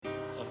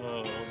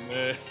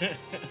man.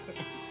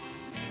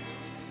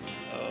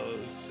 Oh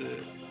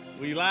shit.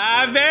 We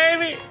live,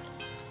 baby.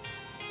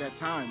 It's that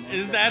time, man.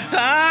 Is that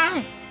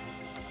time?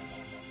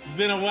 It's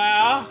been a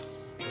while.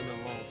 It's been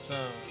a long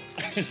time.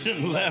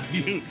 Shouldn't have left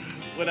you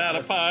without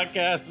a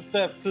podcast to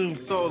step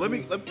two. So let me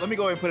go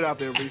ahead and put it out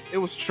there, Reese. It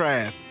was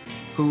Trav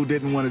who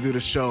didn't want to do the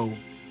show,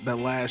 that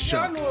last show.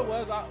 Yeah, I knew it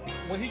was.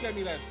 When he gave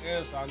me that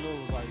answer, I knew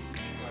it was like,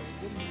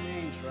 what do you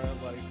mean,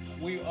 Trav? Like,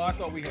 I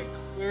thought we had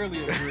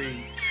clearly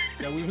agreed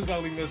that we was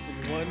only missing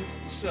one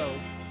show.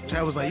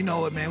 Trav was like, you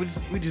know what, man?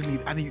 We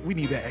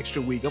need that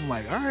extra week. I'm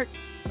like, all right,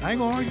 I ain't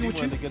gonna argue He with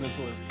you. wanted to get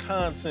into his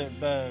content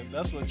bag.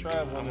 That's what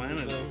Trav wanted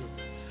to do.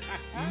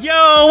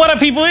 Yo, what up,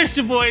 people? It's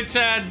your boy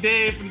Chad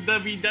Dave from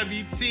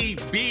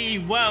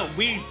WWTB. What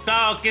we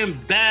talking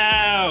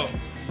about?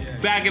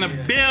 Back in the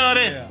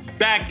building,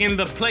 back in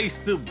the place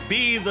to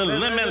be, the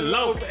Lemon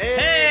Loaf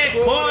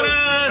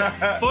headquarters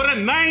for the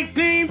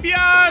 19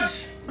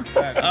 biatch.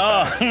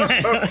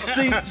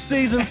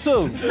 Season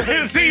 2.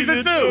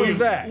 Season 2. We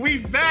back. We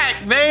back,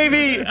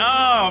 baby.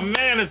 Oh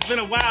man, it's been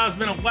a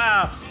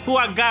while. Who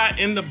I got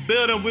in the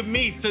building with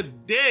me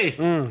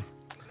today?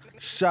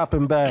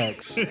 Shopping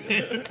bags.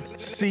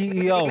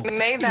 CEO.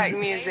 Maybach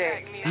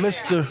music.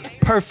 Mr.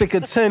 Perfect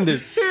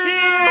Attendance.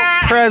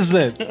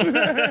 Present.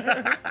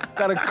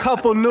 Got a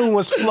couple new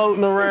ones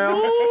floating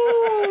around.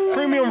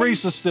 Premium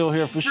Reese is still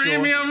here for sure.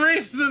 Premium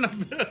Reese in the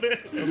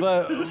building.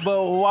 But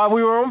while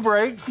we were on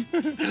break,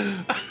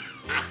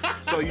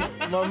 So you,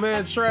 my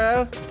man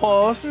Trav,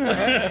 pause.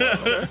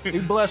 He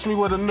blessed me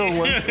with a new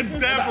one.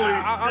 Definitely.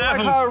 I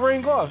like how it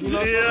ring off. You know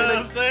what You know what I'm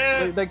I'm saying?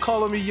 saying? They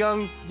calling me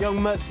young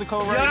Mexico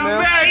right Young now.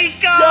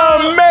 Mexico.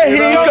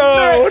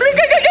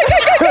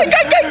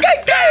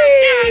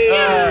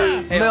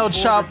 Mel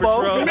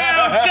Chapo.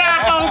 Mel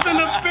Chapo's in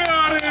the building.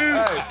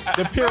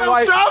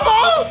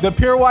 The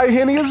pure white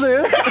Henny is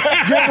in.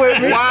 Get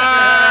with me.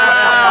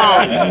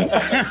 wow.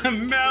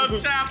 Mel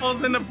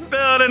Chapo's in the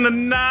building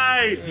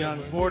tonight.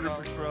 Young Border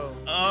Patrol.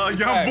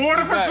 Young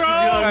Border Patrol.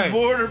 Young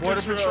Border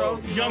Patrol.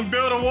 Young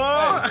Build a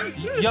Wall.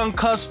 Young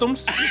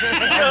Customs.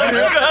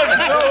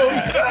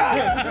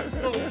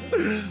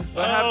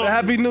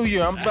 Happy New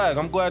Year. I'm back.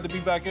 I'm glad to be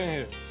back in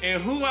here.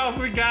 And who else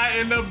we got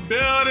in the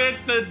building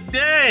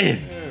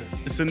today?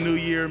 It's a new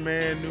year,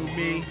 man, new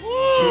me. You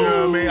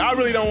know what I mean? I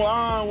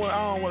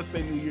don't want to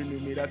say new year, new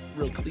me. That's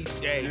real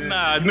cliche.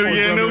 Nah, New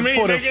Year, New Me.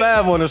 Put a nigga.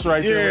 fab on us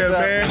right there. Yeah,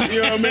 man.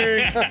 You know what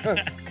I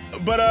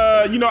mean? But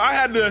I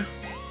had to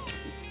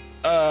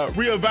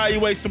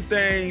reevaluate some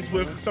things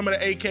with some of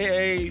the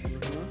AKAs.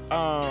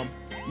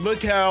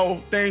 Look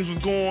how things was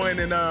going,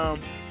 and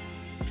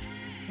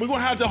we're gonna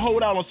have to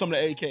hold out on some of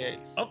the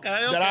AKAs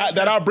Okay.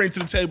 that I bring to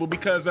the table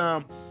because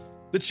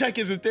the check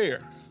isn't there.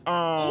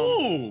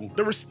 Ooh.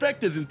 The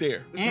respect isn't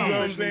there. You know what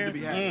I'm saying?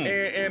 Needs to be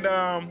had.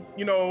 And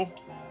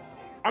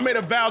I made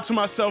a vow to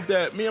myself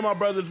that me and my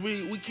brothers,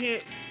 we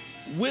can't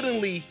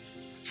wittingly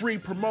free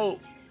promote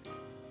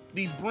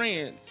these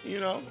brands, you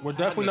know? We're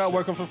definitely not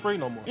working for free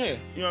no more. Yeah,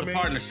 you know what I It's a mean?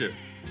 partnership.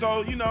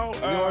 So,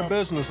 You're in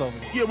business over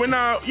here. yeah, we're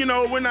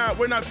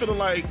not feeling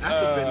like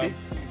That's offended.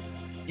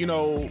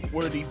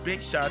 we're these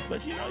big shots,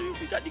 but you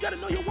gotta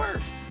know your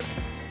worth.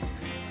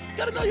 You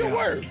gotta know your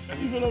worth.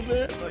 You feel what I'm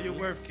saying? Know your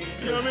worth, King.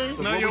 You know what I mean?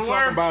 Because Know what your we're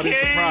talking worth, about is the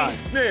King.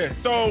 prize. Yeah,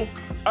 so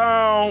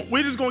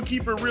we're just gonna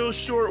keep it real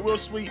short, real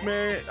sweet,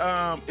 man.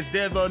 It's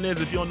Dez Arnaz.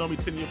 If you don't know me,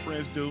 10 of your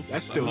friends do.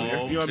 That's still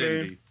there. You know what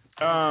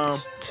I mean?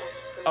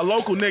 A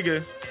local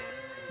nigga,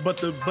 but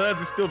the buzz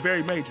is still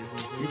very major. You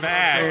feel what I'm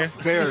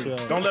Facts. saying?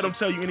 Very. Don't let them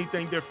tell you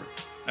anything different.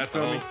 That's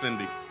feel all me?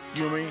 Fendi.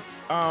 You know what I mean?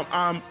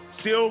 I'm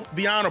still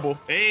the Honorable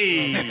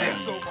Hey.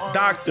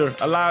 Dr.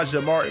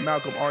 Elijah Martin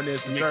Malcolm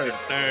Arnaz Mix III. it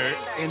third.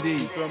 Indeed.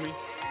 You feel me?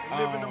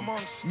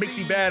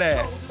 Mixie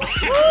Badass.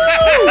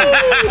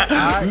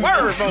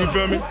 You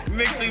feel me?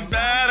 Mixy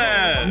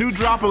badass. New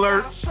drop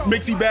alert.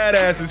 Mixie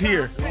Badass is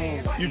here.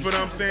 You feel what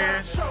I'm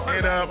saying?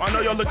 And I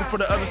know y'all looking for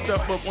the other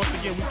stuff, but once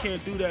again, we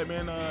can't do that,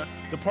 man.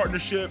 The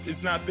partnership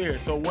is not there.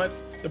 So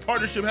once the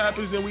partnership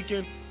happens, then we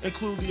can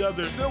include the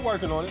other. Still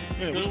working on it.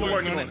 Yeah, we're still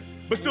working on it.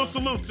 But still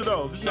salute to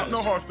those.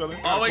 No hard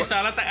feelings. Always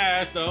shout out to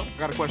Ash though. I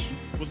got a question.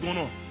 What's going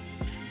on?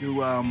 Do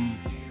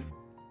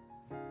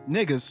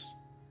niggas?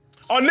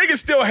 Oh, niggas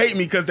still hate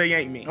me because they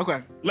ain't me.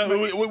 Okay.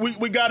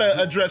 We gotta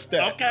address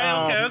that.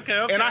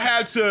 Okay. And I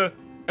had to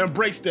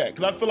embrace that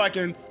because I feel like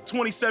in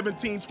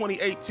 2017,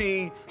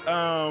 2018,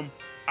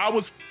 I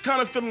was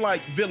kind of feeling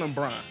like villain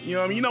Brian. You know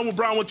what I mean? You know when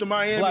Brian went to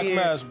Miami? Black and-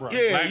 Mass Brian.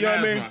 Yeah, Black you know what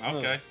I mean? Mass Brian,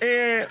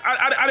 okay. And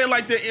I didn't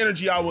like the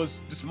energy I was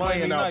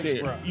displaying Miami out Nice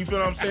there. Brian. You feel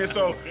what I'm saying?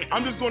 So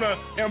I'm just gonna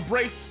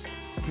embrace,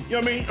 you know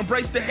what I mean?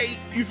 Embrace the hate.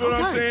 You feel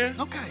what I'm saying?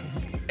 Okay.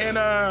 And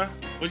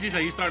What'd you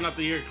say? You starting off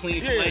the year clean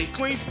yeah, slate?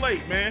 clean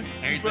slate, man.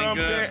 You feel what I'm Everything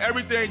good? saying?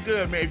 Everything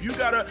good, man.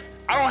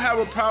 I don't have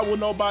a problem with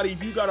nobody.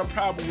 If you got a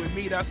problem with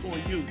me, that's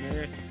on you,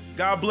 man.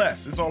 God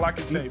bless. That's all I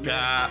can say, man.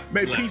 God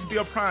May bless. peace be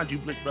upon you,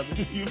 Blick brother.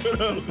 You feel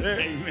what I'm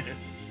saying? Amen.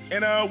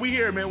 And we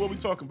here, man. What we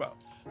talking about?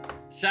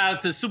 Shout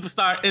out to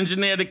superstar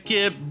engineer, the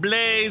Kid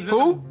Blaze in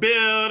Who? the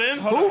building.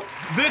 Who?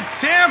 The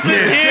champ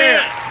is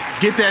here.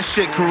 Get that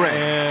shit correct.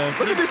 And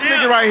Look at this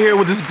nigga right here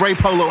with this gray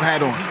polo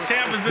hat on.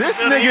 Champ is in This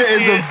the building. nigga You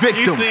is see a it.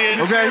 victim. You see it.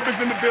 Okay? Champ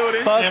is in the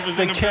building. fuck Campers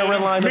the in the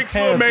Carolina Big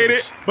Slow made it,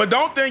 Panthers. but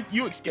don't think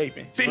you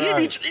escaping. See,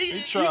 Right.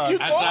 he tried. You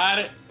I thought? got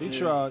it. He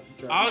tried.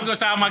 I was gonna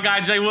shout out my guy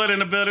Jay Wood in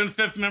the building,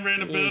 fifth member in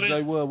the Jay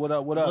building. Wood, what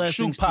up? What up?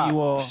 Blessings Shoe pop. to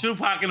you all.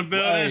 Shoepak in the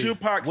Hey, building.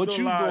 Shoepak what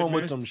still you alive, doing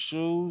man. with them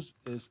shoes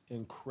is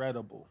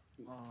incredible.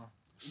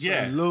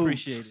 Yeah. Salute.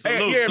 Appreciate it. Hey,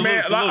 Salute, yeah, salute,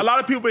 man. salute. A lot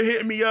of people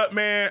hitting me up,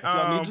 man.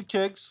 Y'all need your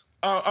kicks.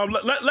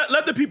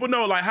 Let the people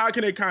know, like, how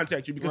can they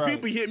contact you? Because Right.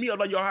 people hit me up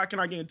like, yo, how can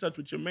I get in touch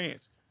with your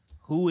mans?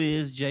 Who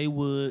is Jay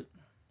Wood?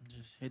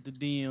 Just hit the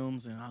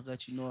DMs and I'll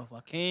let you know if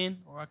I can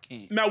or I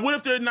can't. Now, what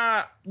if they're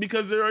not?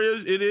 Because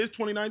it is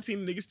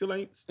 2019, niggas still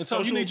ain't. And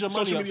so you need your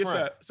money social up media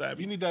front.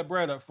 savvy. You need that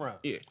bread up front.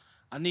 Yeah.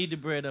 I need the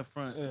bread up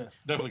front. Yeah.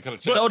 Definitely could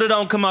have. Soda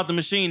don't come out the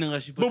machine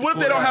unless you put But the what if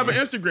they don't quarter have an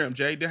in. Instagram,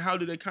 Jay? Then how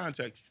do they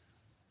contact you?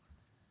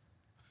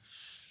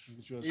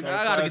 You know,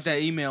 I gotta get that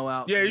email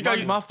out. Yeah, you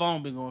gotta- my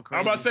phone been going crazy.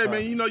 I'm about to say,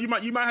 man, you know, you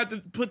might have to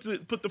put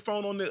the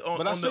phone on the on.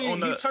 But I on see the,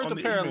 on he the, turned on a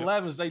the pair of email.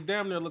 11s. They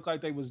damn near look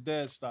like they was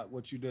dead stock.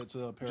 What you did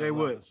to a pair Jay of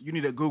Wood, 11s. you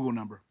need a Google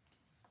number.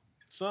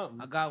 Something.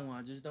 I got one.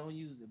 I just don't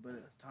use it, but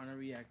it's time to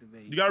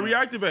reactivate. You gotta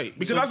reactivate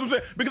because that's what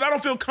I'm saying. Because I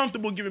don't feel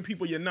comfortable giving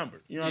people your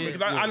number. You know what I mean? Yeah,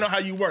 Because I know how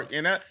you work,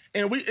 and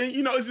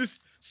you know, it's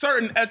just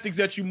certain ethics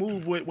that you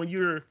move with when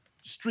you're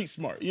street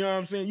smart. You know what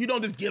I'm saying? You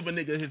don't just give a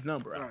nigga his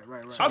number out.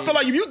 Right. I feel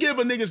like if you give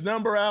a nigga's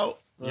number out,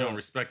 You don't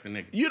respect the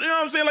nigga. you know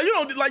what I'm saying?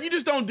 Like you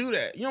just don't do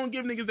that. You don't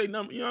give niggas their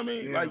number. You know what I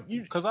mean? Yeah. Like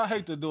you Because I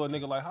hate to do a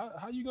nigga like,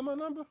 how you get my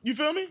number?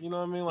 feel me? You know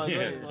what I mean? Like, Yeah.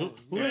 hey,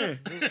 Who Yeah.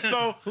 is?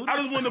 So I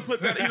just wanted to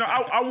put that. You know,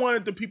 I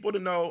wanted the people to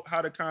know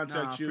how to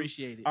contact Nah, I you.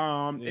 appreciate it.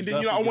 And then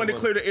definitely I wanted to get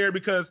clear the air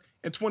because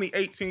in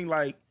 2018,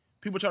 like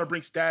people try to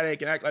bring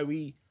static and act like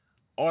we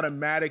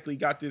automatically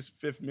got this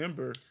fifth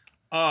member.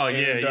 Oh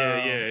yeah,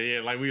 And,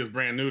 yeah. Like we was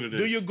brand new to this.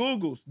 Do your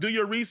Googles, do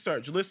your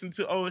research, listen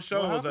to old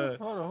shows. Hold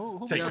on,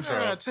 who Take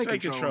control. Take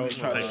control.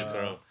 Take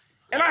control.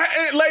 And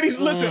ladies,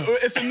 listen,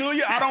 it's a new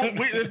year.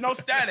 There's no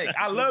static.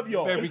 I love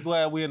y'all. Very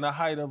glad we're in the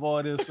height of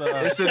all this.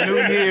 It's a new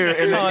year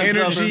and the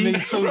Tons of energy. Me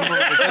Too movement,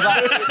 'cause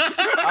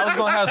I was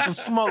gonna have some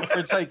smoke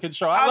for Take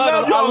Control. I I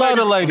love y'all love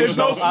the ladies. ladies. There's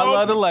no though. I love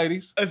smoke. the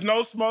ladies. There's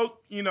no smoke,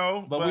 you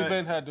know. But we've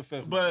been had the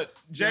fifth. But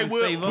Jay Young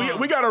Wood, Savon.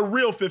 we got a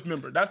real fifth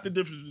member. That's the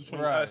difference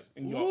between Right. us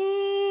and y'all.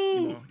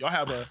 You know,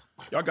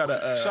 y'all got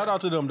a Shout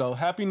out to them though.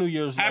 Happy New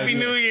Year's. Happy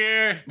ladies. New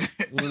Year.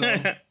 You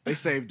know? They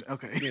saved.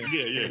 Okay.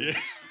 Yeah.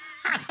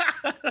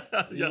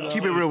 Yo.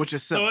 Keep it real with So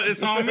yourself.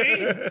 it's on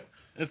me.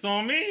 It's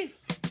on me.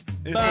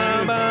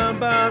 Bam, bam,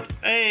 bam,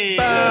 Hey.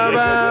 bam,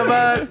 bam,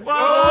 bam.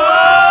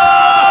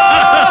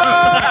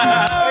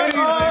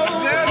 He's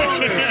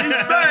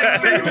back,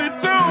 season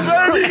 2,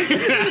 baby.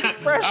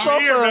 Fresh I'm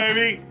off here, a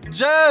baby.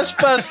 jazz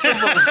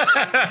festival.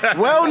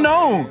 Well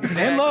known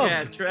and loved.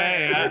 Cat trash.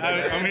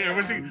 Hey, I'm here.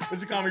 What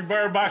you call me?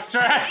 Bird Box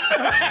Trash.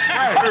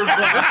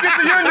 Let's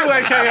get to your new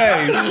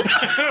AKAs.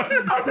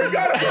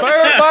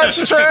 Bird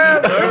Box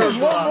Trap. There was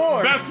one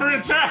more. Best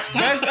friend Trash.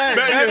 Best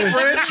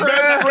friend Trap.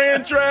 Best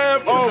friend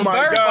Trav. Oh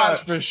my Bird God.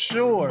 Box for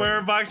sure.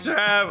 Bird Box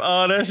Trash.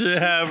 Oh, that shit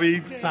had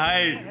me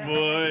tight,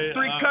 boy.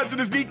 3 cuts in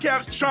his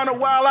kneecaps trying to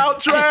wild out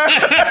Trav.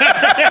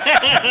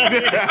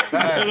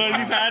 What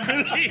you trying to do?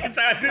 You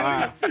trying to do?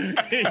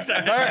 You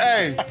trying to-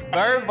 Hey,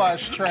 Bird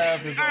Box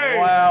Trap is Hey.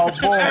 a wild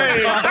boy.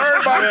 Hey,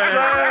 Bird Box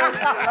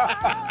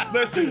Trav.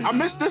 Listen, I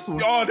missed this one.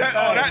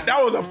 that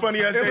was a funny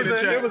ass It day was,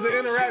 to chat. it was an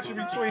interaction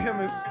between him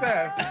and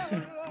Steph.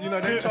 You know,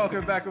 they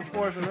talking back and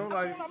forth, and I'm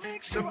like,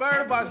 the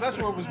Bird Box, that's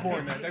where it was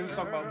born at. They was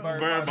talking about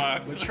Bird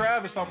Box. But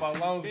Travis talking about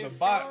loans, the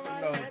box,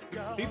 you know,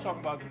 he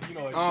talking about, you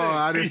know, Oh,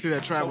 I didn't see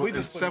that. So Travel. we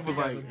just put Steph it was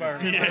together, like, Bird.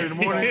 10:30 in the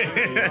morning.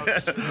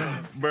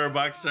 Bird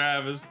Box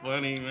Trash is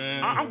funny,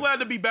 man. I'm glad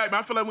to be back,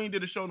 man. I feel like we ain't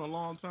did a show in a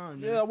long time,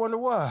 man. Yeah, I wonder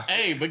why.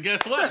 Hey, but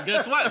guess what?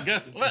 Guess what?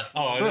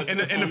 Oh, And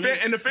the fans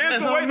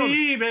That's been on waiting on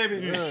me,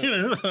 baby.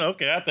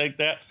 Okay, I'll take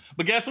that.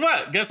 But guess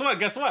what?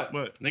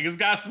 What? Niggas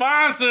got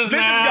sponsors Niggas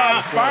now.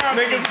 got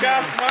sponsors. Niggas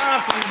got sponsors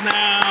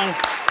now.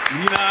 You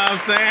know what I'm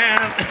saying?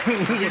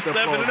 We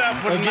stepping it up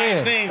for the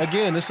 19.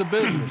 Again, it's a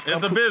business.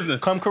 It's a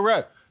business. Come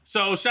correct.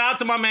 So shout out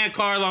to my man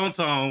Carlone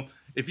Tone.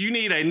 If you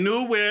need a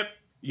new whip,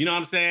 you know what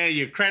I'm saying,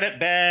 your credit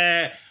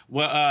bad,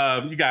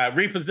 well, you got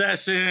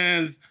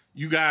repossessions,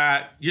 you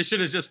got your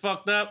shit is just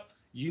fucked up,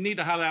 you need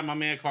to holler at my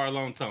man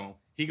Carlone Tone.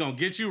 He gonna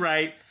get you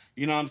right.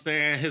 You know what I'm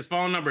saying? His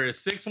phone number is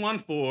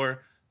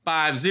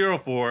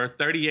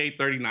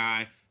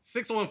 614-504-3839.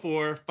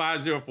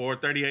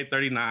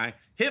 614-504-3839.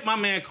 Hit my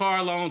man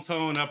Carlone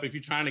Tone up if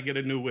you're trying to get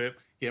a new whip.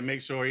 He'll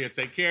make sure he'll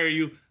take care of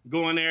you.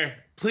 Go in there.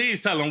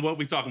 Please tell him what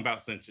we talking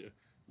about sent you.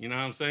 You know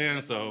what I'm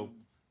saying? So,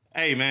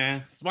 hey,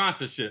 man,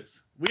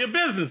 sponsorships. We a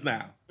business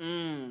now.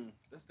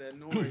 That's that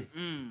noise.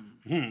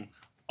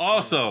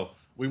 Also,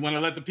 we want to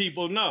let the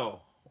people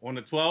know on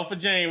the 12th of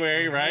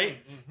January, right?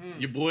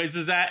 Your boys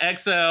is at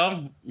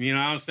XL. You know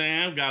what I'm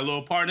saying? Got a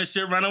little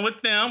partnership running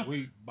with them.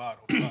 Weak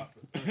bottle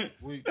popping.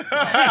 Weak.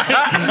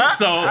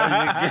 So,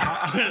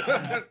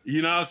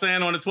 you know what I'm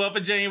saying? On the 12th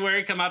of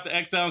January, come out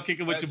to XL and kick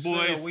it with your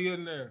boys. We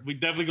in there. We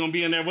definitely gonna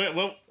be in there.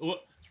 What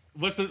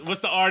what's the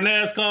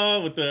Arnaz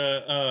called with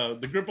the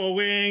Grippo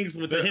wings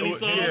with the Henny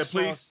sauce?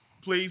 Yeah,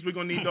 please, we're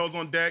gonna need those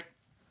on deck.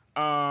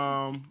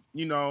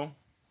 You know,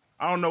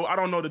 I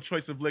don't know the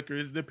choice of liquor.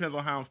 It depends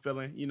on how I'm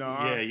feeling. You know.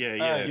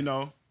 Yeah. You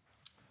know,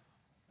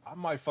 I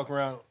might fuck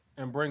around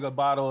and bring a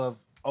bottle of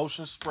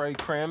Ocean Spray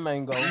Cran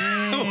Mango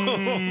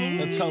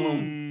and tell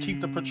them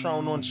keep the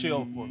Patron on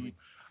chill for me.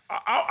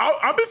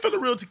 I've been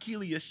feeling real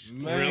tequila-ish.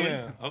 Man.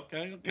 Really?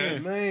 Okay. Yeah.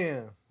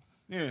 Man.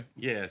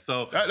 Yeah.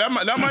 So That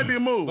might be a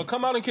move. But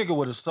come out and kick it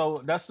with us. So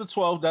that's the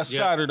 12th. That's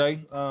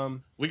Saturday.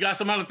 we got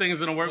some other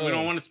things in the work. We Yeah.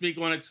 don't want to speak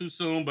on it too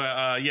soon,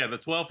 but the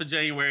 12th of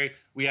January,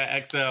 we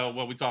at XL.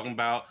 What we talking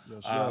about?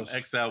 Yes.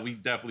 XL. We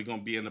definitely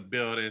gonna be in the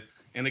building.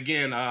 And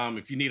again,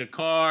 if you need a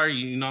car,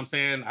 you know what I'm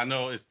saying. I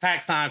know it's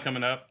tax time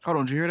coming up. Hold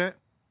on, did you hear that?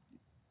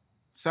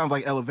 Sounds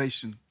like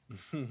elevation.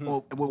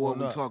 What we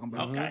talking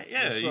about? Okay,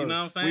 yeah, Yes, you sir. know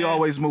what I'm saying. We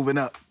always moving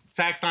up.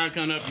 Tax time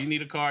coming up. You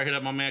need a car, hit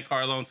up my man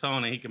Carlone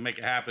Tone, and he can make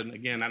it happen.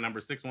 Again, that number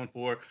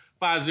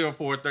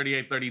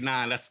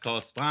 614-504-3839. That's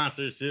called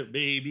sponsorship,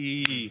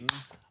 baby.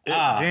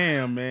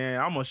 Damn, man,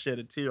 I almost shed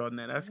a tear on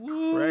that. That's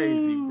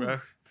crazy, bro.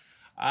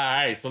 All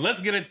right, so let's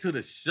get into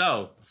the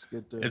show. Let's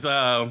get there. It's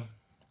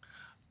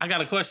I got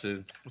a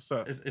question. What's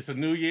up? It's a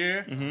new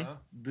year.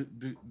 Do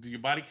your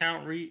body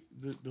count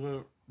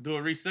do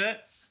a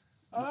reset?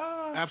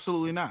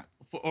 Absolutely not.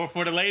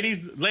 For the ladies,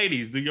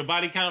 do your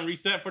body count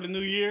reset for the new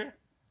year?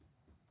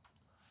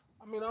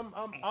 I mean, I'm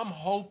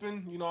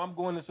hoping, you know, I'm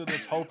going into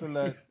this hoping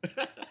that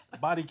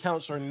body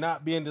counts are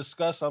not being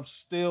discussed. I'm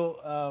still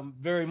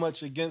very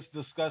much against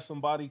discussing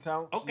body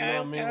counts. Okay, you know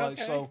what I mean? okay, Like,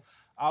 okay. so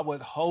I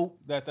would hope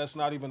that that's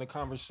not even a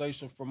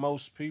conversation for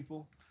most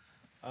people.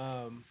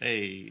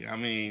 Hey, I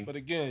mean, But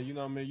again, you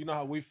know what I mean? You know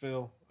how we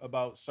feel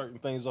about certain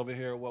things over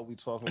here, what we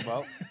talking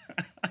about.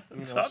 You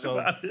know, talk so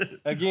about it.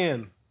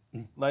 again,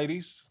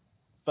 ladies,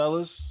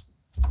 fellas,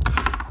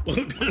 Whoa.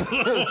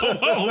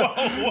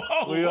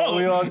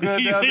 we all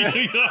good down there?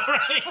 You all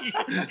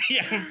right?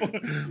 Yeah.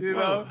 You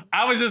know?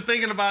 I was just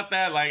thinking about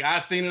that. Like, I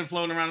seen it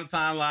floating around the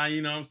timeline,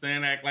 you know what I'm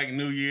saying? Act like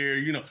New Year,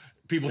 you know,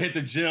 people hit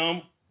the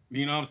gym,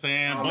 you know what I'm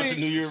saying? I Bunch of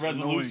mean, New Year it's annoying.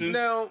 resolutions.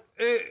 Now,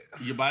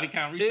 Your body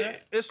count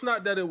reset? it's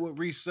not that it would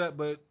reset,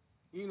 but,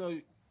 you know,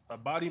 a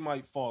body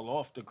might fall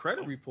off the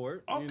credit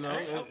report. You know,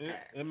 Okay.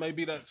 it may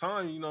be that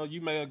time, you know,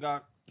 you may have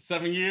got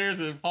 7 years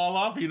and fall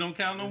off, you don't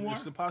count no more?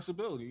 It's a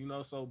possibility, you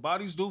know. So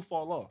bodies do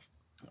fall off.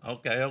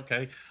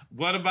 Okay.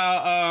 What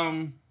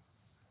about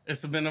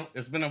it's been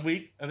a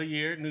week of the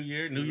year, New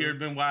Year. New Year's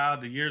been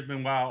wild. The year's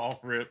been wild off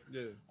rip.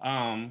 Yeah.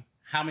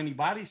 How many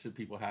bodies should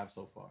people have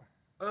so far?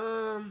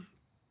 I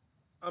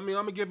mean,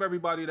 I'm gonna give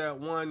everybody that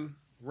one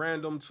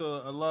random to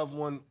a loved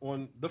one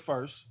on the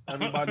first.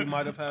 Everybody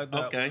might have had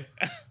that. Okay.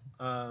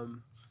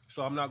 One.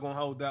 So I'm not gonna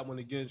hold that one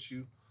against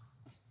you.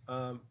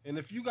 And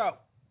if you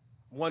got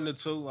 1 to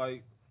 2,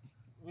 like,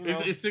 you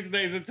know, It's 6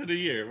 days into the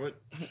year. What?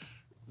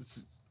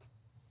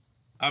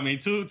 I mean,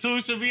 two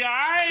should be all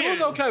right. 2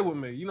 is okay with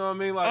me. You know what I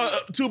mean? Like,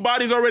 2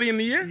 bodies already in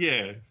the year?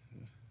 Yeah.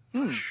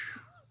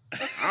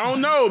 I don't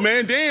know,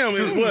 man. Damn, it's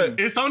what?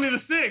 It's only the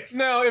 6th.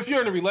 now if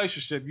you're in a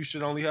relationship, you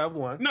should only have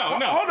one. No.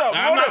 Hold up,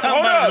 I'm not hold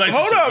talking up, about a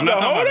hold relationship. up, I'm not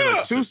talking hold about a up.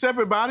 relationship. 2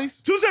 separate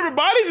bodies? 2 separate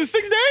bodies in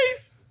 6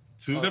 days?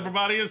 Two separate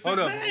bodies in 6 Hold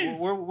up. days.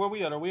 Where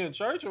we at? Are we in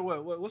church or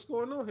what? What's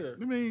going on here?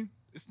 I mean,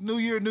 it's New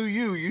Year, New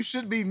You. You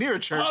should be near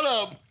church. Hold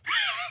up.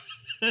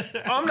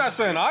 I'm not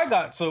saying I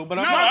got to, but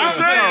I'm No, not I'm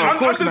saying. saying- I'm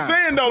course just not.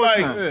 saying, though,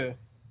 like, not. Yeah.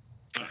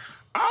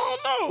 I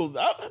don't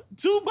know.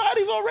 2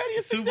 bodies already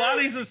in 6 Two days?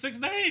 bodies in 6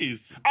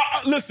 days.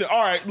 Listen,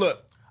 all right,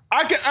 look.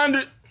 I guess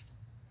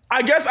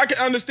I can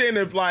understand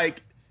if,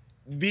 like,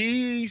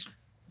 these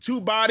 2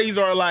 bodies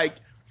are, like,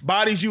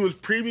 bodies you was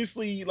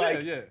previously,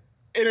 like, yeah.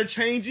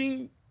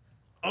 interchanging.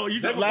 Oh, you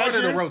They talking were last part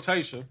of the year?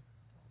 rotation.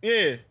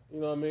 Yeah. You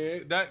know what I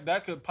mean?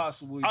 That could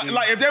possibly be.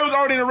 Like, if they was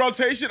already in a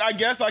rotation, I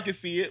guess I could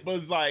see it. But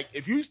it's like,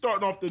 if you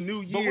starting off the new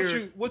but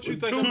year. what you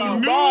with think 2 about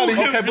new bodies.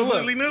 Okay, but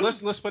completely new.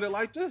 look, let's put it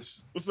like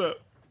this. What's up?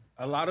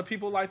 A lot of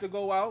people like to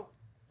go out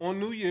on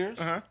New Year's.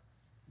 Uh-huh.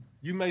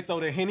 You may throw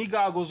the Henny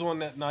goggles on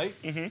that night.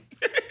 You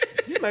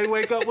may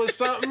wake up with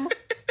something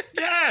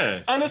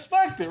Yeah.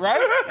 unexpected, right?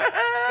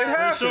 It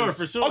happens.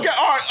 For sure. Okay,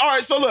 all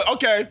right. So look,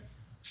 okay.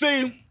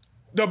 See,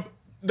 the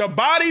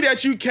body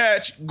that you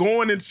catch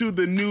going into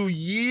the new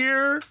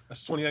year,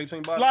 That's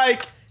 2018 body.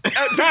 like to me,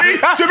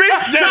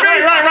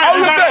 right.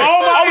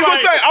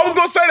 I was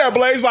gonna say that,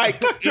 Blaze. Like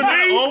to Is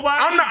that me, old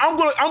body?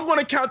 I'm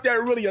gonna count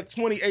that really a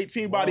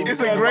 2018 body. It's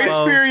a because, grace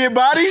like, period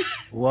body?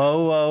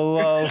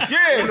 Whoa.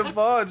 Yeah, The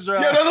ball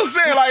drop. yeah, that's what I'm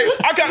saying. Like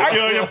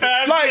You're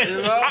fast.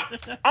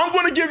 I'm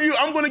gonna give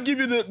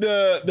you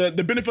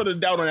the benefit of the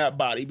doubt on that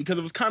body because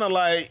it was kind of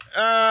like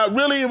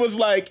really it was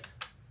like.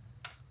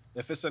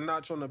 If it's a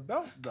notch on the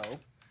belt, though.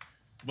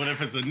 But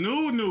if it's a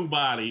new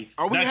body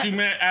Are we that you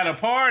met at a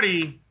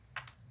party,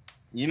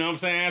 you know what I'm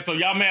saying? So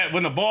y'all met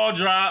when the ball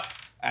dropped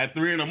at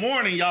 3 a.m,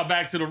 y'all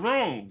back to the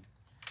room.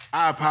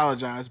 I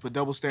apologize, but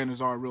double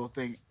standards are a real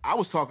thing. I thought we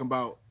were talking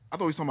about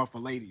for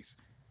ladies.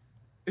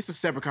 It's a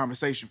separate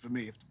conversation for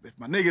me. If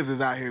my niggas is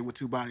out here with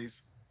 2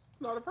 bodies,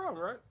 Not a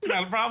problem, right?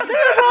 Not a problem.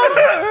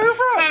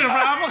 Not a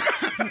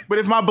problem. But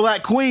if my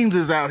black queens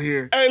is out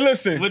here, Hey,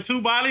 listen. With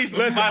 2 bodies.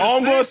 Listen, all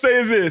I'm gonna say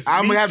is this: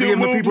 I'm gonna have to give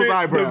them the people's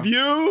eyebrow. The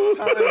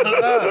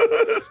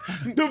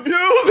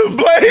views of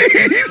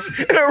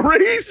Blaze and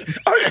Reese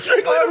are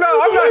strictly. Oh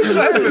no, I'm not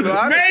shaming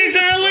them.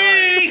 Major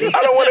League.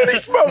 I don't want any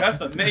smoke.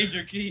 That's a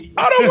major key.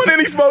 I don't want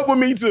any smoke with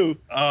me too.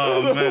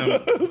 Oh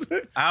man.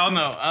 I don't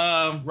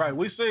know. Right,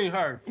 we seen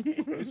her.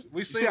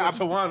 We seen what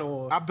Tawana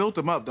was. I built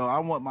them up though. I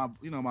want my,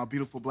 my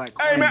beautiful black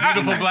queen. Hey man,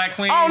 Beautiful black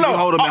queen. I don't know. You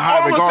hold them in All high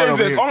I'm regard gonna say over is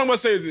this. here. All I'm gonna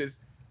say is this.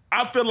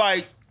 I feel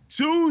like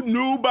 2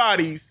 new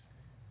bodies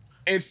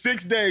in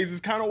 6 days is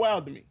kind of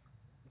wild to me.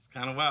 It's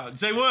kind of wild.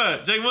 Jay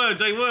Wood,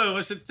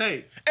 what's your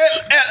take?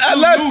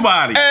 Unless, new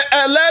bodies.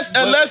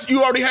 Unless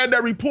you already had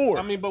that rapport.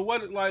 I mean, but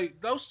what,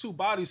 like, those 2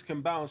 bodies can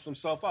balance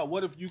themselves out.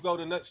 What if you go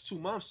the next 2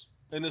 months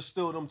and it's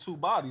still them 2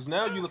 bodies?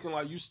 Now you looking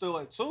like you still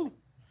at 2.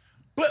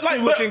 But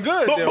like, looking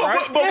good then, right?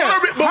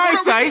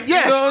 Hindsight,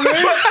 yes.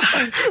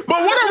 But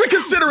what are we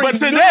considering But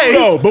today, new,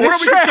 though? But what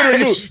it's are we considering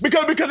new? trash.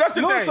 Because that's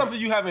the New thing. is something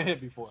you haven't hit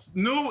before.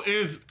 New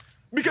is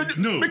Because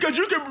new. Because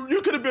you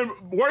could have been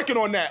working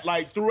on that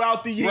like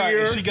throughout the year. Right,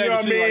 and she gave you know it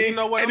what to you, I like, mean? you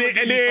know what, And I'm then,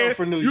 gonna and give you then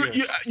something for New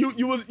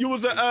Year's. you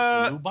was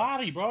new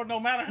body, bro. No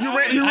matter how.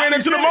 you ran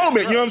into the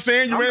moment. You know what I'm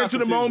saying? You I'm ran not into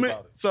the confused moment.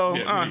 about it. So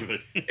Yeah, me either.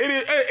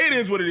 it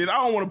is what it is. I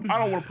don't want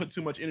to put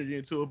too much energy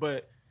into it,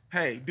 but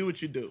hey, do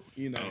what you do.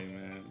 You know.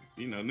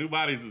 Hey man, new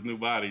bodies is new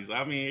bodies.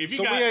 I mean, if you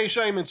So got, we ain't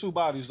shaming 2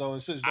 bodies though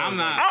in 6 days. I'm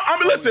not. I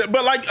mean, listen,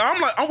 but like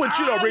I'm with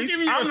you though, I'm Reese.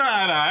 giving you I'm the not.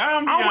 side eye.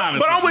 I'm being honest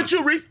But I'm with with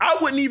you, Reese. I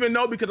wouldn't even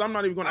know because I'm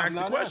not even going to I'm ask the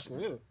not question.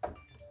 asking, yeah.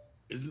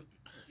 It's,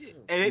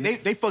 Hey,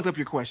 they fucked up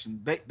your question.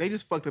 They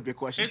just fucked up your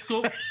question. it's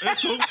cool.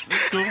 It's cool.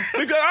 It's cool.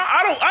 Because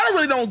I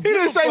really don't He give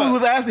didn't a say fuck. he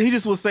was asking. He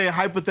just was saying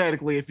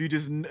hypothetically, if you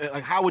just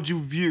like, how would you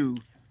view?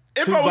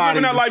 If 2 I was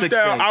living bodies that in 6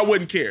 lifestyle, days? I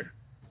wouldn't care.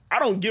 I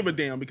don't give a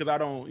damn because I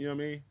don't, you know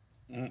what I mean?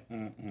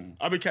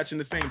 I'll be catching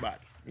the same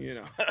body, you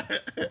know.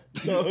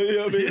 So, you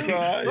know what I mean? So,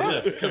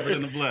 Yes, covered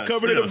in the blood.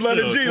 Covered in the blood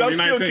of Jesus. I'm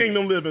still 2019.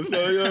 kingdom living,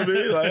 so you know what I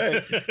mean? Like,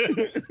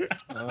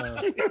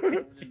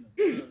 hey.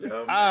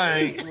 I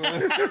ain't.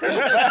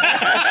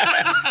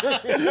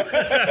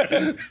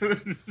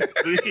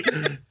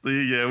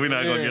 See, yeah, we're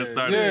not gonna get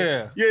started.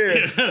 Yeah.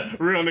 Yeah.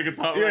 Real nigga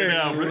talk right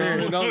now,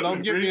 bro.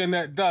 Don't get me in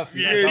that duff.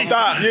 Yeah,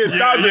 Stop. Yeah, Yeah,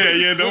 stop yeah, it.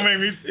 yeah. Don't make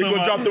me. You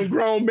gonna drop them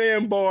grown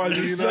man bars,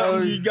 you know?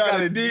 You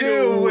gotta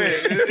deal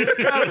with.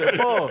 It's coming.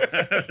 Pause.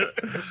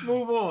 Let's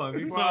move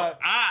on. So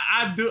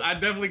I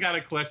definitely got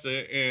a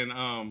question, and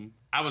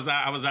I was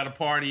at a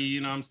party,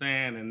 you know what I'm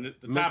saying, and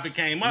the topic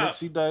came up.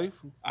 Mixie Dave.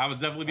 I was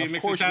definitely being Of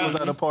mixed. course you was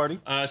at a party.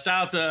 Shout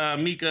out to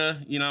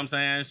Mika, you know what I'm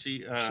saying.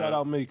 She Shout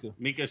out Mika.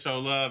 Mika show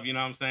love, you know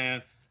what I'm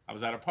saying. I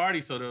was at a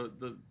party, so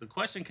the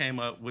question came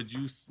up: would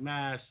you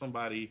smash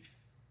somebody,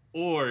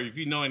 or if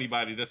you know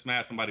anybody that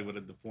smash somebody with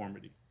a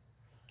deformity?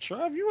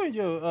 Trav, you in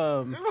your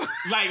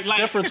Like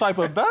different type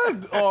of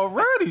bag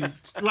already.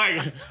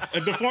 like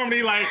a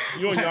deformity, like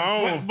You on your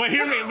own. But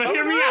hear me up,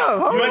 out.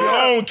 hold You on your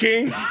own,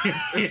 king.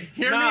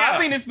 Hear Nah, me I out.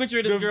 seen this picture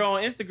of this girl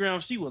on Instagram.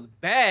 She was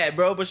bad,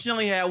 bro, but she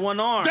only had 1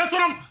 arm. That's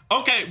what I'm.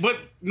 Okay, but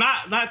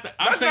not. I'm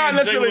That's saying not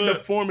necessarily Jay Wood-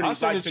 deformity. I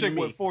seen a like, to chick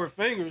me. with 4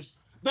 fingers.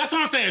 That's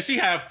what I'm saying. She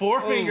had 4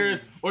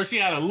 fingers, or she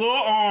had a little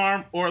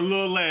arm or a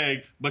little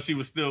leg, but she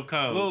was still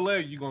cold. Little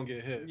leg, you gonna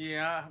get hit.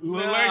 Yeah.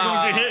 Little leg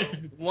gonna get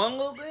hit. 1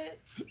 little bit?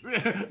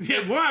 Yeah,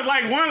 one,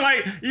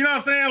 you know what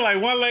I'm saying?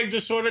 Like one leg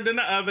just shorter than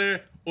the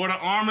other, or the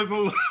arm is a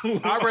little.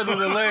 I'd rather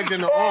the leg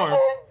than the arm.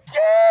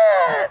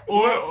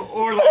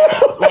 or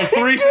like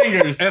 3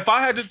 fingers. If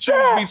I had to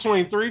choose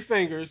between 3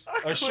 fingers,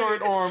 a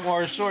short arm,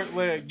 or a short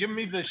leg, give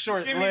me the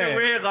short Give me the leg.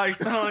 red light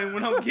sign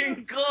when I'm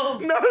getting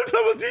close. No,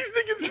 some of these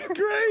niggas is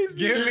crazy.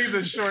 Give me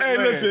the short Hey,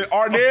 leg. listen,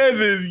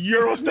 Arnez is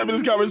Euro stepping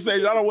this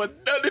conversation. I don't want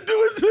nothing to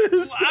do with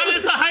this.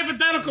 It's a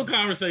hypothetical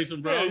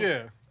conversation, bro.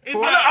 Yeah. It's I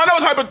not- know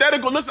it's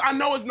hypothetical. Listen, I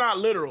know it's not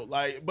literal.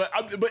 Like, but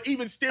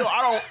even still,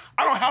 I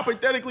don't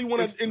hypothetically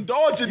want to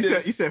indulge in You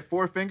this. said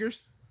 4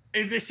 fingers.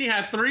 She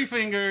had 3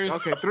 fingers.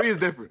 Okay, 3 is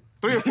different.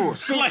 3 or 4.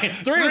 Like,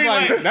 Three is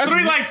like- that's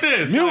three like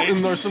this.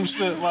 Mutant Like, or some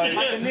shit like.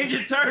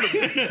 Ninja Turtle.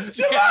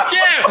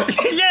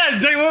 yeah,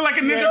 Jay Wood like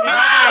a ninja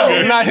I'm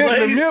turtle. not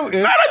hitting the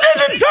mutant.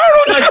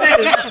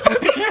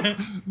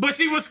 But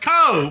she was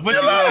cold. But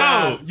she was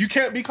cold. You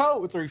can't be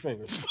cold with 3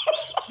 fingers.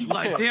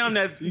 Like, damn,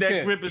 that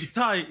can't. grip is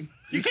tight.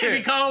 You can't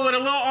be cold with a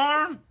little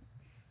arm.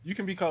 You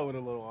can be cold with a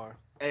little arm.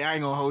 Hey, I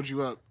ain't gonna hold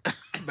you up.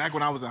 Back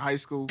when I was in high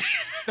school,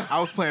 I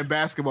was playing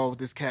basketball with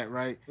this cat,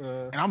 right?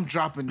 And I'm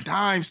dropping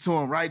dimes to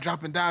him, right?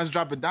 Dropping dimes,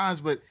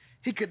 but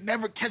he could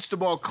never catch the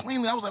ball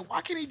cleanly. I was like,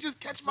 why can't he just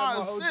catch my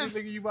OG assist?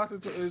 nigga, you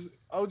about to is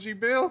OG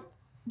Bill?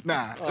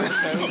 Nah. Okay,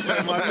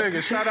 my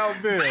nigga, shout out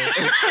Bill.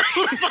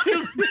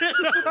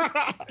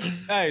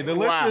 Hey, the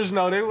listeners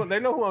know they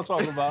know who I'm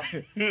talking about.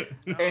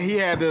 And he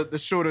had the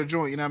shorter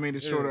joint, you know what I mean? The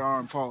shorter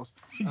arm pause.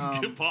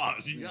 Good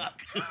pause.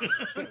 Yuck.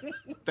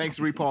 Thanks,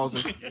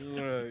 repauser.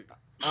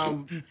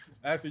 Right.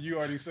 After you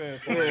already said,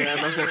 Yeah,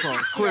 that's that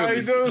pause. how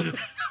you Clearly.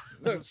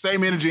 do?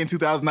 Same energy in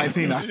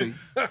 2019, I see.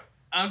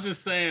 I'm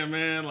just saying,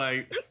 man,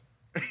 like,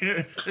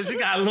 She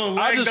got a little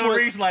I leg just though,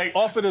 went Reese. Like,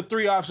 off of the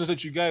three options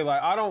that you gave.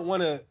 Like I don't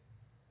want to,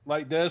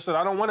 like Dad said,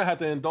 I don't want to have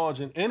to indulge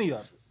in any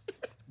of it.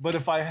 But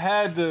if I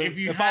had to,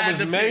 if I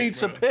was made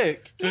to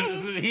pick,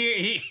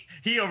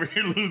 he over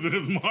here losing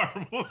his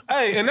marbles.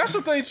 hey, and that's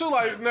the thing too.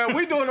 Like now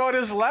we doing all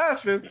this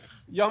laughing.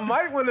 Y'all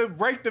might want to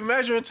break the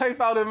measuring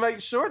tape out and make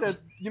sure that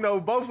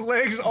both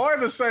legs are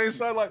the same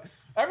size. Like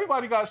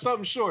everybody got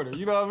something shorter.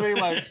 You know what I mean?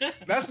 Like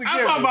that's the.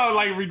 I'm talking about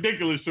like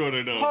ridiculous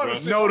shorter though, bro.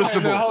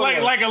 Noticeable.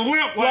 Like a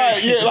limp.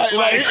 Right, yeah,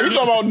 like he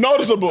talking about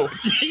noticeable.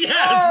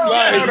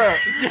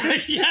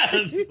 Yes.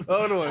 Yes.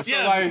 Hold on. So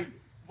Yes.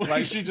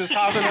 like she just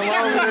hopping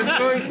along with her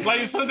joint.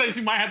 Like sometimes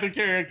she might have to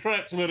carry a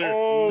crutch with her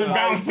Oh to my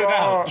bounce it God.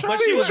 out. But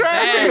she was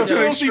Trash bad, in a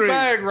though. filthy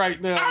bag right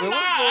now. I'm man.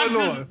 not.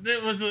 What's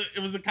going on?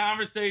 It was a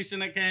conversation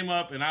that came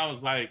up, and I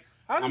was like,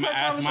 How I'm does gonna that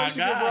ask my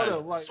conversation get brought guys.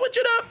 up? Like, Switch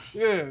it up.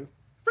 yeah.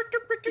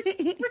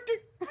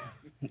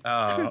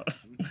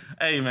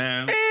 Hey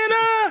man,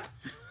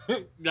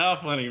 And y'all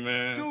funny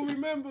man. Do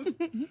remember?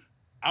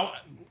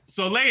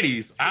 So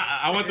ladies,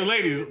 I want the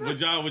ladies. Would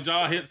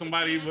y'all hit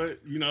somebody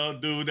with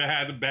dude that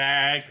had the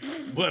bag,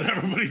 but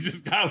everybody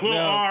just got a little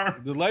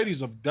arm? The ladies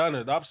have done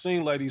it. I've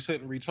seen ladies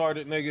hitting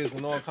retarded niggas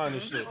and all kind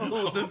of shit.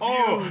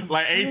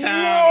 Like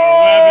A-Town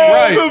or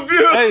Webbing.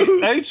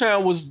 Right. Hey,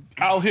 A-Town was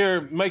out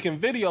here making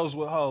videos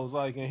with hoes,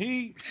 like, and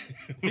he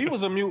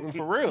was a mutant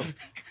for real.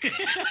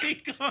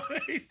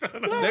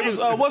 They was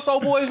what's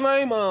old boy's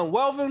name?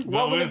 Welvin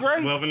the Great.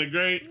 Welvin the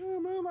Great. Yeah,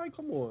 man, like,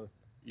 come on.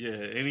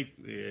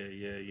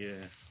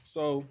 Yeah.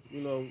 So,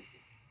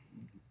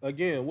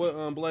 again,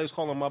 what Blaze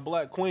calling my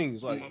black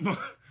queens, like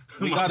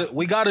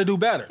we gotta do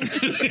better.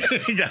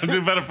 You gotta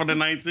do better for the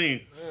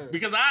 19.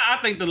 Because I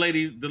think the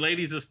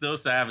ladies are still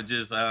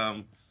savages.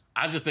 I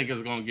just think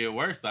it's gonna get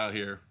worse out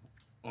here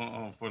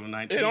for the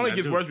 19. it only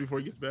gets worse before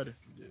it gets better.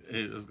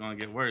 It's gonna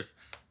get worse.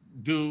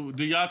 Do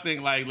y'all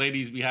think like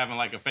ladies be having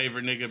like a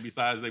favorite nigga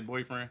besides their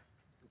boyfriend?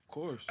 Of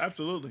course.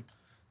 Absolutely.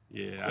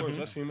 Yeah, Of course,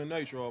 that's human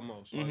nature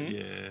almost. Like,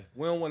 yeah.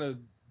 we don't want to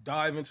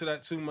dive into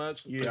that too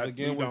much. Because Yeah,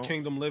 again, we with don't.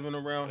 Kingdom living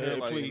around here,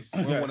 like, please.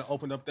 we don't want Yes. to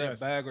open up that Yes.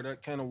 bag or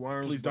that can of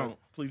worms. Please but, don't.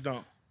 Please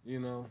don't.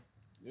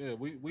 Yeah,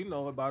 we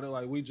know about it.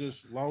 Like, we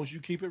just, as long as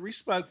you keep it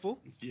respectful.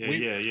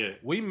 Yeah.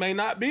 We may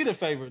not be the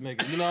favorite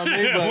nigga, you know what I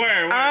mean? But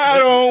Word. I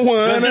don't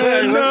wanna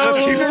let's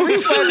keep know it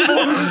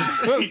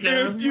respectful.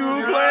 if you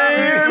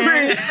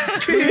play me.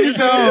 Please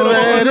don't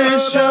let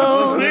it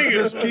show.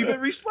 Just keep it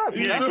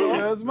respectful. That's all.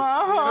 Cause my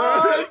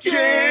heart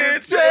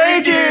Can't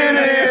take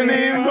it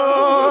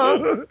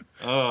anymore.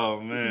 Oh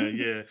man,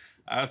 yeah.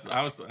 I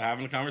was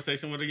having a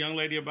conversation with a young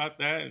lady about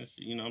that, and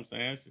she, you know what I'm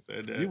saying? She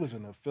said that. You was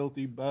in a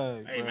filthy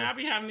bag, Hey bro. man, I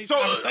be having these So,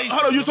 conversations.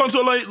 hold on, you bro.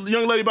 talking to a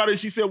young lady about it,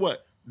 she said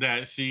what?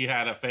 That she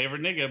had a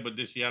favorite nigga, but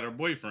then she had her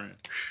boyfriend.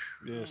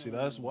 Yeah, see,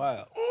 that's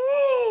wild.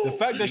 Ooh. The fact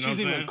that You know she's what I'm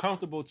even saying?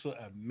 comfortable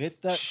to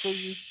admit that to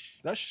you,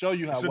 that show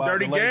you how It's a wild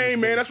dirty the ladies game,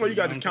 man. get. That's why you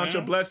got know to what count I'm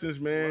your saying? blessings,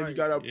 man. You Right.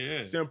 got to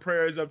Yeah. send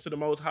prayers up to the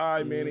Most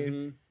High, man,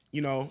 and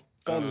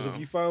Fellas, if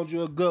you found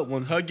you a good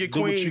one, hug your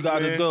do queens, what you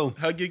gotta man. do.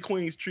 Hug your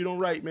queens, treat them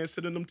right, man.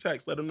 Send them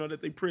texts, let them know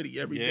that they pretty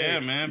every day. Yeah,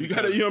 man, You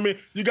gotta, because you know what I mean?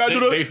 You gotta do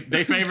the,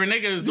 They favorite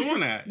nigga is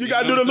doing that. you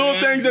gotta do know the what little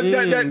I'm things saying?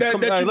 that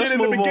Come you on, did let's in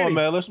the move beginning. on,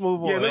 man. Let's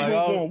move on. Yeah, let's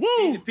Like, move on.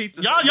 Woo!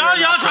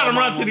 Y'all trying to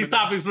run to these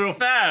topics real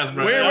fast,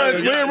 bro. We ain't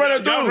running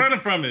Y'all through. running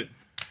from it.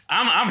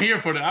 I'm here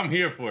for it. I'm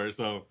here for it.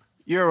 So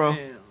Euro.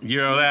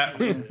 Euro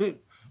that.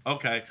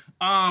 Okay.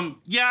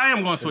 Yeah, I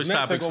am going to switch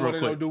Next, topics they're real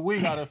gonna know, quick. do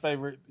we got a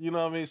favorite? You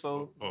know what I mean?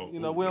 So we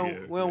don't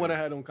want to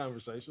have them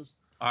conversations.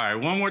 All right,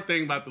 one more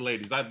thing about the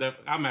ladies.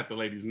 I'm at the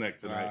ladies' neck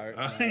tonight.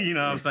 All right. You know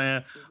what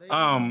I'm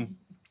saying?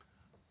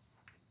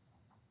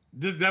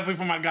 This is definitely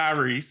for my guy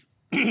Reese.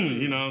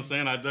 You know what I'm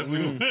saying? I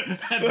definitely want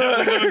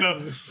to know.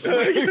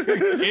 Let me look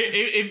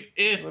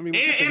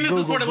at the And this is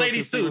Google for the book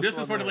ladies to see too. what's This is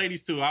on for the there.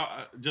 ladies too.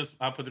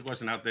 I'll put the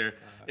question out there.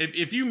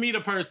 If you meet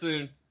a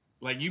person,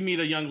 like you meet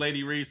a young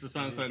lady Reese or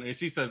something, and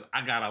she says,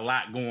 "I got a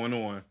lot going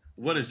on,"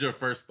 what is your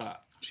first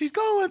thought? She's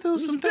going through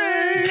some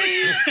things.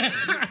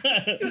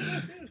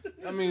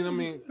 I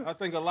mean, I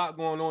think a lot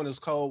going on is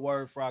code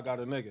word for I got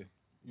a nigga.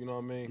 You know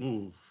what I mean?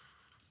 Ooh.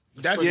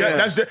 That's Yeah.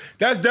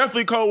 that's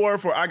definitely code word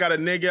for I got a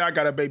nigga, I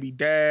got a baby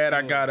dad,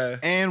 I got a.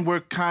 And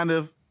we're kind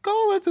of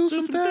going through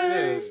some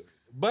things.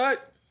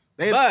 But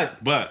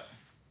But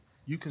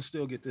you can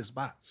still get this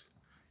box.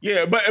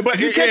 Yeah, but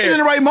If you catch it in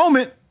the right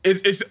moment,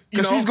 it's you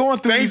 'Cause know, he's going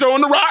through- things are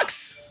on the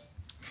rocks.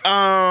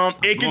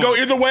 It can go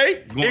either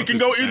way. Going It can through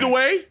go some either things.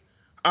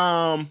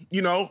 way.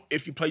 You know,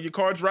 if you play your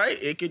cards right,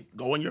 it could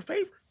go in your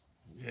favor.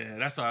 yeah,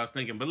 that's what I was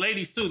thinking. But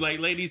ladies too, like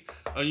ladies,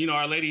 you know,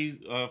 our ladies,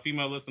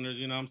 female listeners,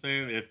 you know what I'm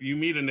saying? If you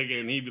meet a nigga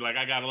and he be like,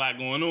 I got a lot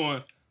going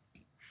on,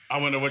 I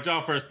wonder what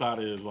y'all first thought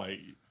is. Like,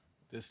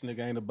 This nigga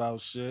ain't about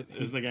shit.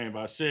 this nigga ain't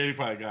about shit. He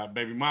probably got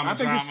baby mama I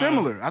think it's drama.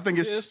 similar. I think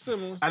It's it's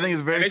similar.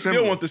 very They similar.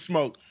 still want the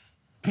smoke.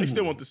 They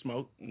still want the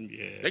smoke.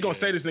 Yeah. They gonna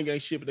say this nigga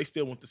ain't shit, but they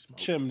still want the smoke.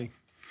 Chimney.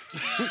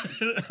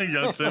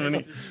 Young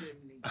Chimney.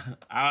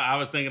 I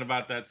was thinking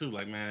about that too.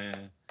 Like,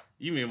 man,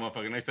 you mean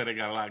motherfucker, and they said they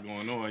got a lot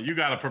going on. You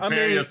got to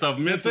prepare yourself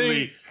the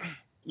mentally, thing-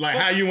 like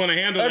how you want to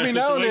handle that Every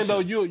situation. now and then,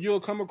 though, you'll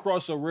come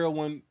across a real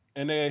one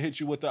and they'll hit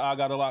you with the I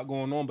got a lot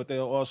going on, but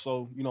they'll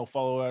also,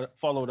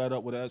 follow that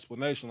up with an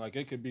explanation. Like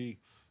it could be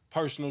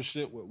personal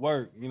shit with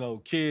work,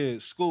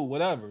 kids, school,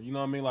 whatever. You know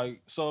what I mean?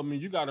 Like, so I mean,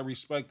 you gotta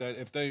respect that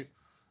if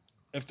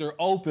they're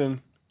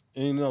open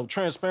and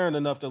transparent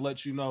enough to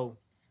let you know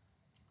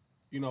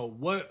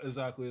what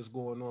exactly is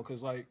going on.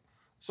 Cause like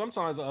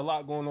sometimes a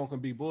lot going on can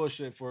be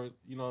bullshit for,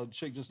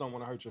 chick just don't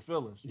want to hurt your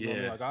feelings. You know what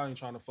I mean? Like I ain't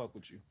trying to fuck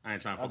with you. I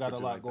ain't trying to fuck with you. I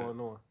got a lot going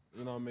on.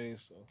 You know what I mean?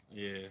 So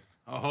yeah.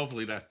 Oh,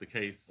 hopefully that's the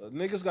case.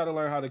 Niggas got to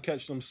learn how to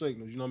catch some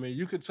signals. You know what I mean?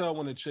 You could tell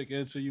when a chick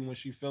into you when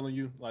she feeling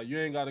you. Like you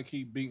ain't got to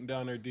keep beating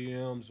down her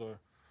DMs or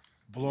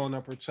blowing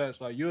up her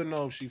texts. Like you'll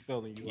know if she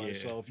feeling you. Like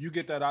so, if you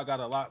get that I got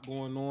a lot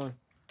going on,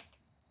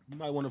 you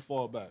might want to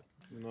fall back.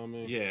 You know what I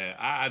mean? Yeah,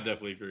 I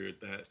definitely agree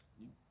with that.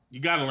 You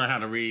got to learn how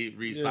to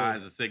read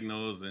signs and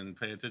signals and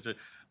pay attention.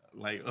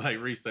 Like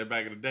Reese said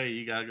back in the day,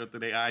 you got to go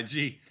through their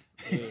IG.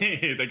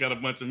 Yeah. They got a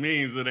bunch of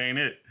memes. It ain't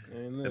it. It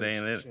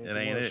ain't it. It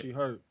ain't it. She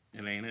hurt.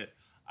 It ain't it.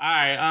 All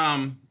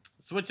right.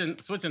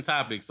 Switching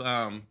topics.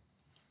 Y'all.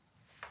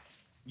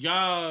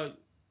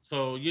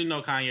 So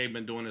Kanye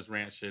been doing this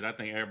rant shit. I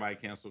think everybody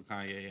canceled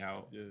Kanye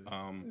out.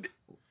 Yeah.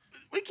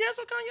 We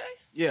canceled Kanye?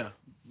 Yeah.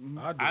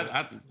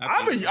 I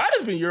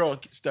just been Euro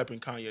stepping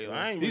Kanye. Like,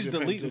 I ain't He's really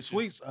deleting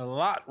tweets a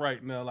lot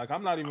right now. Like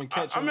I'm not even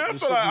catching. I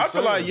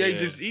feel like Ye he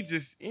just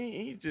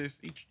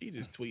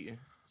tweeting.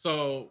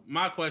 So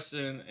my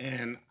question,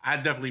 and I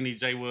definitely need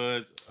Jay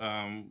Wood's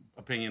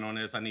opinion on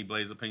this. I need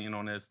Blaze's opinion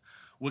on this.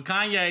 With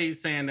Kanye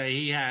saying that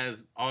he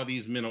has all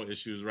these mental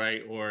issues,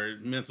 right, or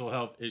mental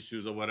health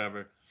issues or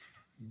whatever,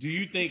 do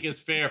you think it's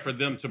fair for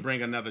them to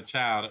bring another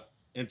child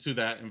into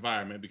that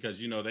environment because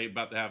they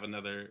about to have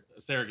another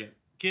surrogate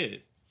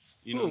kid?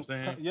 You know what I'm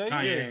saying?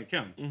 Kanye and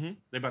Kim. Mm-hmm.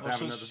 They about to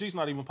have another. She's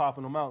not even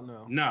popping them out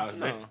now. No.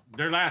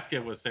 Their last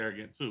kid was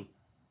surrogate too.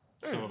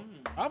 So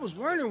I was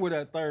wondering where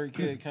that third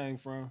kid came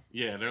from.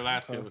 Yeah, their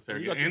last kid was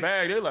surrogate. You got the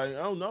bag. They're like,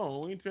 oh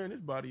no, we ain't tearing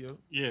this body up.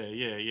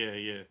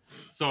 Yeah.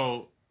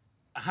 So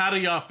how do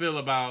y'all feel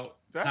about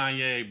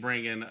Kanye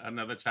bringing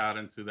another child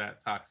into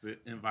that toxic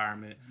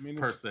environment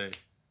per se?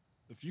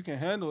 If you can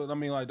handle it, I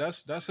mean, like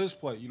that's his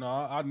plate.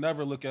 I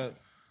never look at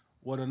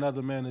what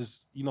another man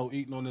is,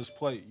 eating on his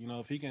plate.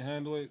 If he can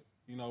handle it,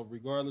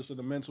 regardless of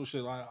the mental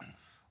shit,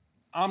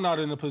 I'm not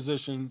in a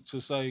position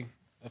to say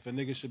if a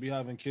nigga should be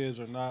having kids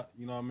or not.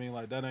 You know what I mean?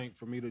 Like that ain't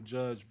for me to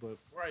judge. But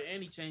right,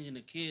 and he changing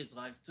the kid's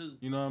life too.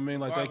 You know what I mean?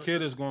 Like that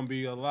kid is gonna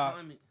be a lot,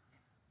 climate,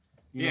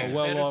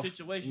 well off.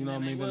 Situation you know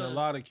what I mean? Than a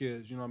lot of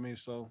kids. You know what I mean?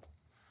 So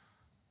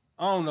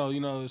I don't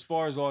know. As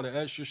far as all the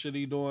extra shit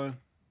he doing.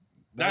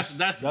 That's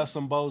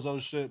some bozo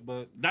shit,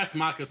 but that's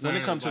my concern.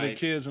 When it comes to the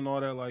kids and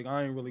all that, like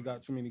I ain't really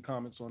got too many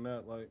comments on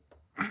that. Like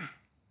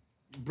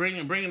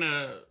bringing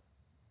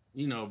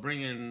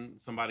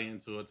somebody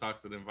into a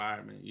toxic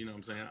environment. You know what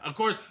I'm saying? Of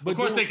course,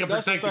 they can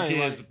protect the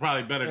kids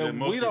probably better than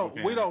most people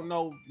can. We don't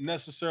know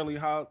necessarily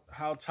how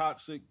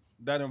toxic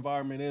that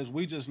environment is.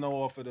 We just know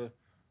off of the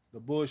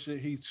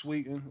bullshit he's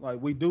tweeting.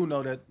 Like we do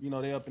know that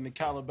they up in the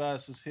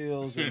Calabasas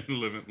hills, and,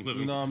 living,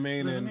 you know what I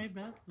mean, living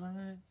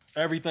and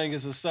everything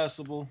is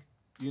accessible.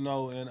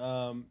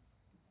 And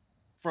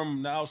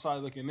from the outside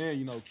looking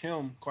in,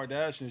 Kim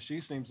Kardashian,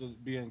 she seems to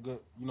be in good,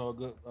 a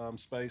good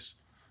space.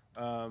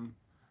 Now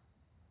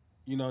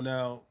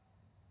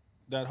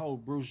that whole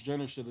Bruce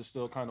Jenner shit is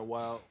still kind of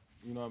wild,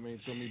 you know what I mean,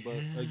 to me. But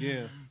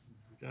again,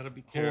 you gotta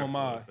be careful. Who am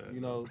I,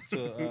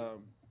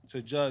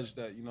 to judge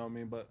that, you know what I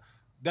mean? But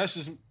that's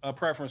just a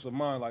preference of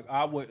mine. Like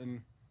I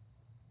wouldn't.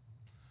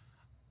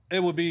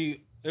 It would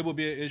be an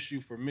issue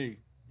for me,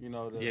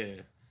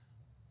 Yeah.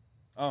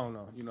 I don't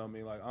know, you know what I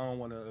mean? Like, I don't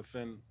want to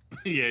offend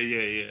yeah.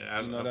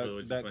 I feel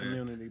what that you're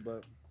community,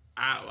 but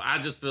I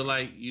just feel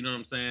like, you know what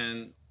I'm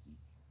saying,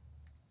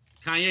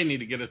 Kanye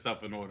need to get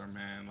himself in order,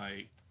 man.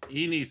 Like,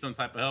 he needs some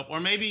type of help. Or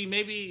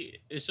maybe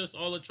it's just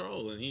all a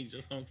troll and he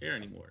just don't care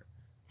anymore.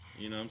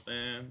 You know what I'm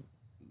saying?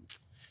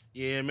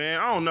 Yeah, man,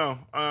 I don't know.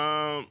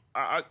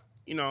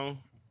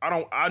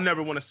 I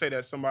never want to say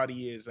that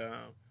somebody is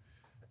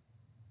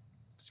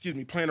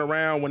playing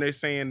around when they're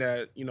saying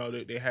that,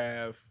 they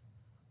have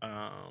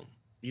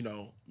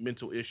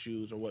mental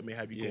issues or what may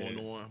have you going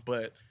on.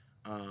 But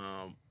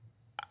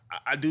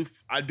I do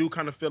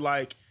kind of feel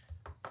like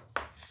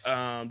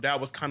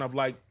that was kind of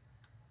like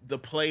the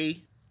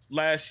play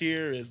last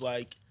year is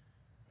like,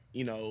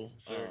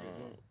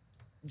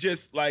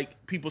 just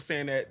like people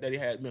saying that he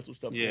had mental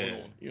stuff going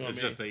on. You know it's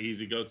just an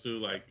easy go-to,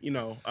 like and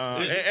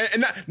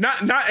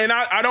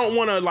I don't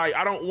want to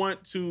I don't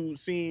want to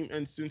seem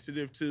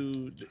insensitive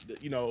to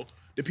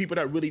the people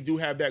that really do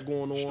have that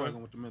going on.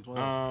 Struggling with the mental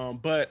health.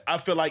 But I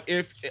feel like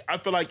if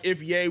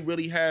Ye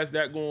really has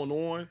that going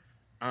on,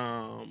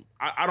 I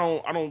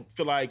don't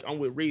feel like I'm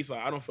with Reese.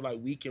 Like I don't feel like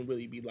we can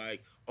really be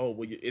like, oh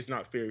well, it's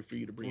not fair for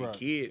you to bring a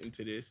kid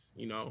into this.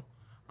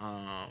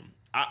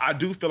 I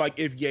do feel like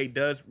if Ye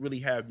does really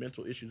have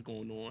mental issues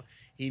going on,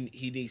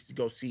 he needs to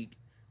go seek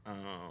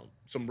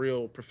some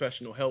real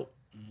professional help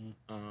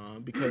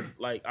because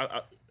we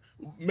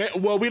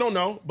don't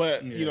know,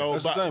 but we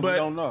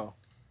don't know.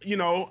 We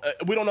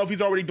don't know if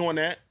he's already doing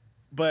that,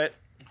 but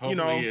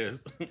Hopefully he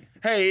is.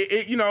 Hey,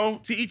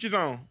 to each his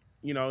own.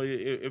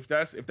 If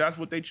that's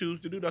what they choose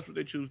to do, that's what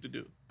they choose to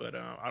do. But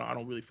I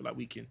don't really feel like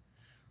we can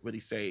really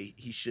say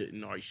he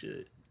shouldn't or he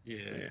should.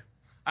 Yeah.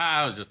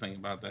 I was just thinking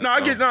about that. No,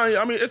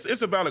 I mean,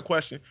 it's a valid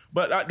question,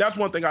 but that's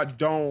one thing I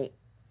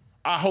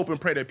hope and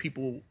pray that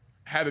people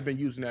haven't been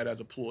using that as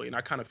a ploy, and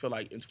I kind of feel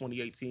like in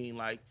 2018,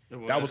 like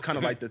that was kind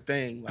of like the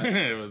thing. Like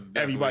It was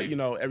definitely-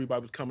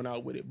 everybody was coming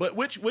out with it, but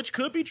which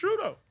could be true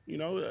though.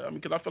 I mean,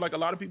 because I feel like a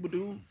lot of people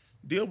do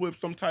deal with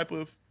some type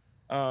of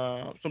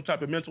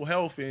mental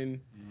health, and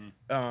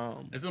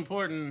it's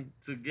important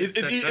to get.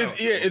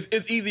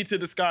 It's easy to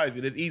disguise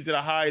it. It's easy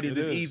to hide it.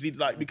 It's easy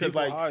because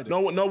like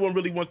no one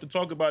really wants to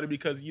talk about it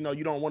because you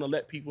don't want to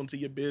let people into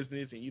your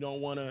business, and you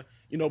don't want to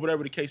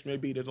whatever the case may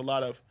be. There's a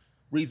lot of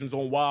reasons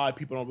on why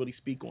people don't really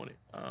speak on it.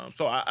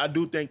 So I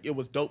do think it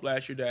was dope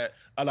last year that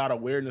a lot of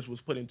awareness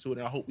was put into it,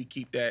 and I hope we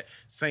keep that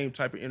same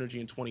type of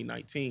energy in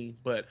 2019.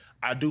 But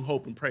I do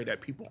hope and pray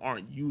that people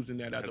aren't using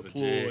that as a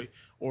ploy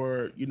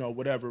or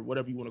whatever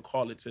you want to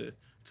call it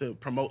to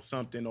promote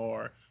something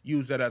or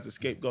use that as a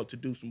scapegoat to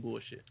do some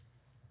bullshit.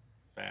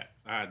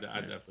 Facts. I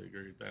definitely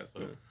agree with that.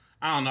 So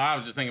I don't know. I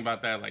was just thinking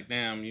about that, like,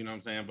 damn, you know what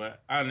I'm saying?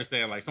 But I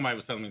understand, like, somebody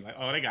was telling me, like,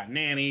 oh, they got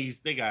nannies,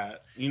 they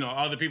got,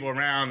 other people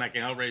around that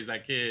can help raise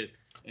that kid.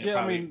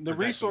 Yeah, I mean, the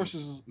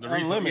resources are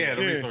unlimited. Yeah,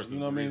 the resources. You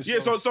know what I mean? Yeah,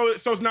 so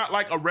it's not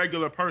like a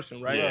regular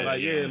person, right?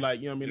 Yeah, like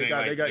I mean, they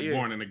got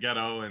born in the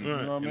ghetto and in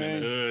the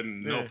hood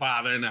and no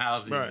father in the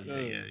house. Right.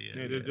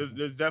 Yeah. There's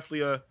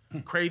definitely a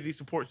crazy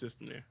support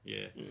system there.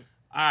 Yeah.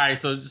 All right,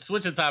 so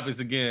switching topics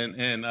again,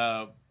 and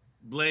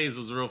Blaze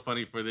was real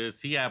funny for this.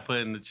 He had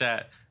put in the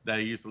chat that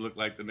he used to look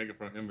like the nigga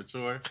from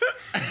Immature.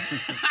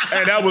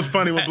 And that was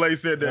funny when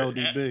Blaze said that.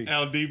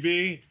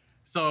 LDB.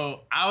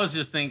 So I was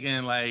just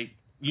thinking, like,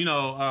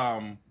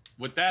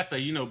 with that say,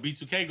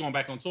 B2K going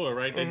back on tour,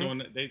 right?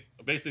 They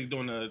basically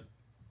doing a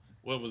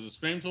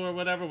Scream tour or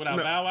whatever without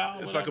Bow Wow?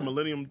 It's like a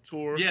Millennium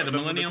Tour. Yeah, the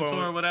Millennium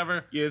Tour or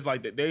whatever. Yeah, it's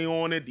like they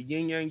on it, the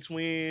Yin Yang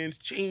Twins,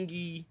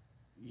 Chingy.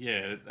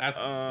 Yeah, that's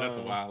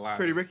a wild line.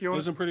 Pretty Ricky on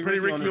it. Pretty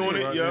Ricky on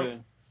it, yeah.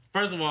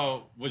 First of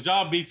all, was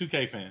y'all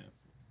B2K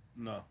fans?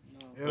 No.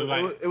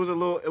 It was a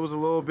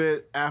little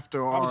bit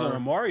after I was an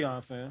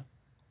Omarion fan.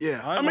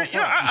 Yeah,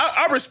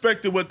 I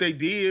respected what they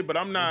did, but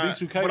I'm not.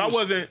 B2K but I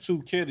wasn't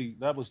too kiddie.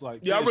 That was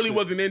like I really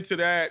wasn't into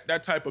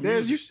that type of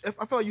music.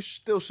 I feel like you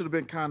still should have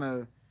been kind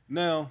of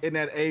now in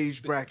that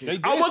age bracket.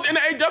 I was in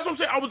the age. That's what I'm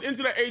saying. I was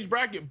into that age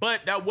bracket,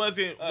 but that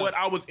wasn't what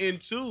I was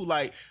into.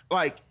 Like,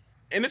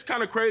 and it's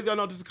kind of crazy. I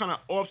know this is kind of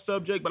off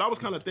subject, but I was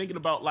kind of thinking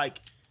about like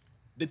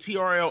the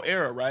TRL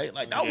era, right?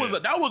 Like that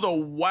was a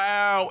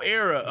wild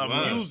era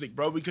of music,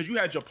 bro. Because you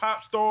had your pop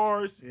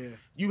stars,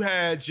 you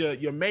had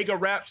your mega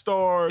rap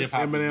stars,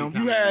 Eminem.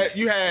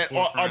 You had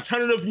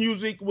alternative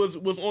music was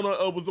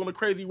on a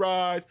crazy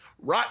rise.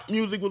 Rock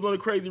music was on a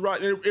crazy rise.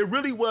 It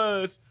really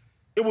was.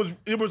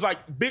 It was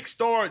like big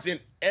stars in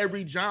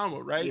every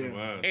genre, right? Yeah.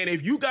 Wow. And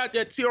if you got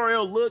that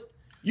TRL look,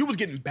 you was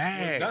getting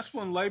bags. That's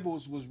when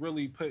labels was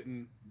really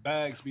putting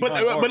bags but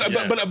behind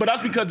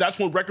that's because that's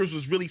when records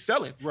was really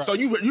selling. Right. So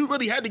you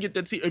really had to get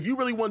that. If you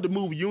really wanted to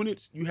move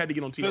units, you had to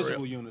get on TRL.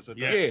 physical units.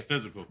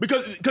 Physical.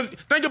 Because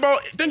think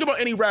about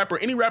any rapper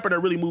that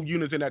really moved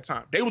units in that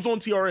time. They was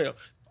on TRL.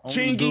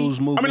 Chingy,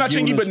 not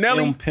Chingy, but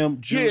Nelly. M, Pimp,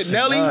 Juice,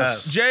 Nelly,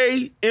 Nas.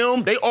 J,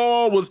 M. They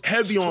all was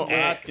heavy on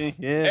X.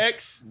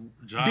 X,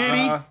 Ja.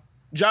 Diddy,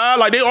 Ja.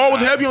 Like they all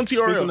was heavy on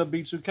TRL. Speaking of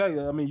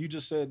B2K, I mean, you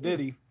just said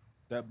Diddy.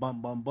 That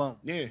bump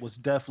was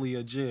definitely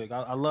a jig.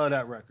 I love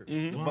that record.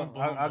 Mm-hmm.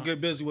 I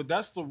get busy with.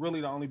 That's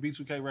really the only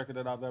B2K record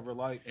that I've ever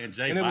liked. And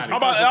Jay, I was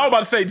about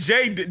to say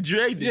Jay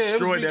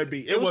destroyed that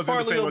beat. It was wasn't the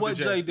partly same what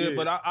Jay did,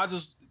 but I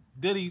just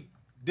Diddy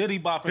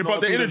bopping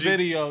all through the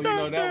video. That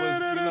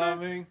was, you know what I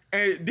mean.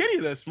 And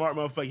Diddy's a smart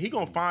motherfucker. He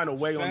gonna find a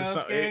way on the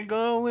something.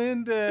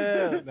 Going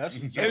down. That's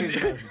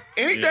anything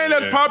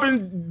that's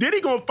popping.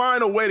 Diddy gonna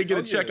find a way to get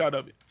a check out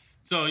of it.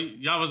 So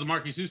y'all was a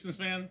Marcus Houston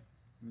fan?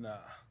 Nah.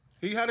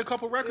 He had a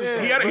couple records.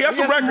 He had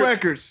some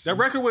records. That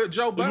record with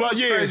Joe Budden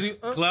was crazy.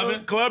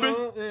 Clubbing?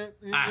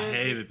 I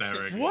hated that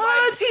record.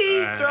 What?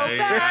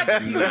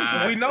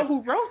 We know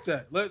who wrote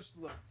that.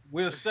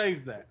 We'll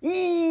save that.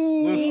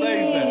 Ooh. We'll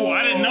save that.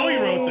 I didn't know he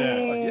wrote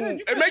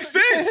that. It makes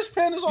sense. His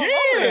pen is all over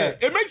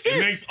that. It makes sense. It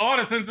makes all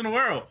the sense in the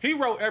world. He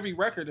wrote every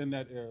record in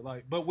that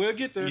era. But we'll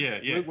get there.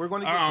 Yeah. We're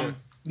going to get there.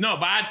 No,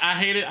 but I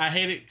hate it. I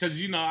hate it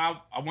because, I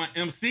want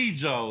MC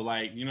Joe.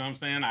 Like, you know what I'm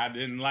saying? I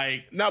didn't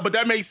like. No, but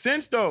that makes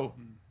sense, though.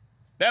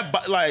 That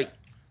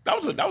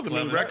was a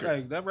mean record.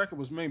 Hey, that record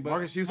was mean, but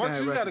Marcus Houston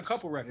had a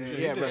couple records.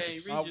 Yeah,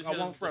 Reese just I won't hit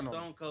us with front on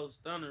Stone Cold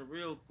Stunner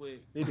real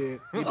quick. He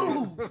did.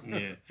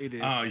 Yeah. He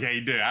did. Oh, yeah,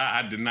 he did.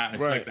 I did not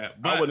expect that.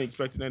 But, I wasn't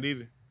expecting that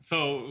either.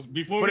 So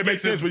But it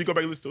makes sense when you go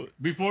back and listen to it.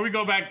 Before we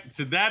go back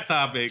to that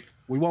topic,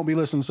 We won't be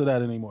listening to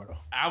that anymore, though.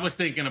 I was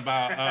thinking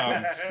about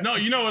no,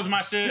 what's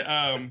my shit?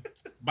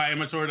 By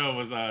Immature though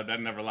was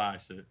That Never Lie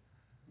shit.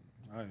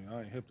 I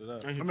ain't hip to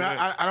that. I mean,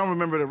 I don't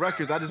remember the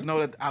records. I just know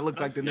that I look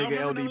like the nigga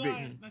Y'all remember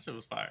LDB. That shit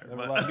was fire. Never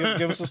but- lied.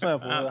 Give us a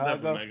sample. I'll How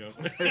it go?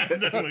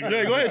 definitely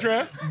Yeah, go ahead,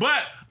 Trav.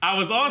 But I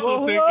was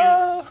also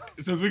thinking,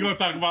 since we're gonna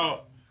talk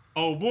about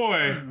oh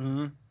boy,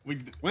 We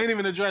ain't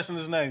even addressing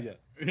his name yet.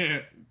 yeah,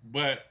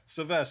 but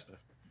Sylvester.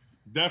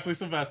 definitely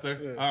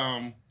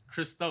Sylvester.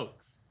 Chris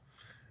Stokes.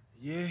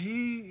 Yeah,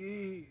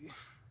 he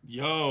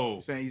Yo,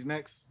 Saying he's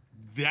next.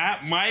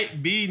 that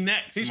might be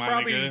next. he's my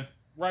probably nigga.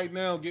 right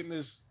now getting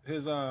his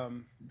His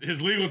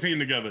legal team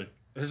together.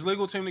 his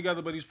legal team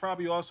together, but he's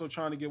probably also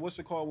trying to get what's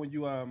it called when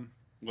you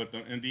What the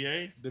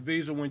NDAs? the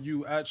visa when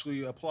you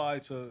actually apply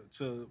to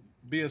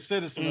be a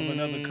citizen of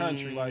another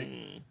country. Like,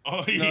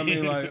 Oh you know yeah. what I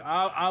mean? Like,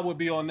 I would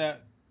be on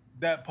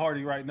that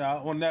party right now,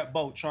 on that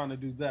boat trying to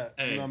do that.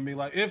 Hey. You know what I mean?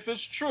 Like, if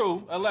it's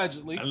true,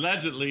 allegedly,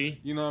 Allegedly,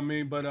 you know what I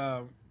mean? But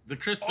the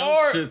Chris or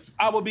Stokes shit's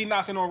I would be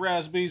knocking on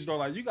Raz B's door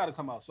like, you got to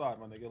come outside,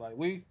 my nigga.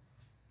 Like,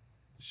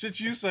 shit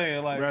you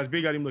saying, like, Raz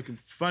B got him looking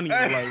funny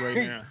like right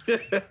now.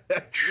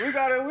 we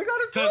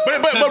gotta talk.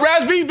 But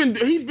Raz B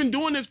he's been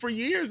doing this for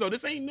years though.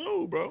 This ain't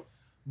new, bro.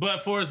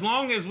 But for as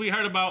long as we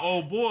heard about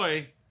old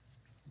boy,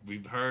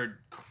 we've heard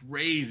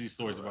crazy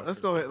stories about. Let's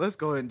Chris go ahead. Let's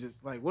go ahead and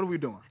just like, what are we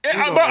doing? We're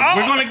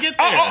gonna get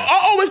there.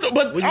 I always thought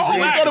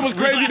it was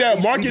crazy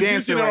that Marcus dancing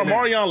Houston right and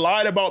now. Omarion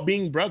lied about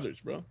being brothers,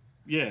 bro.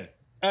 Yeah.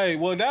 Hey,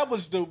 well,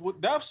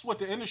 that's what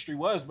the industry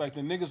was back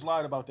then. Niggas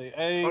lied about their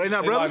age. Oh, they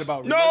not lied brothers?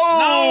 about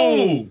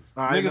No.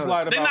 Niggas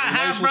lied about They not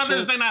half brothers.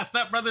 relationships. They not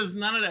step brothers.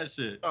 None of that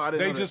shit.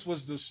 They just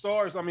was the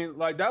stars. I mean,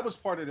 like that was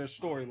part of their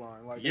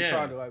storyline. Like they Yeah.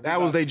 tried to like that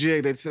was their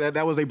jig. They said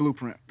that was their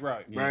blueprint,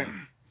 right. right?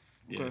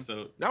 Yeah.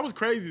 So That was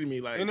crazy to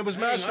me. Like, And it was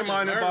Dang, I just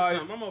masterminded learned by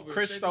something. I'm over here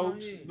Chris shaking my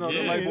Stokes, head. you know, the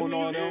Yeah, label and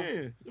all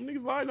them. them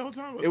niggas lied the whole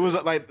time. It was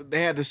like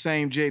they had the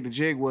same jig. The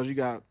jig was you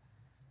got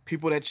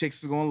people that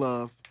chicks is gonna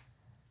love.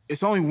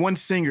 It's only one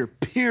singer,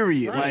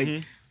 period. Right.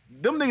 Like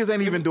them niggas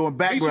ain't even doing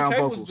background B2K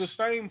vocals. was the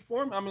same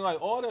form. I mean,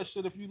 like all that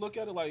shit. If you look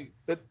at it, like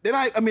They're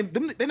not. I mean,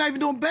 they're not even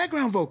doing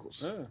background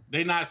vocals. yeah,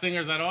 they not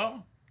singers at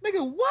all.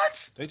 Nigga,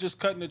 what? they just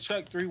cutting the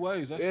check 3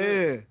 ways. That's Yeah,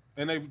 it.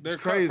 And their cut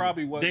crazy.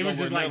 probably wasn't. They was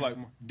just nowhere like,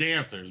 near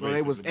dancers. bro.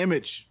 They was basically.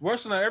 image.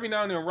 worse than that. Every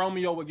now and then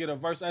Romeo would get a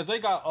verse. As they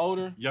got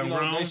older, Young you know,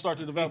 Rome. they start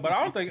to develop. But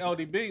I don't think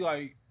LDB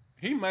like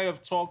he may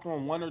have talked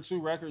on 1 or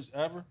 2 records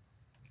ever.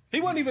 He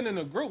wasn't even in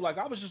the group. Like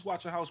I was just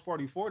watching House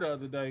Party 4 the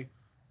other day.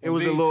 It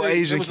was a BET. little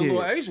Asian It was kid. a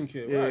little Asian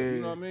kid, right? Yeah.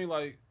 You know what I mean?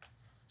 Like,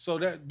 so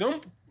that them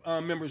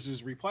members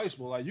is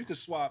replaceable. Like you could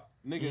swap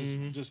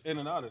niggas just in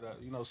and out of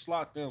that. You know,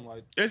 slot them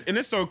like.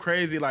 it's so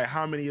crazy, like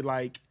how many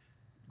like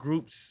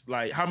groups,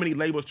 like how many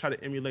labels try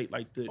to emulate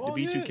like the Oh,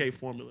 B2K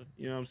formula.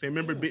 You know what I'm saying?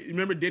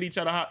 Remember Diddy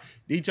tried to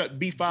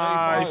B5.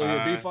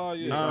 Yeah,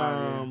 B5,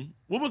 yeah.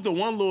 What was the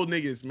one little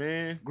niggas,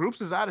 man? Groups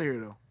is out of here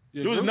though.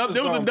 Yeah, There was groups another-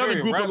 there was gone, another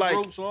period. group of, Rap like,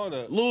 groups, all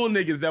that. Little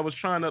niggas that was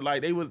trying to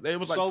like they was like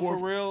So four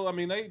for real, I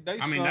mean they. I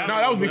mean, sung- that No,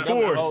 that was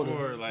before.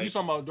 older. like- You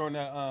talking about during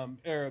that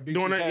era? B2K.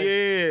 doing that.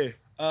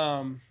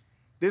 Yeah.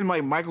 Didn't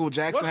like Michael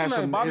Jackson What's have his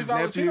name? some Bobby his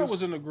Valentino nephews?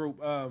 was in the group.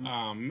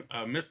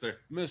 Mister.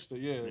 Mister,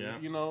 yeah. Yeah.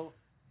 You know.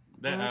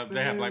 They have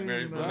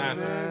Blackberry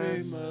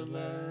Molasses.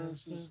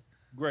 Molasses.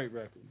 Great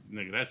record.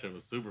 Nigga, that shit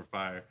was super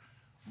fire.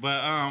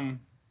 But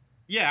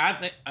yeah, I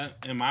think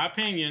in my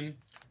opinion,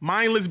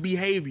 Mindless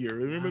Behavior.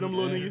 Remember them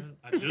little niggas?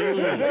 I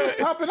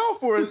do. Popping off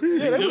for it.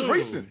 Yeah, that was do.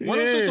 recent. One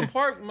of Yeah. Simpson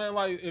Park, man.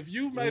 Like if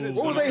you made it,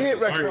 What was to their hit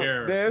Park record?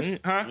 era. Des?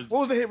 Huh? What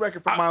was the hit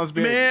record for Miles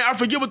Beard? Man, I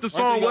forget what the All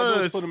song you gotta do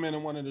is was. put them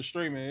in one of the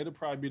streaming. It'll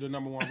probably be the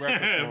number 1 record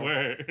for 'em.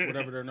 Word.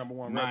 Whatever their number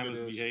 1 record Mindless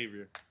is.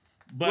 behavior.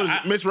 What But was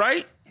it, Miss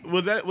Wright?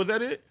 Was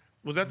that it?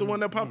 Was that the one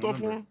that popped off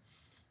for him?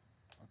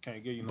 I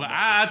can't give you. But no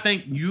I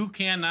think you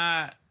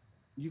cannot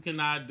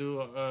do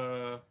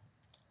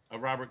a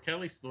Robert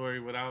Kelly story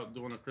without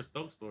doing a Chris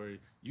Stokes story.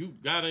 You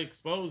gotta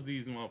expose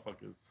these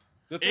motherfuckers.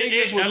 The thing It-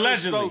 is with Chris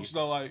allegedly. Stokes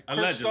though, like Chris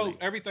Allegedly. Stokes,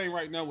 everything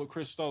right now with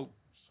Chris Stokes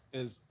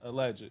is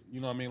alleged. You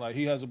know what I mean? Like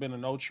he hasn't been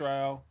in no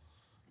trial.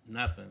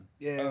 Nothing.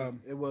 Yeah,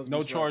 it was No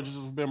Miss charges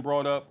have been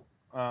brought up.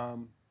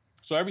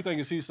 So everything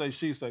is he say,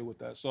 she say with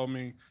that. So I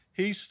mean,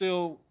 he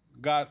still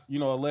got a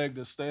leg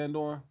to stand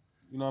on.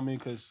 You know what I mean?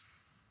 Because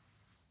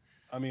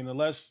I mean,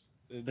 unless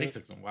They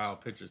took some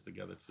wild pictures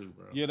together too,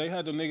 bro. yeah, they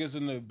had the niggas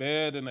in the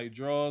bed and they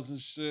drawers and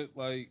shit.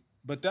 Like,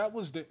 but that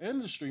was the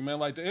industry, man.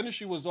 Like the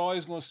industry was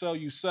always gonna sell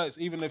you sex,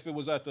 even if it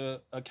was at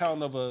the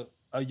account of a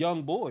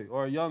young boy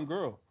or a young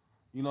girl.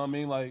 You know what I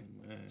mean? Like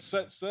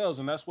sex sells,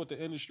 and that's what the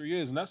industry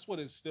is, and that's what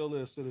it still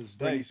is to this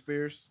day. Britney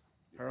Spears,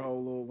 her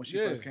whole little when she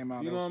first came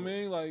out. You know what I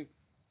mean? Like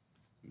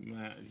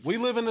Man, we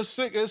live in the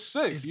sick. It's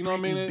sick. You know what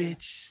I mean?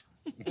 Bitch.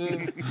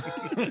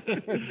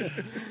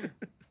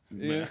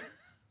 Yeah.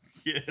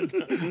 Yeah,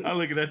 I'm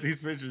looking at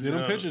these pictures. Yeah, them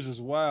yo. pictures is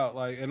wild.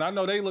 Like, and I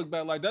know they look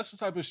back. Like, that's the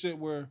type of shit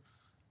where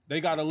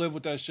they got to live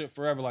with that shit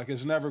forever. Like,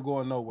 it's never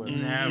going nowhere. Never,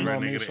 You know what I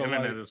nigga. mean? The So,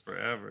 internet like, is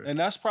forever. and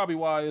that's probably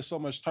why there's so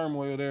much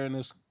turmoil there. And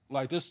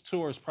this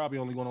tour is probably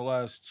only going to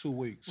last 2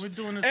 weeks. We're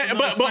doing this. And,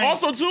 another but same-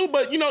 also too,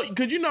 but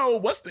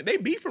they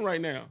beefing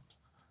right now.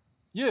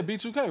 Yeah,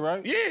 B2K,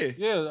 right? Yeah.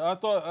 Yeah, I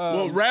thought.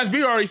 Well, Raz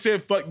B already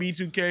said fuck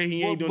B2K.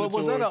 He ain't doing but the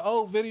was tour. that an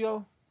old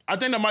video? I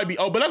think that might be.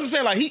 Oh, but that's what I'm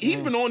saying. Like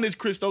he's been on this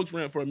Chris Stokes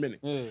rant for a minute.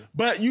 Yeah.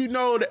 But you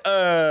know,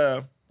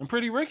 and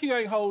Pretty Ricky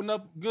ain't holding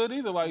up good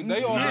either. Like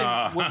they all.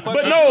 Nah.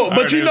 but no,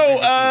 but you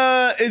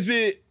know, is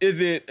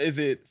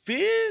it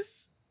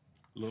Fizz?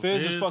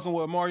 Fizz is fucking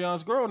with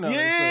Marion's girl now.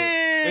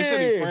 Yeah. They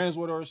said he friends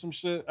with her or some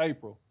shit.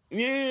 April.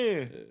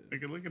 Yeah.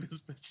 Look at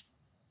this bitch.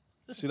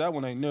 See, that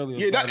one ain't nearly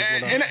as Yeah, bad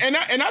as what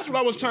I... and that's what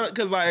I was trying to,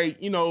 because, like,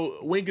 you know,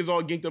 Wink is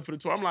all ginked up for the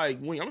tour. I'm like,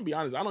 Wink, I'm going to be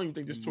honest, I don't even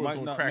think this tour is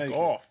going to crack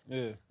off.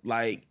 Yeah.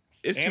 Like,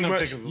 it's And too them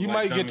much. tickets was You like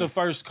might get dummy. the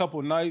first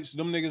couple nights.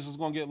 Them niggas is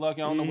going to get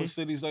lucky. I don't know what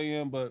cities they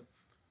in, but,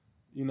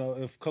 you know,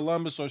 if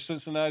Columbus or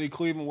Cincinnati,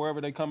 Cleveland, wherever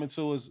they come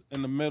into is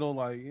in the middle,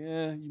 like,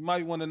 yeah, you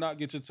might want to not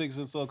get your tickets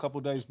until a couple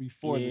days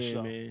before the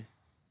show. Man.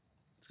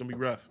 It's going to be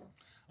rough.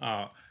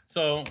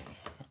 So,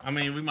 I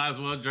mean, we might as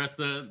well address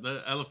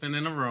the elephant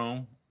in the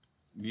room.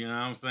 You know what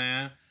I'm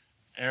saying?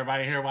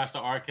 Everybody here watched the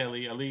R.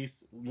 Kelly, at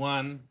least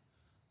one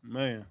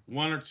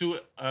or two.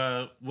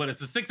 What is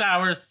the 6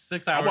 hours?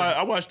 6 hours.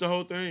 I watched the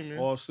whole thing, man.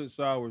 All 6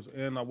 hours,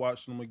 and I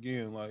watched them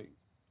again. Like,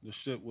 the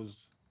shit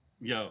was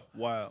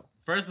wild.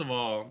 First of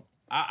all,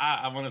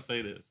 I want to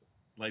say this.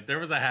 Like, there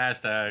was a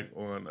hashtag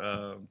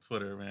on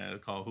Twitter, man,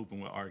 called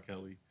Hooping with R.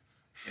 Kelly.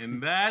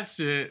 And that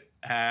shit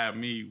had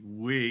me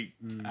weak.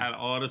 Had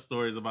all the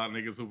stories about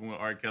niggas hooping with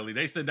R. Kelly.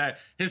 They said that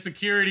his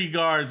security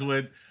guards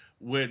would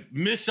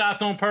miss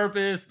shots on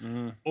purpose,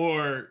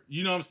 or,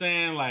 you know what I'm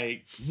saying,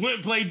 like,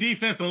 wouldn't play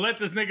defense and let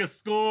this nigga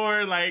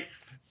score. Like,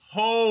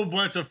 whole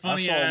bunch of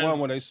funny I saw one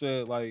where they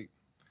said, like,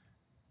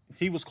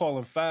 he was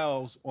calling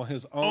fouls on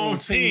his own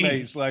team.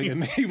 teammates, like,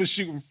 and he was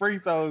shooting free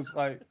throws,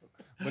 like,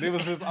 but it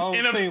was his own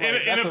in a team. Like,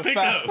 in that's a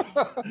pickup.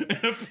 foul. In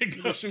a He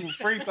pickup. was shooting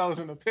free throws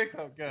in the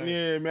pickup game.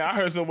 Yeah, man, I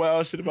heard some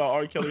wild shit about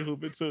R. Kelly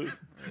hooping, too.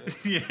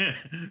 Yeah.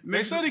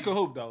 They said he could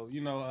hoop though,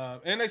 you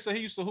know, and they said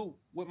he used to hoop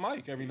with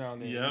Mike every now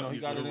and then. Yeah, you know, he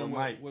used got to it hoop in with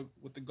Mike.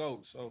 with the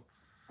GOAT. So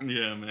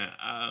Yeah, man.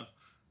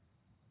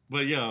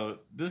 But yo,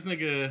 this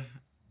nigga,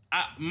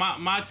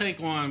 my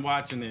take on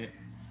watching it,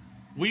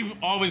 we've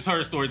always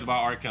heard stories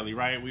about R. Kelly,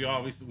 right?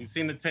 We've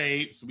seen the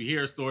tapes, we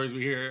hear stories,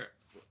 we hear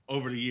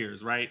over the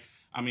years, right?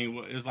 I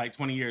mean, it's like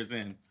 20 years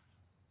in.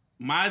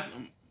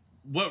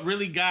 What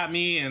really got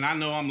me, and I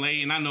know I'm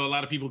late, and I know a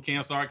lot of people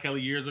canceled R.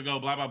 Kelly years ago,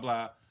 blah, blah,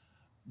 blah.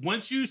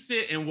 Once you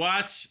sit and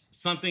watch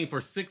something for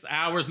 6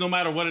 hours, no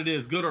matter what it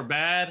is, good or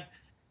bad,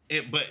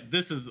 but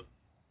this is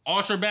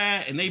ultra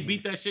bad, and they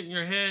beat that shit in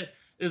your head,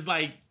 it's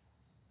like,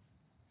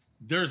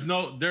 there's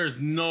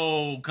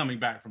no coming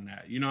back from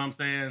that. You know what I'm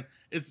saying?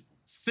 It's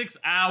 6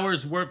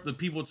 hours worth of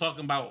people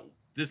talking about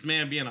this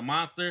man being a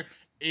monster.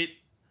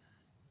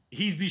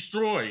 He's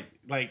destroyed.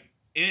 Like,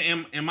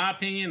 in my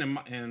opinion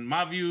and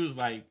my views,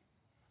 like,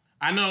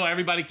 I know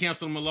everybody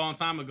canceled him a long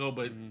time ago,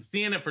 but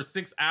seeing it for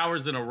 6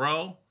 hours in a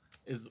row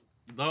is,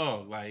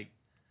 dog, like,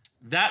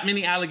 that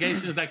many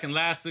allegations that can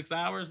last 6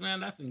 hours,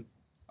 man, I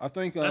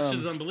think that's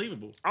just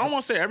unbelievable. I don't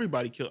want to say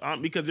everybody killed,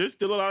 because there's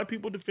still a lot of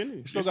people defending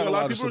it. Still got a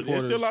lot of people.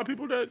 There's supporters. still a lot of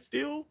people that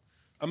still.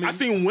 I mean, I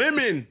seen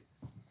women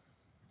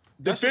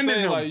that's the defending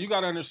thing, him like, you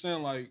got to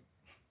understand, like,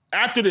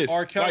 after this.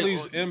 R.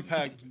 Kelly's Like,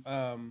 impact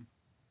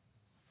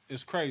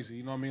is crazy.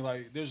 You know what I mean?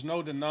 Like, there's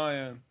no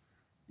denying,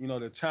 you know,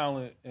 the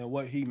talent and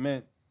what he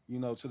meant, you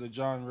know, to the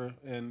genre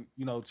and,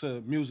 you know,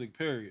 to music,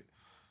 period.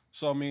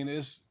 So, I mean,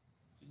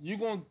 you're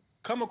going to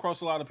come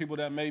across a lot of people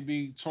that may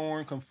be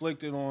torn,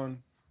 conflicted on,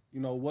 you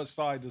know, what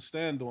side to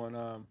stand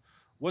on.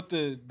 What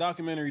the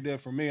documentary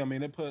did for me, I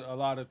mean, it put a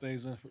lot of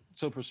things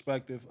into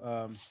perspective.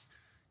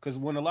 Because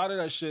when a lot of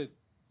that shit,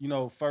 you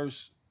know,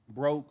 first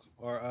broke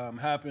or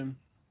happened,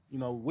 you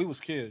know, we was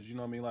kids, you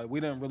know what I mean? Like, we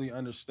didn't really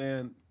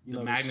understand, you know,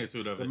 The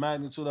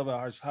magnitude of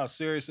it, how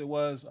serious it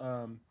was.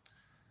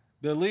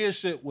 The Aaliyah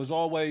shit was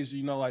always,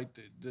 you know, like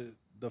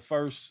the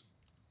first,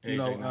 you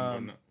know,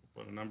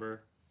 what a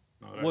number.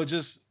 Well,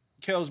 just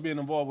Kels being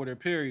involved with her,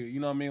 period. You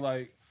know what I mean?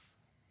 Like,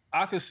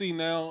 I could see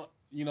now,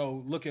 you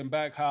know, looking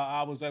back, how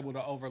I was able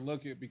to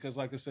overlook it because,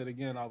 like I said,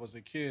 again, I was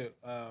a kid.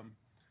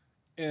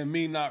 And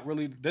me not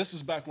really, this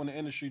is back when the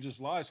industry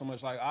just lied so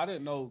much. Like, I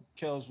didn't know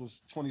Kels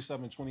was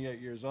 27, 28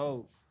 years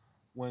old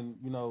when,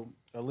 you know,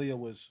 Aaliyah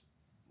was,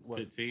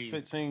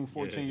 15,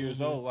 14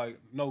 years old. Like,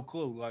 no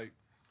clue. Like,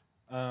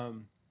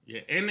 yeah,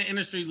 and the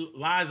industry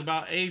lies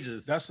about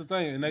ages. that's the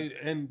thing,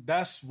 and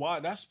that's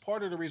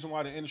part of the reason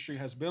why the industry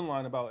has been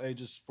lying about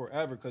ages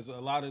forever, because a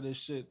lot of this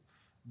shit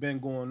been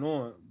going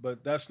on.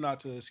 But that's not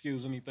to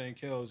excuse anything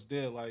Kels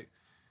did. Like,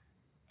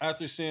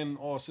 after seeing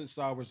all 6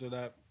 hours of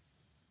that,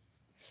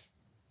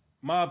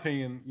 my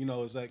opinion, you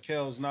know, is that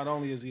Kels, not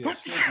only is he a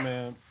sick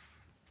man,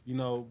 you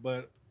know,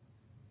 but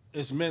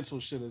it's mental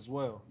shit as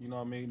well. You know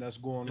what I mean? That's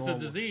going on. It's a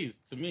disease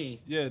to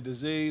me. Yeah,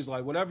 disease,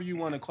 like whatever you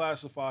want to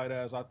classify it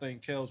as, I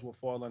think Kels will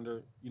fall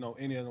under, you know,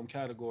 any of them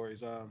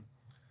categories.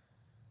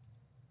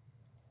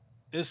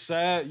 It's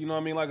sad, you know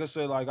what I mean? Like I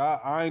said, like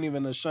I ain't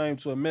even ashamed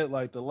to admit,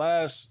 like the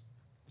last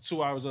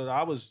 2 hours of it,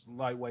 I was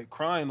like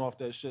crying off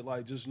that shit,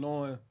 like just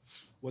knowing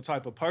what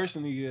type of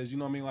person he is. You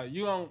know what I mean? Like,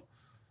 you don't,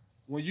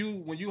 when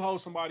you hold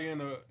somebody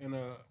in a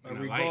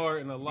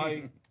regard, in a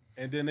light,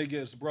 and then it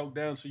gets broke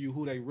down to you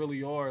who they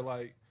really are,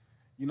 like,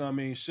 you know what I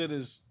mean? Shit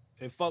is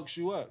it fucks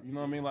you up. You know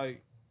what I mean?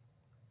 Like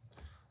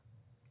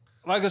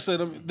I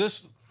said,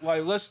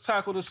 let's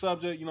tackle the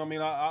subject. You know what I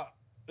mean? I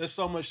there's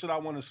so much shit I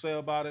want to say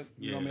about it.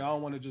 You know what I mean? I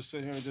don't want to just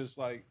sit here and just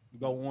like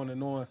go on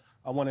and on.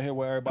 I want to hear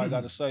what everybody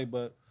got to say,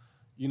 but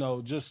you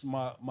know, just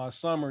my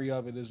summary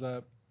of it is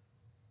that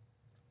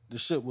the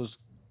shit was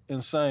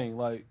insane.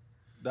 Like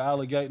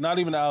not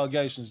even the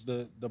allegations,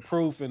 the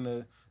proof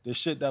and the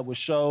shit that was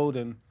showed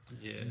and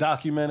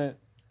documented.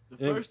 The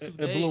first 2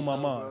 days, it blew my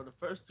mind. Bro, the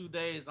first 2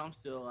 days, I'm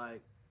still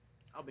like,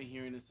 I've been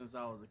hearing this since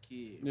I was a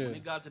kid. Yeah. When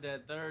it got to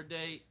that third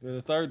day,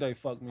 The third day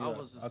fucked me up.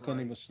 was just I couldn't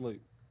like, even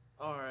sleep.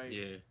 all right,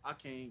 Yeah. I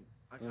can't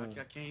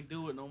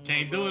do it no more.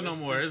 Can't bro. do it no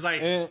more. It's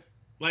like, And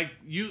like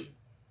you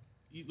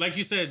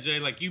said, Jay.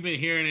 Like you've been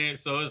hearing it,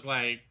 so it's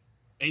like,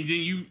 and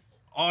then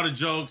all the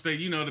jokes that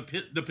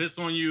the piss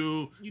on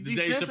you, You the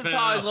Dave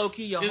desensitized Chappelle. low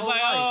key your It's whole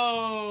like, life.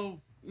 oh,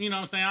 you know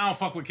what I'm saying? I don't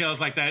fuck with Kels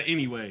like that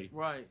anyway.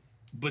 Right.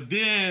 But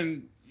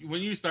then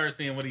when you start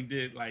seeing what he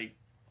did, like,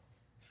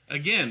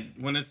 again,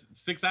 when it's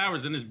 6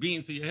 hours and it's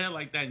beating to your head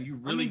like that, and you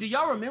really, I mean, do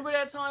y'all remember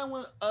that time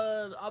when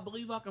I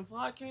Believe I Can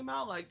Fly came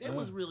out? Like, they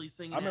was really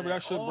singing. I remember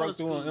that shit all broke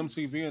the through on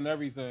schools. MTV and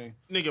everything.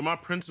 Nigga, my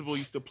principal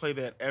used to play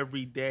that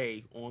every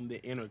day on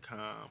the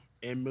intercom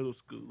in middle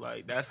school.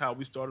 Like, that's how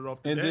we started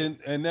off the day.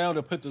 And now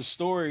to put the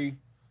story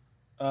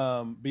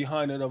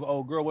behind it of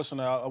old girl, what's her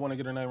name? I want to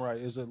get her name right.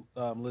 Is it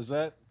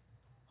Lizette?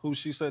 Who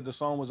she said the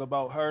song was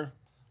about her?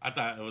 I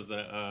thought it was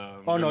the.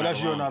 Oh no,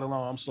 that's You're Not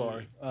Alone. I'm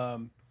sorry.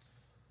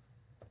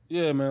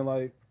 Yeah, man.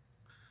 Like,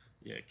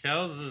 Yeah,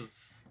 Kels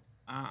is.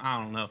 I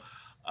don't know.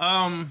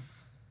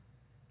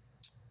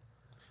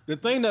 the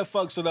thing that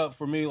fucks it up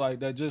for me, like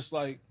that, just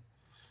like,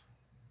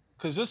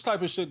 cause this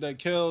type of shit that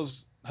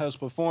Kels has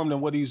performed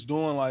and what he's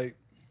doing, like,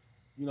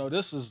 you know,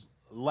 this is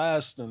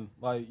lasting.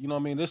 Like, you know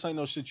what I mean? This ain't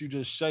no shit you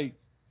just shake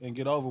and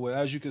get over with.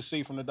 As you can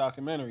see from the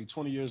documentary,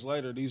 20 years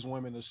later, these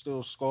women are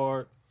still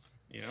scarred,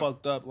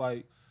 fucked up.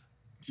 Like,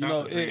 you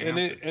know,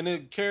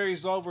 it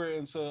carries over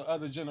into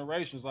other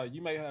generations. Like,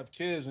 you may have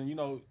kids, and you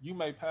know, you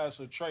may pass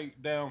a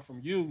trait down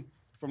from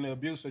the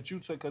abuse that you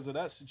took because of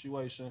that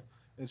situation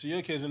into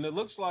your kids, and it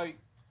looks like,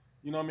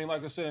 you know what I mean?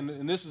 Like I said,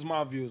 and this is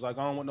my views. Like,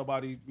 I don't want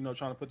nobody, you know,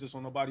 trying to put this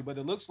on nobody, but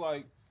it looks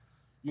like,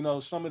 you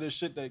know, some of the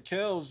shit that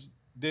Kels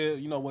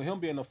did, you know, with him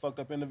being a fucked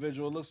up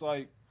individual, it looks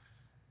like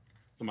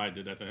Somebody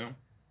did that to him.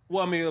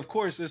 Well, I mean, of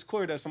course, it's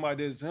clear that somebody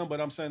did it to him, but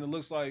I'm saying it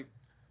looks like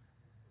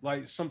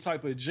some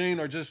type of gene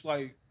or just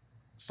like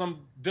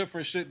some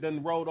different shit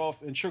done rolled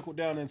off and trickled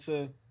down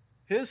into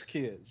his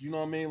kids. You know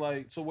what I mean?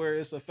 Like, to where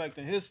it's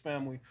affecting his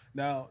family.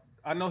 Now,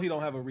 I know he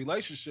don't have a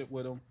relationship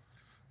with him,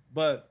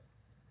 but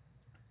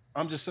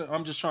I'm just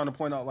trying to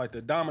point out like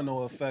the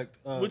domino effect.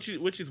 Which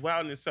is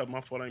wild in itself.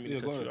 My fault, I didn't mean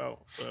to cut you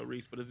out,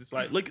 Reese. But it's just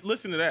like,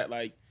 listen to that.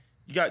 Like,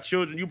 you got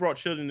children. You brought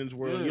children into the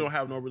world. Yeah. You don't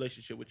have no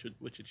relationship with your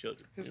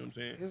children. You know what I'm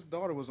saying? His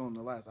daughter was on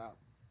the last album.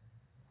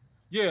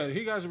 Yeah,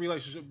 he has a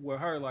relationship with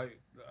her. Like,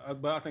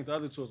 but I think the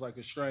other two is like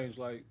estranged.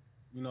 Like,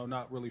 you know,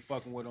 not really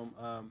fucking with him.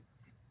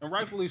 And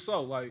rightfully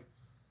so. Like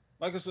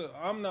I said,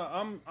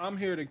 I'm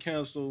here to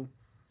cancel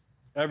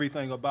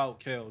everything about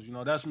Kels. You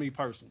know, that's me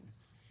personally.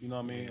 You know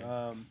what I mean?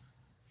 Yeah.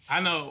 I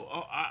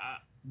know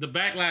the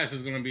backlash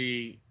is going to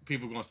be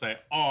people going to say,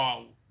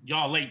 "Oh,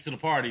 y'all late to the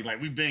party.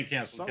 Like, we've been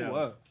canceled." So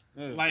what?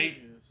 Yeah. Like,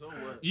 so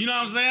what? You know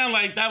what I'm saying?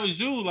 Like, that was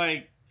you.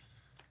 Like,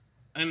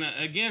 and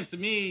again, to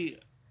me,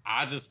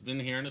 I just been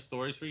hearing the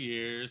stories for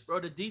years. Bro,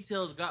 the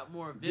details got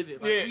more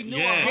vivid. Like, Yeah, we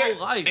knew our whole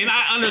life. And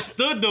I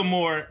understood them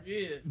more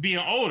Yeah. being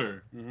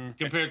older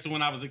compared to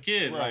when I was a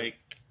kid. Right. Like,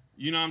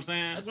 you know what I'm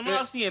saying? Like, when I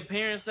was seeing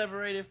parents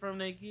separated from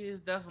their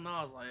kids, that's when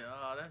I was like,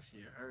 oh, that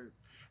shit hurt.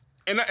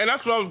 And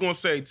that's what I was gonna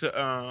say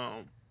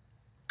to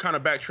kind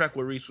of backtrack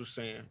what Reese was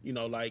saying. You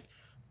know, like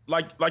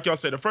y'all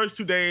said, the first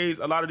 2 days,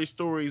 a lot of these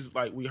stories,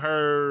 like we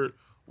heard,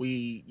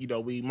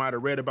 we might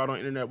have read about on the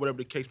internet, whatever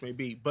the case may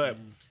be. But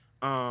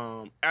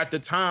at the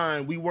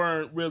time, we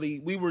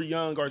were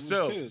young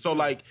ourselves. Kids, so yeah.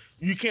 like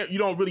you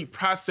don't really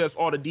process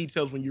all the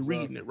details when you're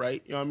reading it,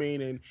 right? You know what I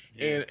mean?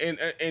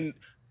 And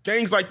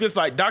things like this,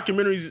 like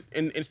documentaries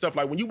and stuff,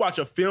 like when you watch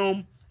a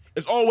film,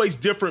 it's always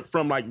different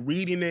from like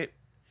reading it.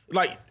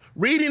 Like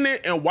reading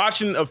it and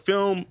watching a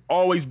film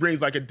always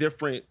brings like a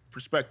different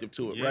perspective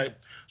to it, right?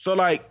 So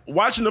like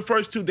watching the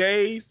first 2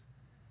 days,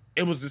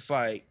 it was just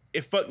like,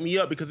 it fucked me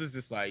up because it's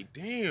just like,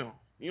 damn,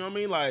 you know what I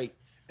mean? Like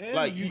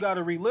you got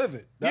to relive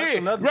it. That's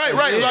another right, thing.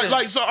 right. Yeah.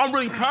 Like, so I'm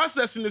really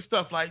processing this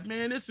stuff. Like,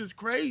 man, this is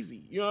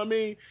crazy. You know what I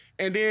mean?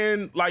 And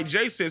then, like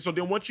Jay said, so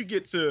then once you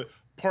get to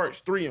parts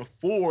 3 and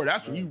 4,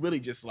 that's when you really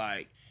just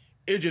like,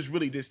 it just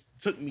really just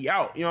took me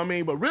out. You know what I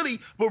mean? But really,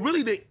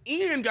 the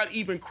end got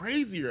even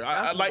crazier.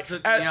 I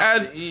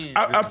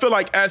feel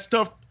like as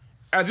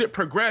it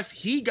progressed,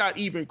 he got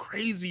even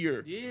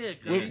crazier. Yeah,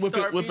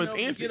 with his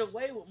antics. get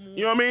away with more.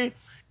 You know what I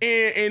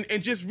mean?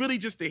 And just really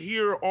just to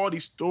hear all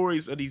these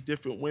stories of these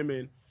different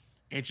women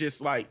and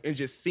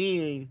just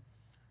seeing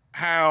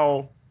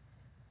how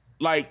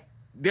like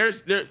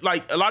there's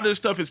like a lot of this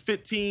stuff is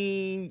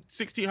 15,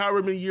 16,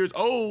 however many years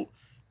old,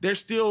 they're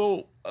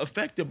still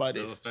affected by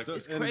Still this. affected.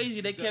 It's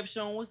crazy. They kept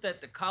showing what's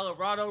that, the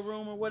Colorado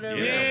room or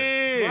whatever.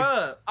 Yeah.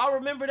 Bruh, I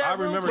remember that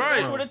room. remember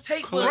That's that where the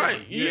tape was.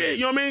 Right, yeah, you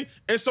know what I mean?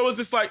 And so it's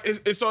just like,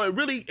 and so it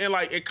really, and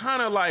like, it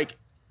kind of like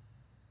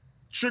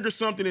triggers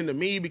something into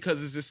me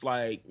because it's just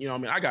like, you know what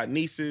I mean? I got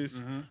nieces,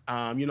 you know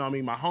what I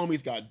mean? My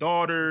homies got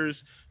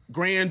daughters,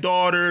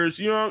 granddaughters,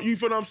 you know, you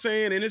feel what I'm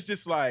saying? And it's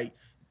just like,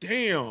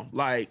 damn,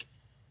 like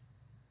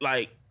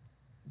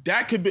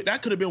that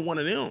could have been one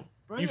of them.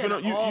 Bro, You he had feel,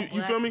 an you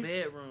all-black feel me?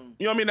 Bedroom.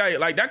 You know what I mean?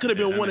 Like that could have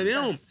been one of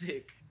them. That's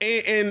sick.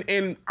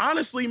 And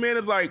honestly, man,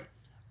 it's like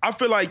I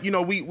feel like, you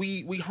know,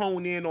 we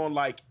hone in on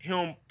like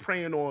him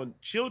preying on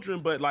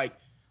children, but like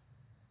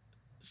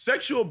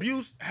sexual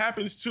abuse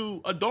happens to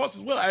adults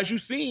as well, as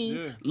you've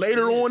seen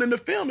later on in the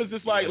film. It's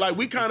just like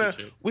we kind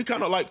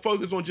of like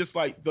focus on just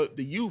like the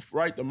youth,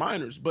 right, the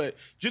minors. But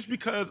just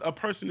because a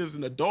person is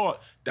an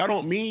adult, that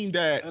don't mean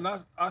that. And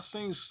I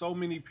seen so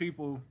many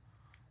people,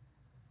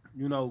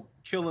 you know,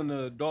 killing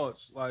the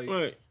adults, like,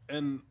 Right.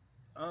 and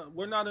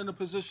we're not in a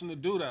position to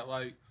do that.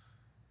 Like,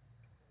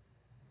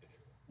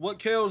 what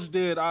Kels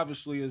did,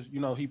 obviously, is, you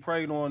know, he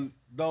preyed on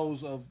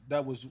those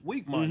that was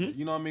weak-minded.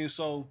 You know what I mean?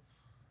 So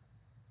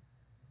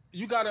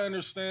you got to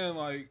understand,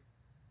 like,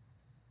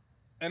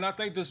 and I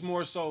think this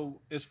more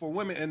so is for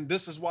women, and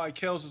this is why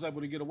Kels is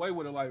able to get away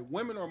with it. Like,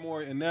 women are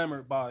more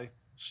enamored by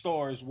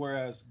stars,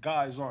 whereas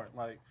guys aren't.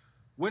 Like,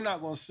 we're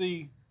not going to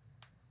see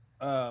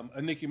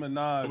a Nicki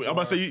Minaj. I'm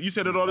about to say, you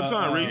said it all the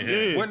time, Reese.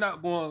 Yeah. We're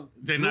not going.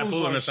 They're not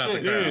pulling us out the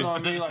shit, crowd. You know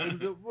what I mean?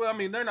 Like, well, I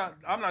mean, they're not.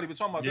 I'm not even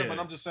talking about Yeah. that, but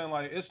I'm just saying,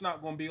 like, it's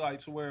not going to be like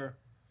to where,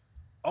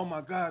 oh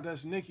my God,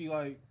 that's Nicki.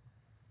 Like,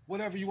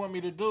 whatever you want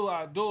me to do,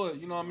 I'll do it.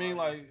 You know what I mean?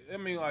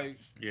 Like,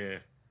 Yeah.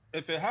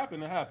 if it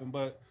happened, it happened.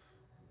 But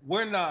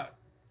we're not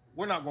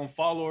going to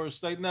follow her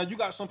state. Now, you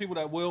got some people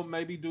that will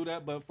maybe do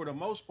that, but for the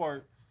most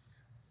part,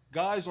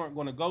 guys aren't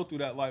going to go through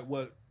that like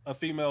what a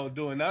female would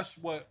do, and that's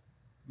what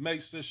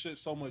makes this shit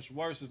so much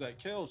worse is that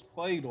Kels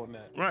played on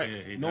that. Right.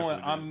 Yeah, he Knowing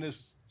definitely I'm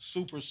this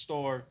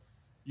superstar,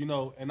 you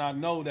know, and I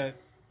know that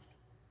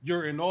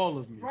you're in all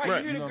of me. Right, Right.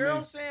 you hear You the know girl what I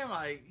mean? saying,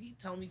 like, he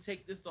told me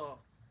take this off.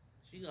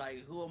 She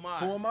like, who am I?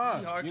 Who am I?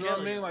 He R. You know what I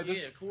Kelly. mean? Like, yeah,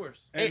 this- of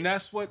course. And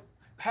that's what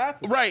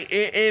happened. Right,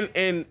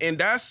 and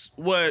that's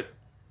what,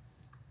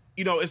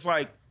 you know, it's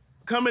like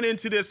coming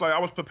into this, like I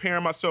was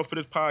preparing myself for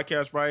this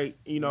podcast, right?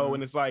 You know,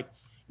 and it's like,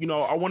 you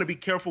know, I want to be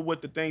careful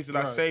with the things that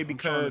I Right, say I'm trying to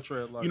because,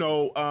 tread lightly. you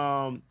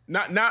know,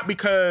 not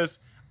because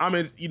I'm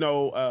in, you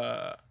know,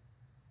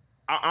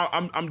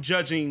 I'm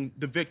judging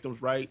the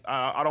victims, right?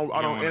 I don't,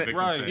 want a victim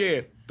Right. shame.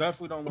 yeah,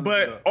 Definitely don't want to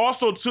do but that.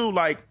 also too,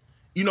 like,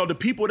 you know, the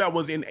people that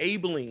was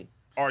enabling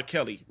R.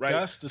 Kelly, right?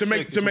 That's the to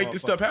make sickest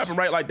this stuff motherfuckers. happen,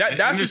 right? Like that. The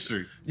That's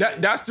industry.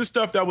 that's the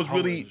stuff that was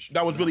really industry.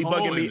 whole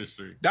bugging me.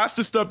 industry. That's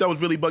the stuff that was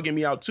really bugging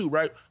me out too,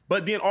 right?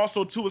 But then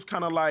also too, it's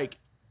kind of like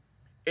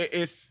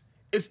it's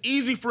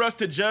easy for us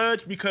to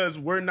judge because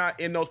we're not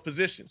in those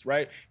positions,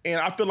 right? And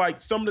I feel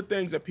like some of the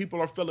things that people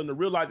are failing to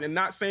realize, and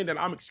not saying that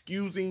I'm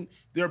excusing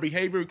their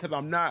behavior because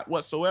I'm not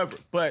whatsoever,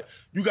 but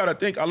you got to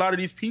think a lot of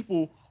these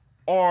people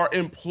are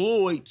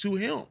employed to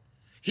him.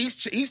 He's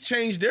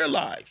changed their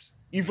lives.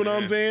 You feel what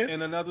I'm saying?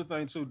 And another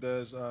thing too,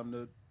 Des,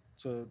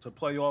 to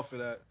play off of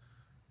that,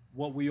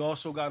 what we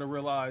also got to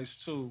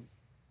realize too,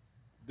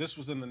 this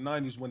was in the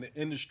 90s when the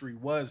industry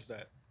was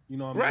that. You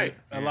know what I mean?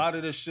 Right. A lot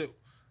of this shit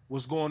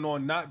was going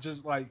on, not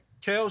just like,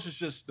 Kels is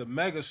just the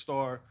mega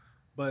star,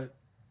 but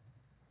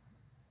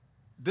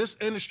this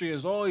industry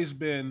has always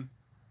been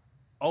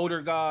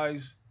older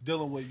guys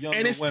dealing with younger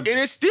And it's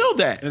women. still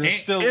that. And it's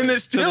still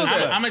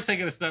that. I'm gonna take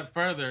it a step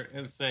further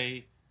and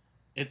say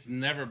it's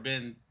never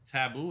been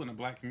taboo in the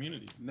black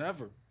community.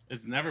 Never.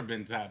 It's never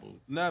been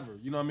taboo. Never.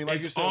 You know what I mean? Like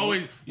you It's said,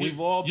 always we've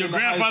all your been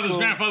to high school.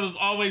 grandfather's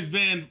always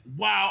been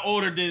wild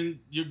older than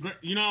your.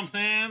 You know what I'm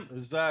saying?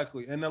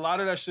 Exactly. And a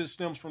lot of that shit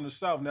stems from the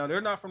South. Now, they're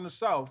not from the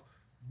South,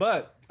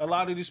 but a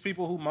lot of these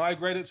people who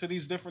migrated to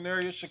these different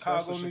areas,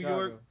 Chicago, New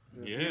York,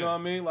 Yeah. you know what I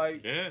mean?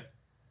 Like, Yeah.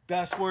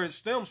 that's where it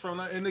stems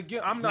from. And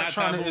again, I'm It's not not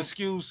trying taboo. to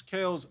excuse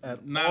Kels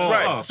at Not all.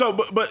 at all. Right. So,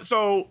 but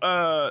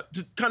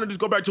to kind of just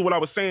go back to what I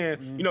was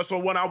saying, you know, so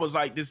when I was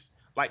like this,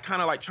 like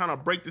kind of like trying to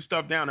break this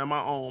stuff down in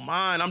my own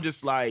mind, I'm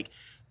just like,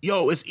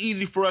 yo, it's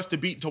easy for us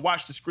to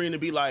watch the screen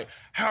and be like,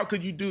 how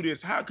could you do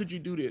this? How could you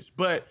do this?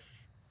 But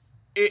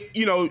it,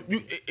 you know,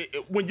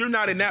 when you're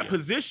not in that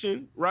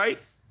position, right?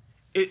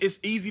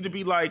 It's easy to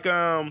be like,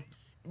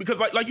 because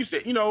like you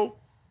said, you know,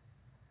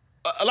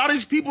 a lot of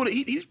these people,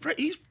 he's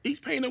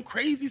paying them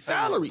crazy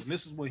salaries. And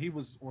this is when he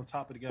was on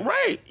top of the game.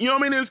 Right. You know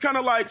what I mean? It's kind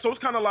of like, so it's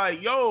kind of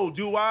like, yo,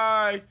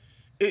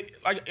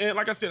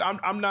 like I said,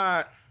 I'm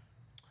not,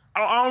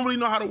 I don't really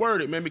know how to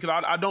word it, man, because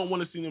I don't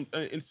want to seem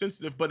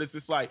insensitive, but it's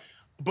just like,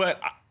 but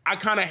I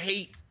kind of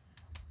hate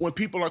when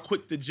people are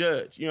quick to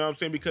judge, you know what I'm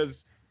saying?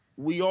 Because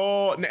we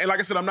all, and like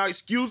I said, I'm not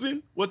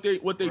excusing what they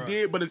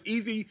did, but it's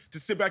easy to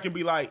sit back and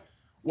be like,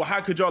 well,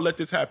 how could y'all let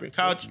this happen?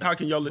 How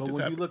can y'all let But this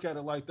when happen? you look at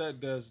it like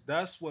that,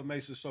 that's what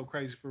makes it so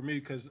crazy for me,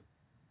 because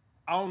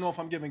I don't know if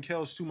I'm giving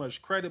Kels too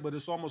much credit, but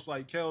it's almost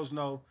like Kels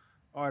know,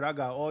 all right, I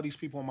got all these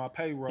people on my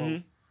payroll.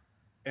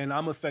 and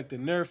I'm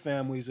affecting their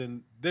families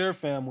and their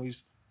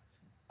families,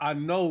 I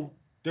know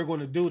they're going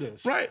to do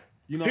this. Right.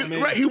 You know what I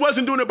mean? Right. He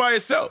wasn't doing it by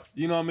himself.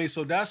 You know what I mean?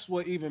 So that's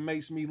what even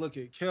makes me look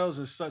at Kels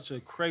in such a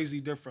crazy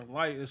different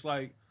light. It's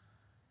like,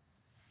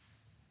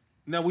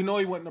 now we know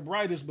he wasn't the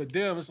brightest, but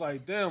damn, it's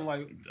like,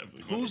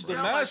 who's the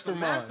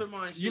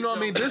mastermind? You know what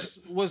I mean?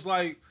 This was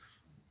like,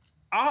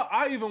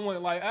 I even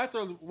went, like,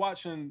 after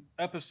watching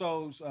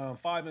episodes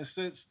 5 and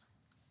 6,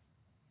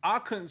 I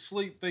couldn't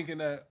sleep thinking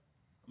that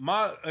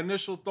my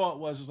initial thought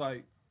was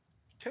like,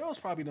 Kels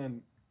probably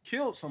done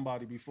killed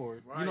somebody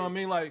before. Right. You know what I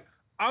mean? Like,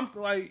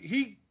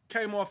 he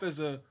came off as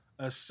a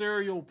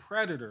serial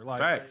predator. Like,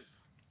 facts.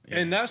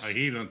 And that's, like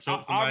he done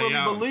choked somebody I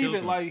out really believe it.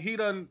 Him. Like, he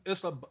done,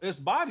 it's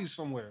body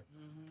somewhere.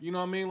 Mm-hmm. You know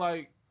what I mean?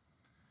 Like,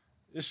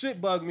 the shit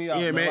bugged me out.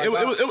 Yeah, man.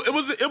 Like, it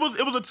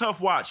was a tough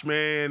watch,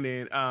 man,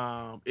 and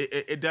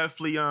it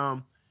definitely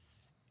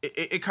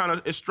it kind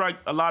of struck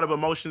a lot of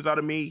emotions out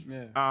of me.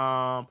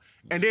 Yeah.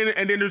 And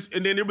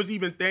then there was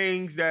even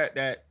things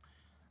that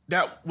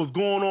was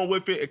going on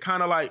with it. It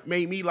kind of like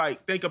made me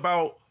like think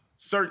about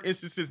certain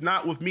instances,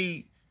 not with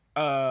me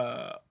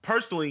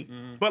personally,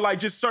 but like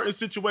just certain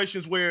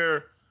situations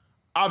where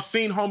I've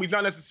seen homies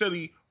not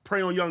necessarily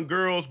prey on young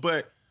girls,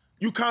 but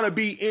you kind of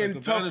be in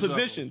tough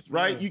positions,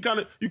 right?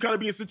 Yeah. You kind of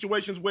be in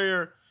situations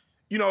where,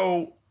 you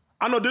know,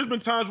 I know there's been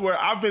times where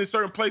I've been in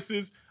certain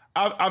places.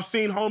 I've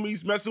seen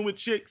homies messing with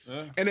chicks,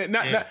 and it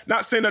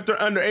not saying that they're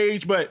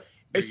underage, but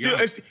it's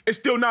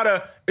still not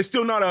a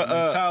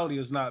mentality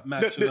is not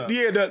matching up.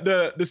 Yeah,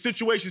 the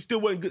situation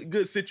still wasn't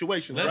good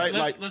situations, right?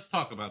 Let's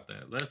talk about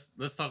that.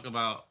 Let's talk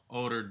about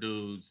older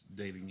dudes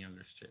dating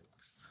younger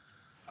chicks.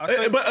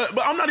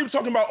 But I'm not even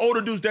talking about older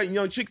dudes dating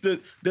young chicks.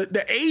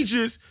 The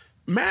ages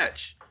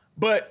match,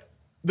 but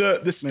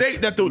the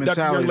state that the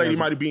young lady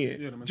might be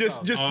in,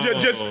 just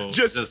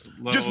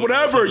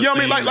whatever. You know what I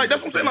mean? Like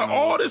that's what I'm saying. Like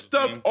all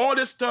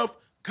this stuff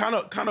kind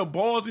of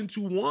balls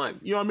into one.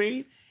 You know what I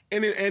mean?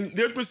 And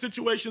there's been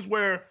situations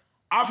where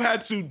I've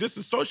had to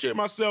disassociate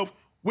myself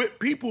with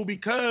people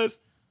because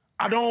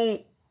I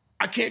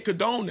can't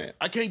condone that.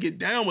 I can't get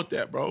down with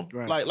that, bro.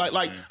 Right.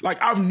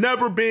 Like I've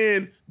never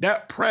been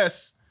that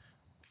pressed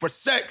for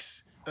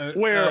sex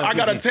where I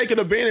gotta take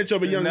advantage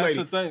of a young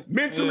lady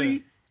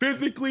mentally,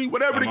 physically,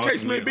 whatever the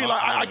case may be.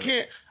 Like I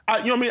can't.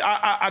 You know what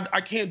I mean?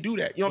 I can't do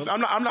that. You know what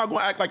I'm saying? I'm not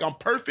gonna act like I'm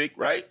perfect,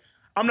 right?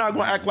 I'm not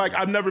gonna act like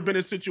I've never been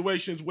in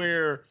situations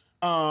where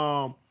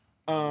before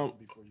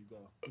you go.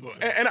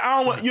 And I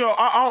don't want, you know,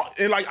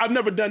 and like I've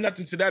never done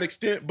nothing to that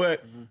extent,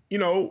 but you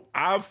know,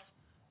 I've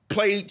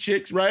played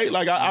chicks, right?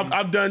 Like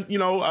I've done, you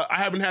know, I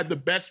haven't had the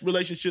best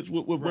relationships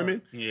with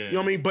women. Yeah. You know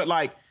what I mean? But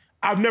like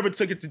I've never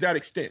took it to that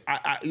extent.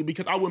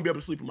 Because I wouldn't be able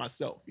to sleep with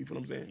myself. You feel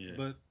what I'm saying? Yeah.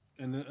 But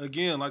and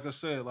again, like I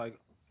said, like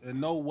in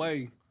no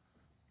way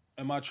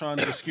am I trying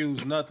to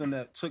excuse nothing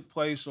that took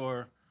place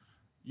or,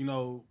 you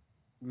know,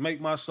 make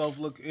myself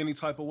look any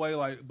type of way.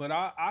 Like, but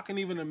I can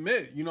even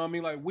admit, you know what I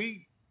mean? Like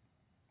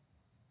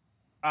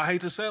I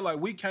hate to say it, like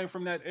we came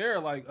from that era,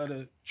 like of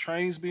the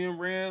trains being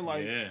ran,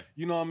 like,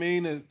 you know what I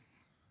mean?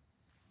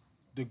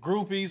 The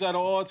groupies at an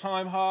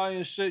all-time high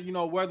and shit, you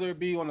know, whether it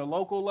be on a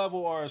local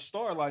level or a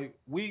star, like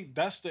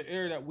that's the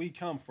era that we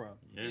come from.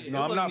 Yeah. You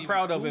know, I'm not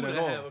proud of it at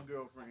all. Have a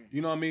girlfriend.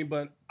 You know what I mean?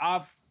 But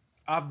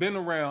I've been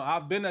around,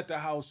 I've been at the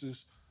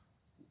houses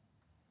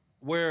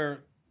where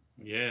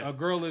a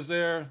girl is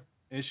there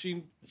and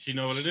she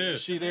know what it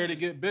is. She there to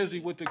get busy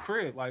with the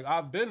crib. Like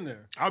I've been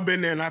there. I've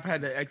been there and I've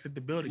had to exit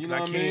the building. You know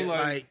what I mean?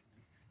 Like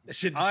that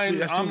shit.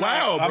 That's too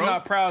wild, bro. I'm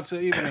not proud to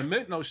even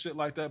admit no shit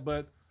like that,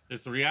 but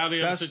it's the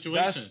reality of the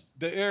situation. That's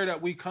the era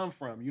that we come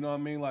from. You know what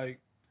I mean? Like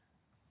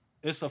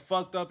it's a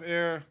fucked up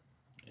era.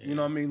 Yeah. You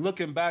know what I mean?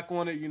 Looking back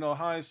on it, you know,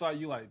 hindsight,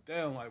 you like,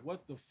 damn, like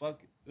what the fuck?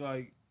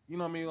 Like, you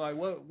know what I mean? Like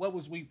what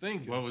was we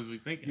thinking? What was we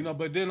thinking? You know,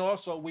 but then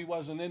also we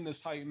wasn't in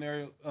this heightened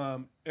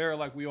era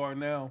like we are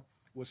now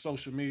with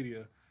social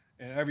media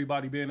and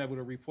everybody being able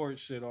to report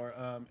shit or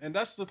and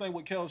that's the thing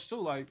with Kels too.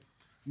 Like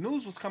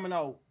news was coming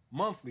out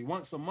monthly,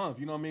 once a month.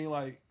 You know what I mean?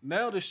 Like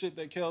now the shit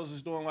that Kels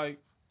is doing,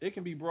 like it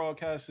can be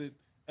broadcasted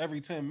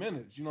every 10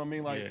 minutes. You know what I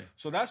mean? Like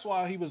so that's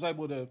why he was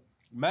able to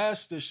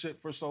mask this shit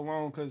for so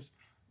long, because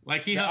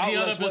like he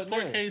held up his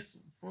court case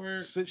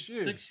for 6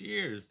 years. 6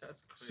 years.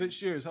 That's crazy.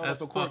 6 years.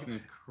 That's fucking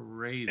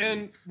crazy.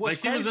 And like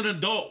she was an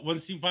adult when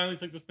she finally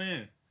took the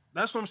stand.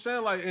 That's what I'm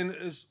saying. Like, and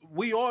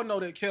we all know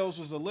that Kels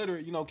was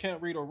illiterate, you know,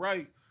 can't read or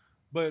write,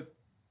 but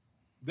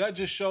that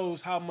just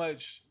shows how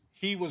much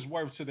he was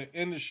worth to the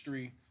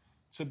industry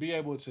to be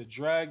able to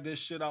drag this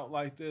shit out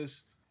like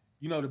this,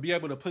 you know, to be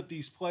able to put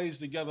these plays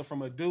together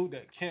from a dude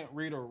that can't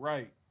read or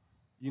write.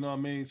 You know what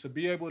I mean? To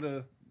be able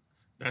to.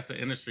 That's the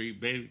industry,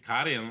 baby.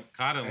 Coddling.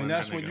 And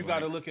that's when you got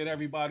to look at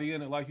everybody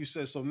in it, like you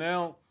said. So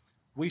now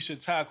we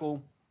should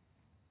tackle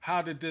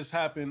how did this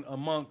happen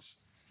amongst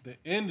the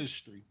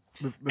industry.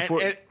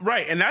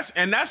 And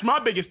that's my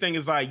biggest thing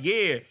is like,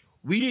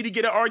 we need to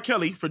get at R.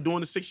 Kelly for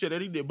doing the sick shit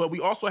that he did, but we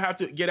also have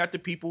to get at the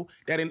people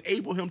that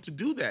enable him to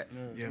do that.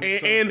 Yeah.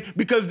 And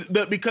because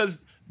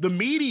the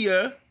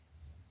media,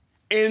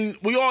 and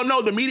we all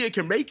know the media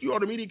can make you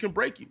or the media can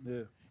break you.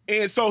 Yeah.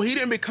 And so he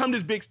didn't become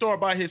this big star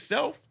by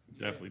himself.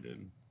 Definitely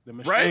didn't. The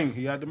machine. Right?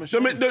 He had the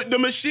machine. The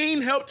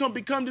machine helped him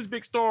become this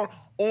big star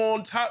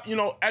on top,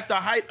 at the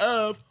height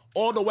of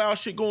all the wild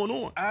shit going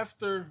on.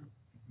 After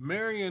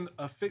marrying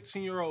a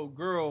 15-year-old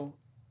girl,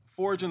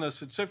 forging a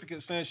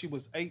certificate saying she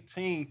was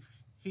 18,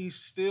 he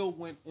still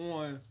went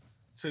on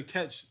to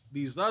catch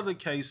these other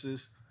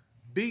cases,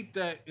 beat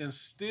that, and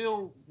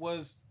still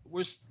was.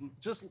 We're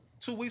just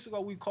 2 weeks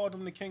ago we called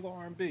him the king of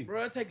R&B.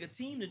 Bro, it take a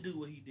team to do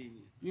what he did.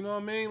 You know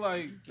what I mean?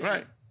 Like,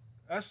 Right.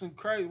 that's some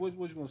crazy. What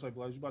you gonna say,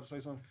 Blaze? You about to say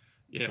something?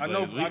 Yeah, I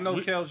know.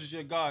 Kels is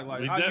your guy.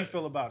 Like, how do you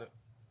feel about it?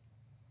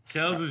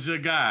 Kels is your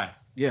guy.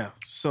 Yeah.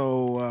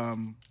 So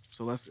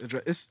let's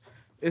address.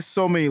 It's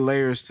so many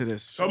layers to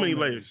this. So many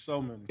layers.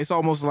 So many. It's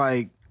almost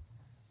like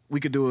we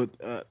could do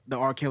the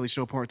R. Kelly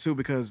show part 2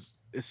 because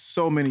it's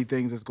so many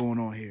things that's going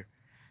on here.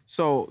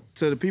 So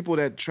to the people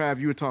that Trav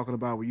you were talking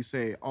about, where you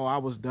say, "Oh, I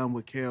was done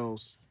with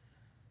Kels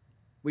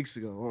weeks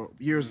ago or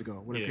years ago,"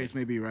 whatever the case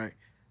may be, right?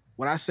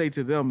 What I say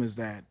to them is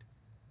that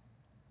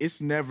it's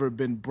never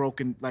been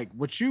broken. Like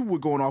what you were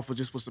going off of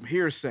just with some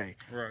hearsay.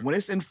 Right. When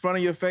it's in front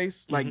of your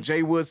face, like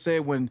Jay Wood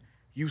said, when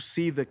you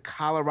see the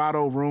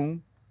Colorado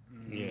room,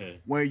 Yeah.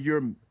 where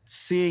you're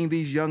seeing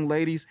these young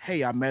ladies,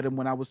 hey, I met him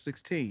when I was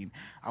 16.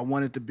 I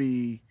wanted to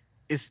be.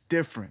 It's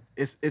different.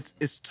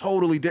 It's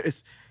totally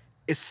different.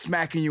 It's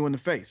smacking you in the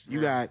face.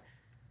 You got.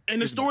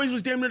 And the stories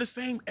was damn near the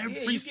same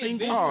every you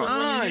single get vintage when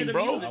you hear time, the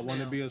bro. music. I want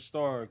to be a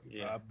star.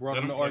 Yeah. I brought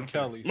him to R.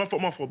 Kelly. My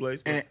fault,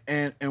 Blaze.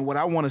 And what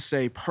I want to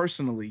say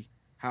personally,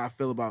 how I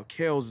feel about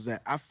Kels is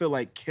that I feel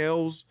like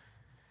Kels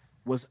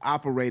was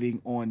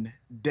operating on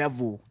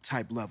devil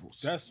type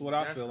levels. That's what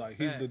I That's feel a like.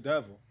 He's fact. the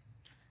devil.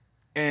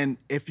 And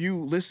if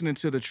you listening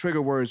to the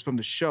trigger words from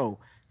the show,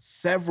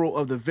 several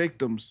of the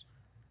victims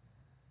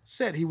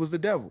said he was the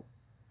devil.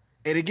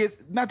 And it gets,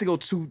 not to go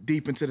too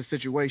deep into the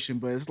situation,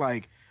 but it's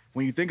like,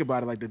 when you think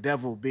about it, like the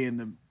devil being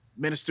the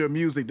minister of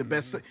music, the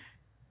best,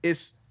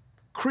 it's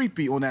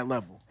creepy on that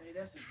level. Hey,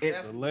 that's The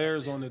exactly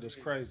layers on it is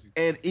crazy.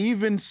 And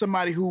even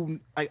somebody who,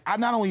 like, I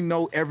not only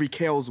know every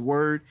Kels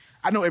word,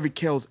 I know every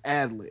Kels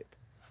ad lib.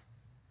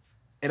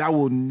 And I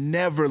will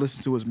never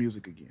listen to his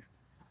music again.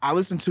 I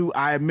listened to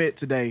I Admit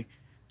today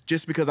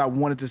just because I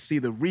wanted to see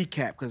the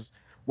recap. Because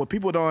what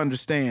people don't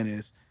understand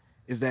is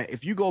that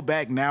if you go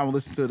back now and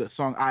listen to the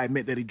song I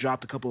Admit that he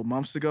dropped a couple of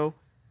months ago,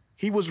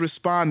 he was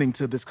responding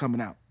to this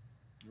coming out.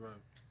 Right.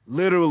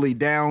 Literally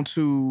down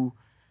to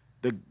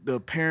the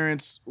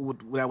parents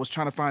that was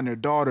trying to find their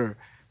daughter,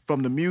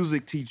 from the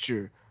music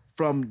teacher,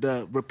 from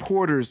the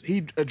reporters.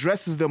 He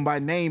addresses them by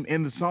name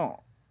in the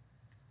song.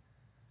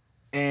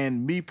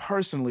 And me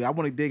personally, I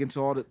want to dig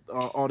into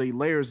all the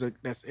layers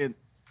that's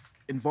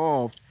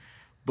involved,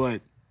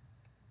 but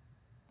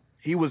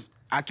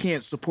I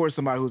can't support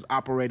somebody who's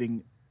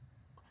operating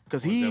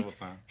because devil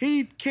time.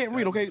 he can't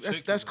read. Okay, that's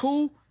ridiculous.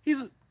 cool.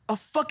 He's a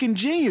fucking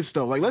genius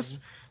though. Like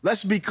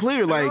let's be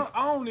clear. Like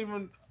I don't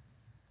even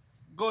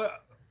go.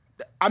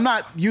 I'm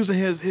not using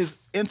his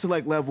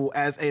intellect level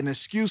as an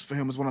excuse for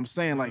him. Is what I'm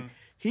saying. Like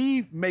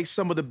he makes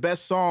some of the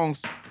best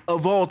songs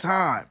of all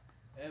time.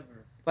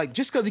 ever. Like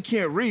just because he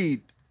can't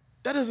read,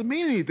 that doesn't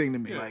mean anything to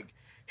me. Like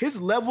his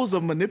levels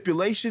of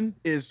manipulation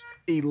is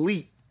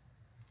elite.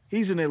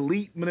 He's an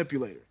elite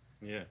manipulator.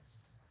 Yeah.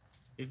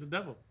 He's the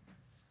devil.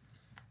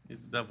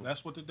 He's the devil.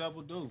 That's what the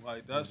devil do.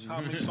 Like that's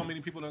how so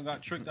many people done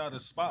got tricked out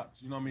of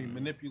spots. You know what I mean?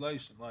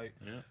 Manipulation. Like,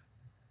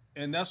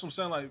 and that's what I'm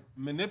saying. Like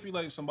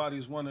manipulating somebody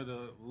is one of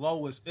the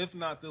lowest, if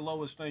not the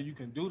lowest thing you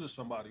can do to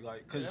somebody.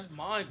 Like, cause That's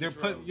mind they're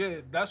control. putting.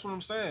 Yeah, that's what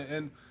I'm saying.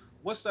 And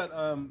what's that?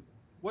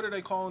 What are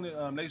they calling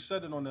it? They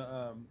said it on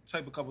the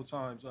tape a couple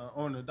times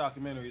on the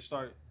documentary. It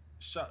started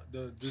shot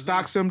the disease.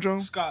 Stock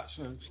syndrome? Stock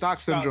Stockholm.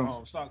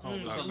 Stockholm. So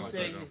he Stockholm said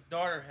syndrome. his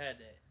daughter had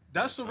that.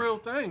 That's the real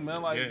thing,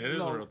 man. Like, Yeah, it you is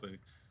know, a real thing.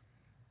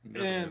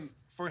 and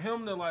for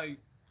him to like,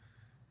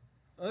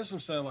 that's what I'm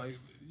saying. Like,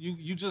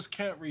 you just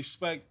can't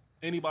respect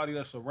anybody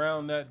that's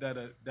around that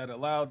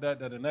allowed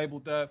that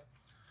enabled that.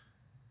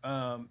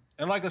 And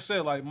like I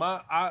said, like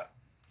I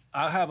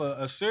have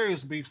a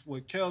serious beef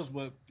with Kels,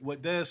 but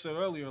what Dad said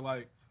earlier,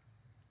 like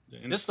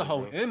it's the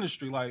whole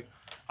industry. Like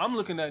I'm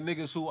looking at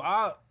niggas who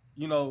I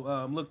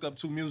looked up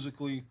to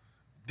musically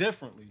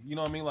differently. You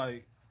know what I mean?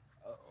 Like,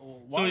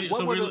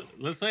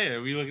 let's say it.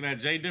 Are we looking at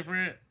Jay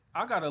different?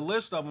 I got a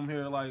list of them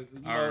here. Like,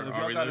 if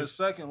y'all got a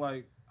second,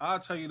 like, I'll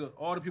tell you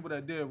all the people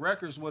that did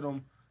records with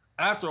him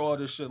after all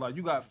this shit. Like,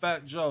 you got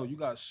Fat Joe, you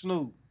got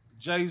Snoop,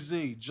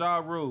 Jay-Z, Ja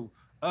Rule,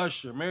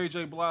 Usher, Mary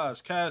J.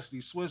 Blige,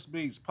 Cassidy, Swiss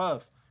Beats,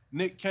 Puff,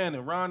 Nick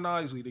Cannon, Ron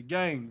Isley, The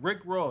Game, Rick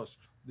Ross,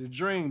 The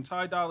Dream,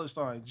 Ty Dolla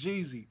 $ign,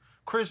 Jeezy,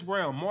 Chris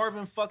Brown,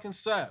 Marvin fucking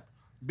Sapp,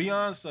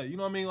 Beyonce. You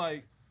know what I mean?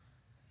 Like,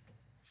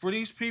 for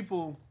these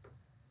people,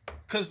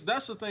 because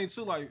that's the thing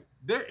too, like,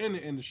 they're in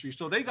the industry,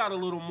 so they got a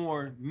little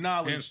more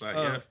knowledge Insight,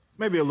 of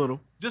Maybe a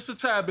little. just a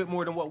tad bit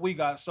more than what we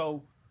got.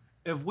 So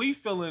if we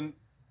feeling,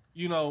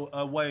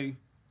 a way,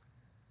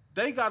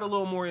 they got a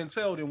little more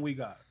intel than we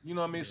got. You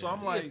know what I mean? So I'm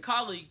It's like,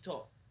 colleague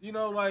talk.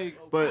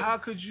 But- how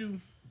could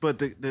you? But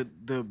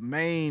the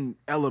main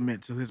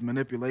element to his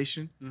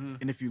manipulation,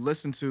 and if you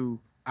listen to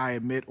I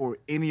admit, or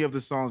any of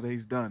the songs that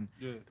he's done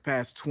the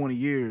past 20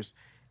 years,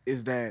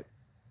 is that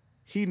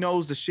he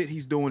knows the shit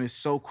he's doing is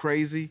so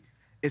crazy.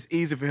 It's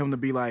easy for him to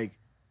be like,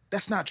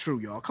 that's not true,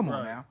 y'all. Come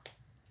on now.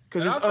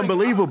 Because it's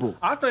unbelievable.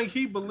 I think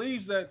he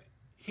believes that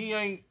he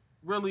ain't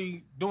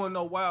really doing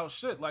no wild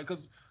shit. Like,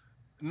 because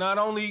not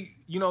only,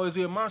 is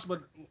he a monster,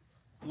 but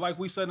like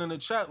we said in the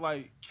chat,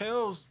 like,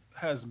 Kels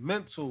has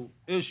mental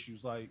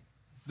issues. Like,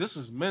 this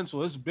is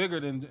mental. It's bigger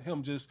than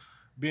him just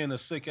being a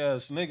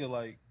sick-ass nigga.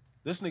 Like,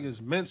 this nigga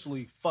is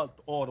mentally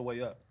fucked all the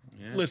way up.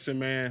 Yeah. Listen,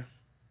 man.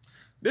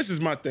 This is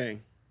my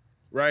thing,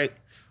 right?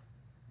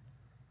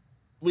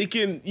 We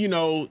can,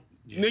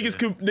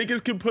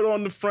 niggas can put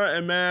on the front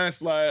and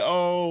mask like,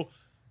 oh,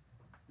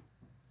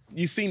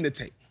 you seen the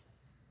tape.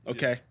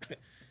 Okay. Yeah.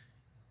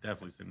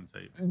 Definitely seen the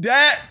tape.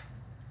 That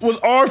was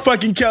R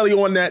fucking Kelly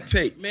on that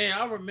tape. Man,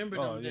 I remember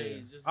them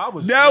days. That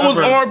was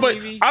R. But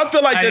I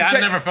feel like I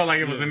never felt like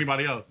it was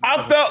anybody else.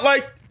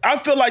 I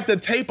feel like the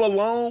tape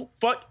alone,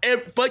 fuck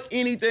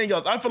anything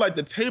else. I feel like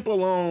the tape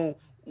alone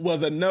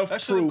was enough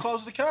that should proof.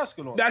 Close the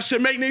casket on. That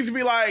should make niggas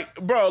be like,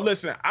 bro,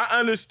 listen, I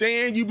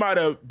understand you might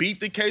have beat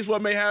the case,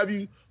 what may have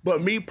you,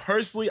 but me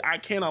personally, I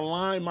can't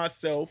align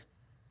myself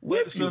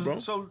with you, bro.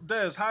 So,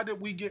 Dez, how did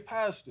we get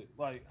past it?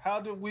 Like, how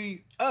did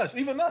we,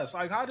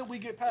 like, how did we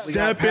get past it?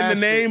 Step in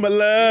the name of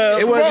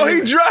love. It bro,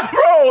 he dropped,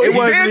 bro. It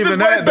wasn't even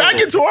that, back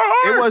into our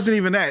heart. It wasn't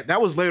even that.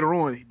 That was later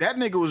on. That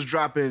nigga was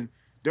dropping,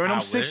 during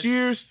them 6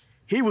 years,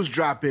 he was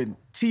dropping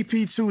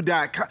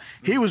TP2.com.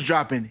 He was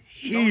dropping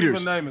heaters.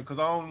 Don't even name it, because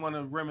I don't want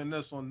to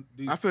reminisce on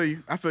these. I feel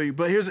you.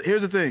 But here's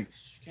the thing.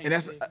 And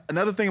that's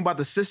another thing about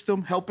the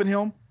system helping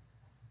him.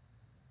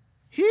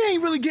 He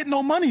ain't really getting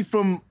no money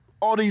from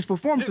all these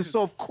performances.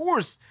 So of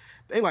course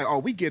they like, oh,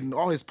 we getting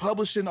all his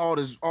publishing,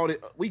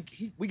 we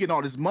getting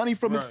all this money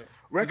from his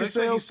record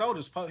sales. He sold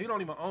his he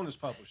don't even own his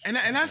publishing.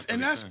 And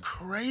that's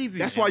crazy.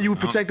 That's why you would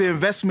protect the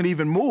investment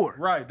even more.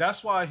 Right.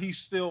 That's why he's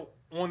still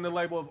on the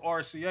label of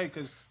RCA,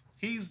 because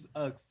he's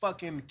a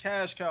fucking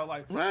cash cow.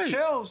 Like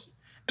Kels,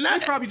 he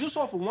probably just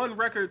off of one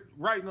record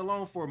writing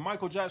alone for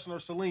Michael Jackson or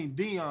Celine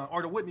Dion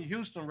or the Whitney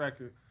Houston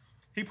record,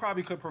 he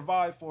probably could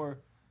provide for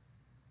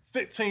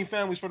 15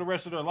 families for the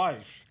rest of their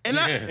life. And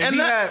he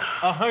had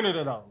 100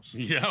 of those.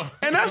 Yeah.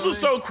 And that's what's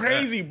so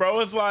crazy, bro.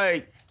 It's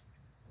like,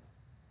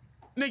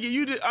 nigga,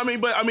 you did.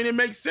 It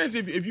makes sense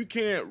if you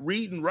can't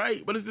read and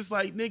write, but it's just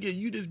like, nigga,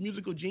 you this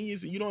musical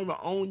genius and you don't even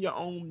own your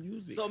own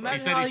music. So he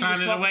said he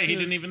signed it away. He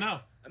didn't even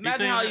know.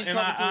 Imagine how he was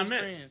talking to his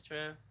friends,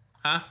 Trav.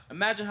 Huh?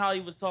 Imagine how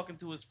he was talking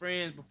to his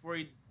friends before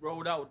he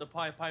rolled out with the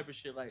Pied Piper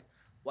shit. Like,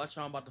 watch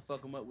how I'm about to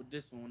fuck him up with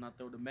this one when I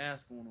throw the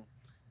mask on him.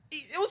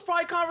 It was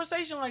probably a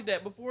conversation like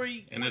that before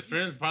he... And his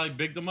friends probably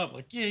bigged him up.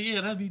 Like, yeah,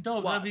 that'd be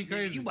dope. That'd be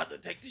crazy. You about to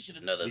take this shit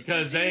another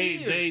because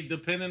they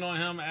depended on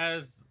him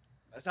as...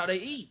 That's how they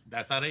eat.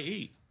 That's how they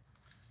eat.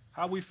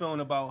 How we feeling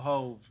about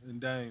Hove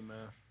and Dame,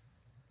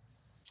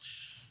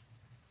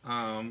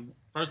 man?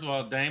 First of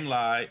all, Dame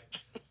lied.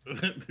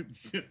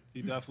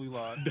 He definitely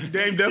lied.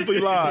 Dame definitely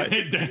lied.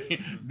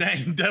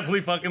 Dame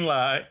definitely fucking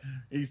lied.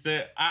 He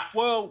said,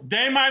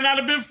 Dame might not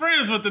have been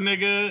friends with the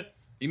nigga.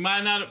 He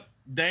might not have...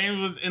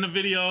 Dame was in a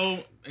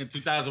video in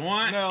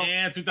 2001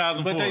 and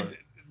 2004. But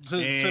to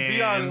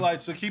be honest,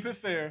 like, to keep it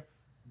fair,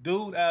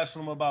 dude asked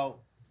him about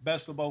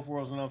Best of Both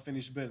Worlds and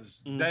Unfinished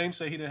Business. Mm-hmm. Dame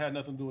said he didn't have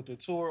nothing to do with the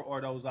tour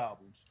or those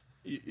albums.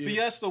 Yeah.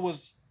 Fiesta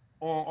was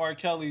on R.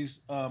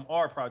 Kelly's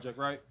R project,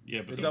 right?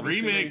 Yeah, but the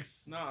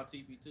remix... Nah,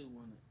 TP2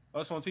 wasn't it?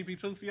 Oh, it's on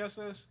TP2,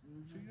 Fiesta's?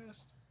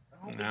 Fiesta?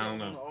 I don't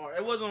know.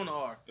 It wasn't on the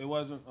R. It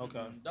wasn't? Okay.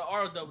 Mm-hmm. The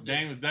R double.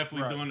 Dame was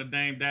definitely doing the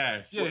Dame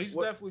dash. Yeah, he's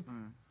definitely...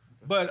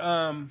 But...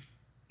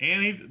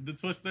 And the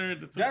twister.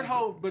 That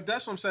whole, but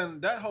that's what I'm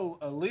saying. That whole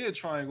Aaliyah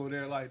triangle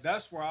there, like,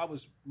 that's where I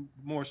was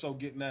more so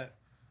getting at.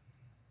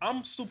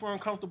 I'm super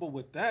uncomfortable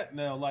with that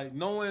now, like,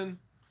 knowing.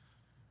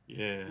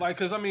 Yeah. Like,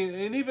 cause and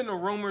even the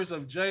rumors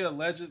of Jay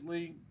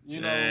allegedly,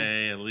 Jay,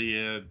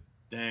 Aaliyah,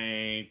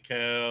 Dame,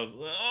 Kels.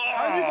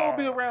 How you gonna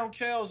be around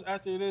Kels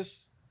after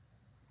this?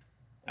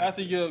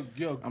 After your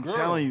I'm girl?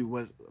 telling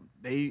you,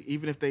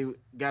 even if they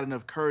got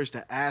enough courage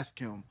to ask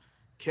him.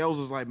 Kels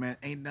was like, man,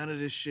 ain't none of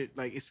this shit.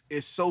 Like,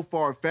 it's so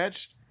far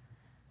fetched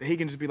that he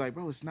can just be like,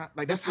 bro, it's not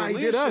like that's how he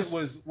did us.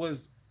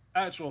 Was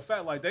actual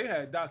fact. Like, they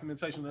had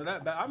documentation of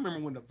that. But I remember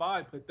when the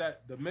Vibe put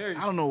the marriage.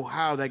 I don't know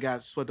how that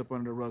got swept up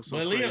under the rug. So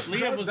but Leah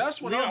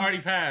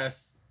already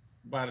passed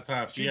by the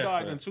time she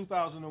died in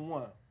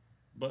 2001.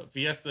 But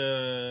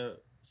Fiesta,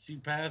 she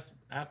passed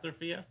after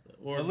Fiesta.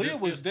 Or Aaliyah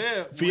was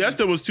there.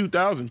 Fiesta was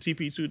 2000.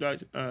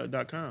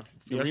 TP2.com.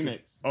 The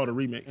remix. Oh, the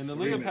remix. And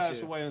Aaliyah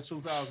passed away in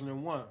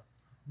 2001.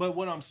 But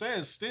what I'm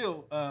saying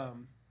still,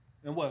 and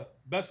what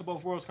Best of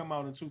Both Worlds come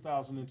out in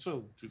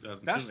 2002.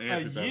 That's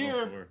a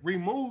year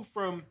removed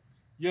from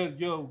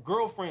your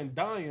girlfriend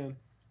dying,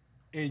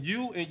 and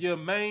you and your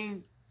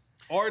main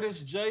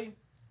artist Jay,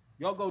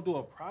 y'all go do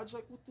a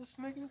project with this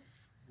nigga,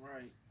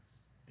 right?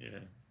 Yeah,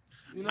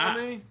 you know what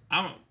I mean.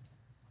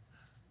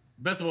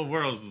 Best of Both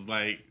Worlds is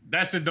like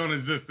that shit don't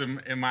exist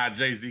in my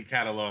Jay-Z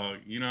catalog.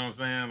 You know what I'm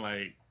saying?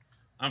 Like.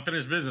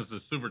 Unfinished Business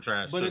is super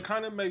trash. But it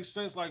kind of makes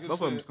sense, like I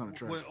said,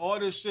 with all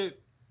this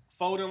shit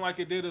folding like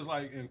it did is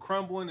like and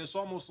crumbling. It's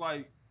almost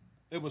like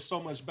it was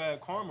so much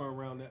bad karma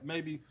around that.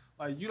 Maybe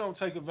like you don't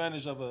take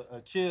advantage of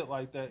a kid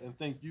like that and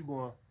think you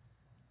gonna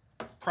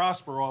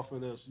prosper off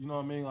of this. You know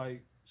what I mean?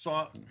 Like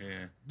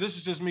this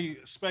is just me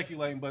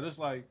speculating, but it's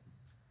like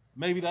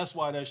maybe that's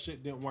why that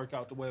shit didn't work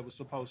out the way it was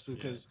supposed to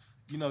because.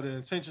 You know, the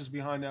intentions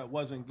behind that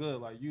wasn't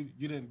good. Like, you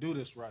didn't do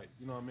this right.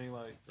 You know what I mean?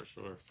 Like, for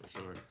sure.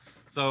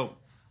 So,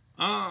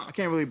 I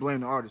can't really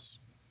blame the artist.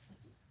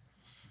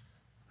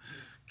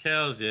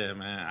 Kels, yeah,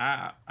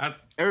 man.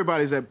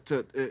 Everybody's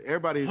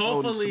hopefully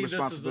holding some this is the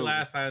responsibility.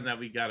 last time that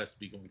we gotta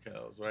speak on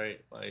Kels, right?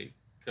 Like,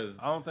 because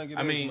I don't think it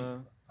is,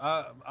 man.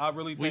 I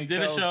really think we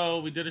did a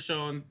show in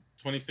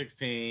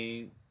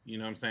 2016. You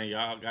know what I'm saying?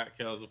 Y'all got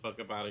Kels the fuck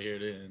up out of here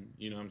then.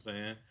 You know what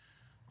I'm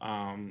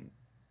saying?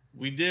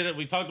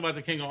 We talked about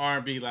the King of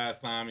R&B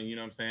last time, and you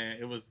know what I'm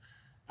saying? It was,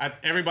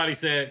 everybody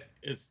said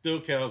it's still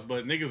Kels,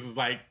 but niggas was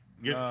like,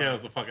 get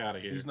Kels the fuck out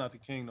of here. He's not the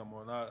king no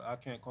more. I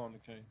can't call him the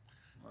king.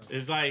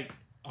 It's like,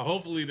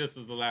 hopefully this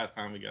is the last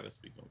time we got to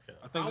speak on Kels.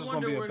 I think it's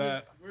going to be a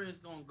bad... where it's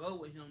going to go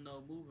with him,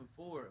 though, moving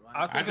forward. Like,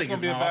 I think it's going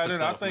to be a bad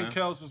end. I think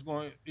Kels is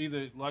going to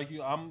either, like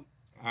you, I'm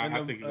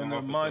in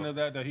the mind of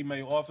that he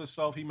may off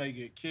himself, he may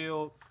get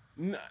killed.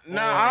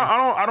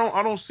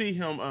 I don't see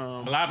him.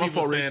 A lot of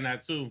people saying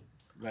that, too.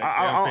 Like,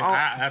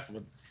 I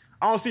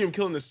don't see him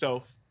killing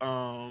himself. You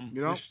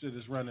know, this shit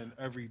is running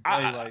every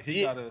day.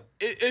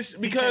 It's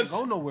because he can't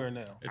go nowhere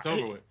now. It's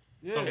over with.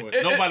 It's over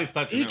with. Nobody's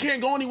touching him. He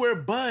can't go anywhere.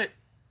 But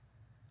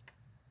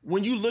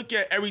when you look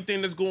at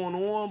everything that's going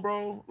on,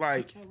 bro,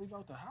 like he can't leave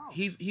out the house.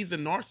 He's a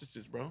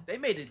narcissist, bro. They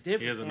made it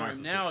different for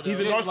him now. Though. He's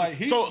a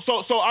narcissist.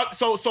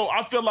 So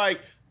I feel like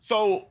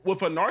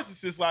with a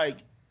narcissist, like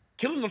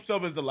killing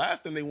himself is the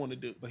last thing they want to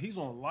do. But he's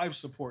on life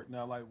support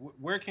now. Like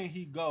where can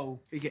he go?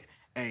 He can.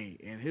 Hey,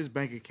 and his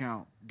bank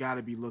account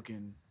gotta be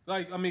looking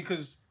like, I mean,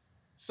 cause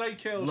say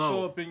Kels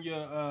show up in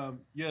your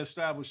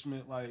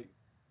establishment, like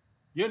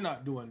you're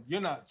not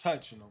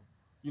touching him.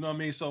 You know what I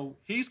mean? So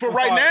he's for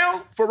right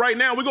now,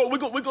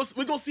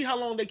 we go see how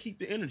long they keep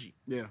the energy.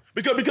 Yeah.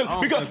 Because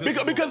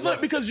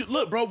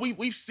look, bro,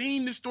 we've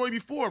seen this story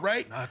before,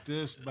 right? Not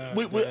this bad.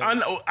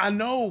 I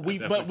know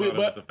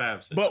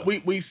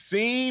we've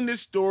seen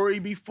this story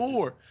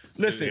before.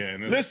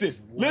 Listen.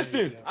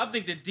 I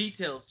think the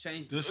details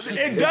changed. It does.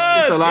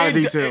 It's a lot of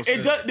details.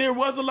 It does. There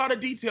was a lot of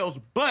details,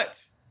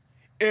 but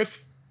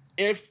if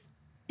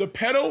the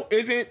pedal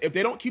if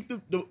they don't keep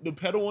the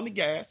pedal on the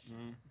gas,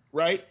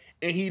 right,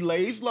 and he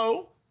lays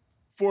low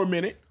for a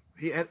minute,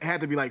 he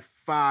had to be like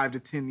 5 to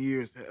 10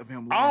 years of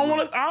him.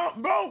 Bro,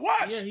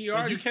 watch. Yeah, he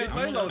already you can't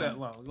lay low that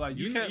long. Like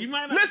you can't. You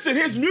might not. Listen,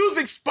 his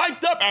music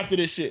spiked up after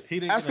this shit.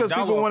 That's because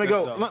people want to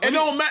go. It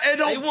don't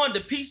matter. They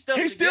wanted to piece stuff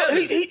he's together.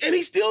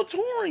 He's still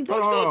touring,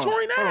 bro. Hold He's still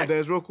touring Hold on, act.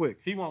 Dez, real quick.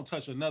 He won't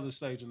touch another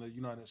stage in the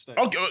United States.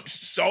 Okay,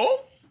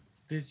 so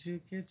Did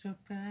you get your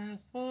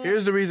passport?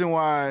 Here's the reason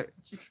why.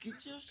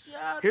 Get your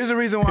shot. Here's the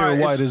reason why.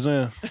 White is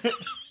in.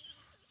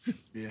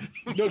 Yeah.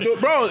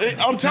 Bro,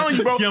 I'm telling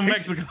you, bro. Young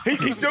Mexico.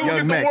 He's still Young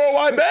getting the Mex.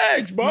 worldwide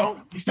bags, bro.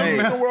 He's still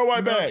getting the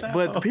worldwide bags.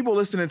 But people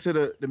listening to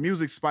the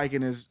music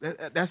spiking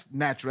that's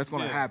natural. That's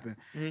going to happen.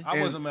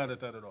 I wasn't mad at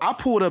that at all. I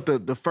pulled up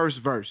the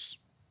first verse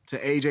to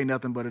Age Ain't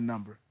Nothing But a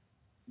Number.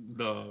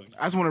 Dog.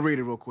 I just want to read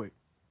it real quick.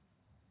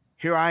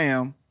 Here I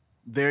am.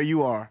 There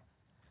you are.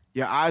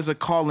 Your eyes are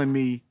calling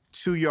me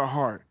to your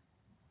heart.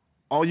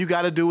 All you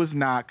got to do is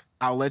knock.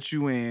 I'll let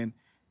you in,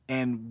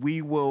 and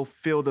we will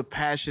feel the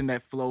passion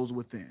that flows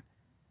within.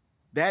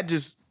 I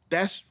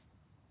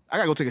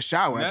gotta go take a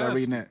shower after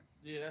reading that.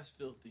 Yeah, that's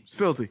filthy. It's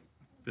filthy.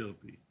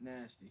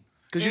 Nasty.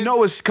 Because you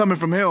know it's coming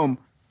from him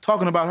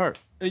talking about her.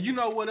 And you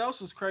know what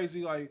else is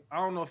crazy? Like, I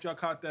don't know if y'all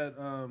caught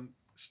that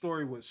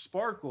story with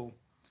Sparkle.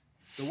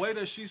 The way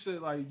that she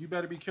said, like, you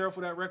better be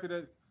careful that record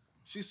that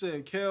she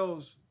said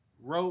Kels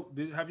wrote.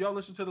 Have y'all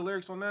listened to the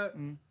lyrics on that?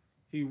 Mm-hmm.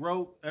 He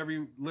wrote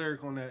every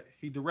lyric on that.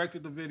 He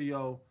directed the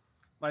video.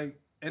 Like,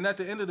 and at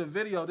the end of the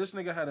video, this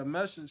nigga had a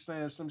message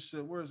saying some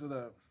shit. Where is it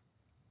at?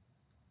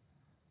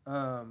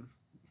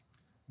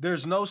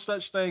 There's no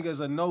such thing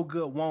as a no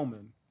good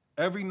woman.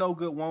 Every no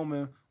good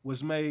woman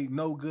was made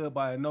no good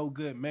by a no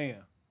good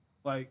man.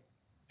 Like,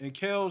 in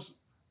Kels,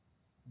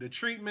 the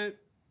treatment,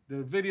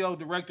 the video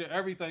director,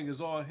 everything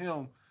is all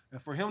him. And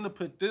for him to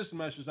put this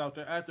message out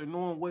there after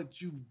knowing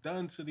what you've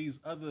done to these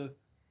other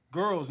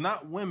girls,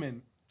 not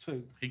women,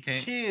 to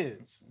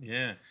kids.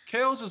 Yeah.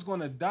 Kels is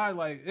going to die.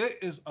 Like, it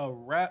is a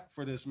wrap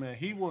for this man.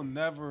 He will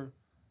never...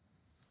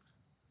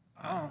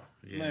 Yeah.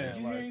 Man,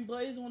 Did you hear him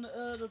blaze on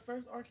the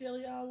first R.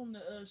 Kelly album?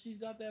 She's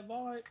Got That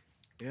Vibe.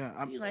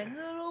 Yeah, He like,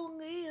 little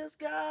Nia's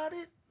got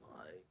it.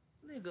 Like,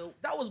 nigga,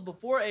 that was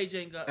before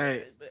AJ got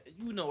it. But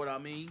you know what I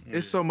mean.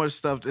 It's so much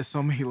stuff. There's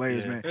so many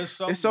layers, man. It's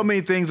so many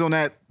things on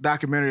that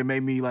documentary that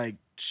made me like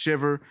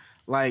shiver.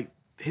 Like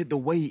the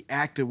way he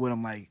acted with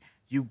him. Like,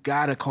 you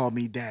gotta call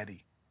me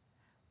daddy.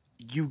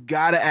 You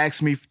gotta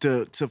ask me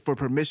for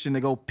permission to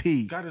go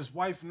pee. Got his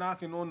wife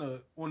knocking on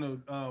the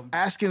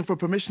asking for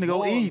permission to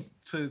go eat.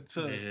 To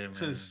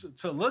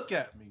look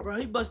at me. Bro,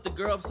 he busted the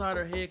girl upside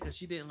her head because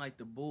she didn't like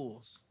the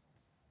Bulls.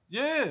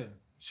 Yeah.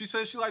 She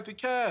said she liked the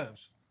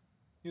Cavs.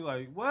 He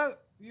like,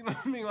 what? You know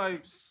what I mean?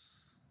 Like,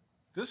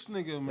 this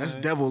nigga, man. That's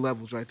devil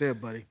levels right there,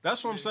 buddy.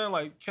 That's what I'm saying.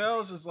 Like,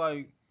 Kels is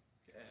like,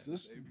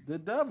 the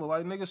devil.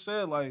 Like, nigga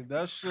said, like,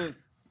 that shit.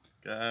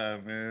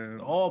 God, man.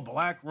 All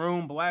black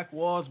room, black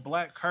walls,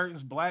 black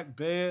curtains, black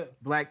bed.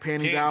 Black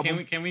Panties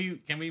album. Can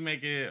we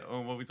make it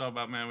on what we talk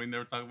about, man? We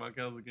never talk about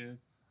Kels again.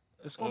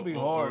 It's gonna be Or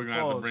hard. we're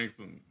gonna have to bring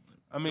some.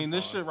 I mean,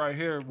 this shit right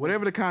here.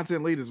 Whatever the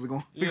content leaders, we're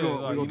gonna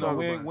talk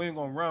about. We ain't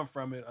gonna run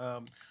from it.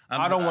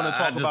 I don't want to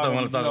talk about. I just don't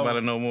want to talk about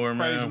it no more, man.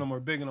 Praising them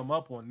or bigging them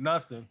up on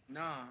nothing.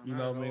 Nah, you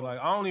know what I mean? Like,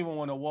 I don't even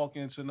want to walk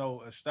into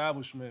no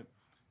establishment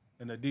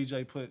and the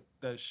DJ put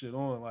that shit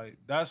on. Like,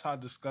 that's how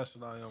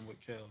disgusted I am with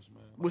Kels,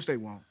 man. Like, which they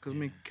won't, because I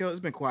mean, it's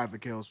been quiet for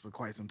Kels for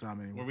quite some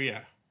time anyway. Where we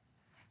at?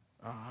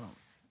 I don't.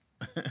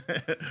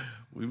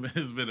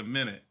 It's been a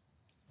minute.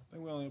 I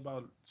think we're only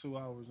about 2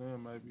 hours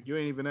in, maybe. You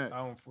ain't even at.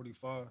 Hour and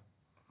 45.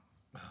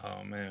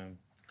 Oh man.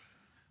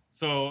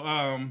 So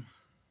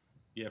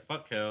yeah,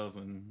 fuck Kels,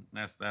 and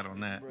that's that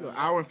on that. An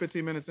hour and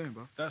 15 minutes in,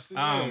 bro. That's it.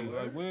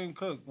 Like, we ain't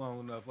cooked long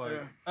enough. Like,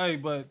 hey,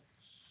 but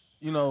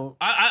you know,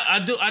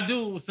 I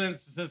do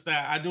since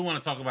that I do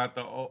want to talk about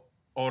the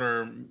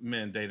older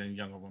men dating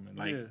younger women.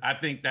 Like, I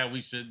think that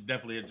we should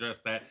definitely address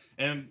that.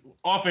 And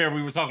off air,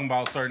 we were talking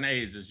about certain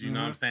ages. You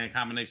know what I'm saying?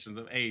 Combinations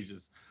of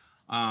ages.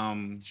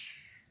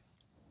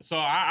 So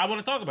I want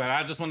to talk about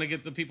it. I just want to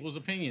get the people's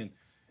opinion.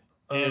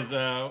 Is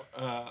a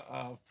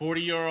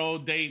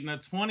 40-year-old dating a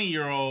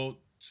 20-year-old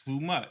too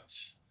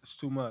much? It's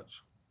too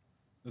much.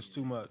 It's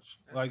too much.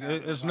 Like,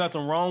 it's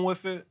nothing wrong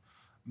with it,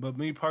 but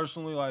me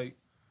personally, like,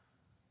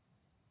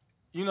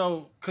 you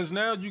know, because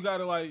now you got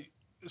to, like,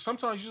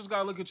 sometimes you just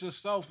got to look at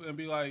yourself and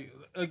be like,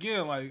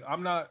 again, like,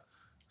 I'm not,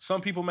 some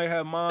people may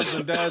have moms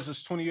and dads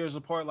that's 20 years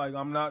apart. Like,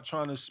 I'm not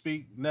trying to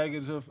speak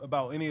negative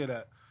about any of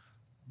that.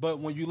 But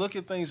when you look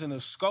at things in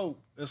the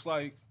scope, it's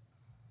like,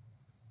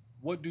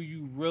 what do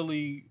you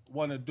really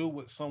want to do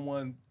with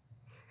someone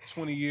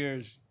 20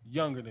 years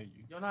younger than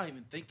you? You're not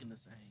even thinking the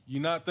same.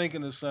 You're not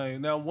thinking the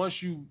same. Now,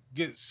 once you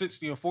get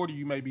 60 or 40,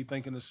 you may be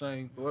thinking the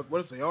same.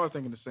 What if they are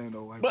thinking the same,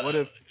 though? Like, what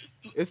if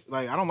it's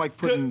like, I don't like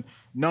putting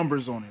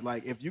numbers on it.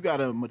 Like, if you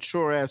got a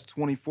mature-ass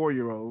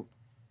 24-year-old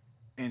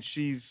and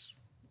she's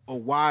a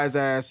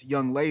wise-ass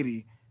young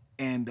lady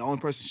and the only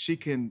person she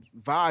can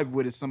vibe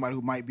with is somebody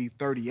who might be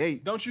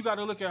 38. Don't you got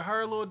to look at her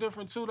a little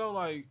different, too, though?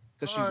 Like,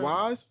 because she's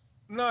wise?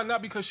 No,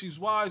 not because she's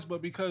wise,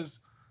 but because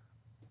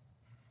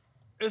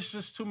it's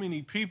just too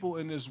many people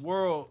in this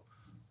world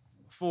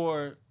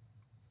for.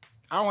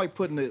 I don't like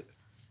putting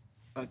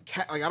a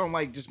cat. Like, I don't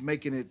like just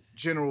making it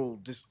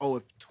general. Just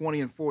if 20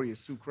 and 40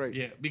 is too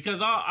crazy. Yeah,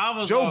 because I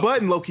was Joe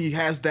Budden low key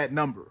has that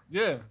number.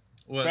 Yeah.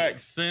 What?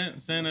 Facts.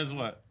 Sin is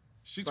what?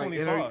 She's Like,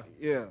 25.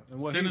 Yeah. And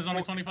what, Sin is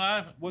only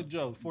 25. What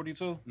Joe?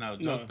 42? No,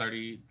 Joe No.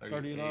 30,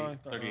 39,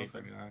 38,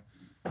 39.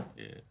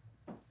 Yeah.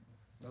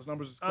 Those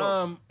numbers is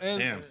close. And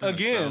Damn, Sin is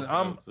again,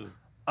 12, too.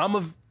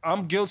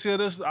 I'm guilty of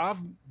this. I've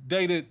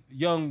dated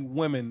young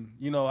women.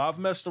 You know, I've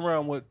messed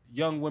around with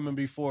young women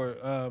before.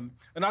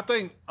 And I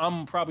think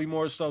I'm probably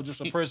more so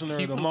just a prisoner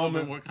Keep of the a little bit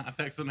moment. more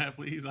context on that,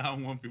 please. I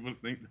don't want people to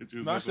think that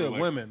you. No, I said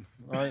women.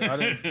 Right? I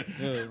didn't.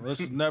 Yeah,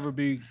 let's never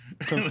be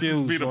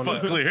confused. Be the on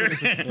fuck that. clear.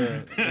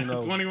 Yeah, you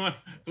know. 21.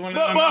 But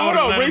hold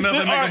on, Reese. All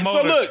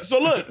right,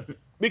 so look,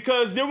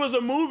 because there was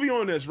a movie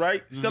on this,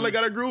 right? Stella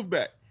got her groove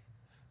back.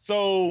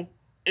 So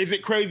is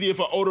it crazy if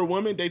an older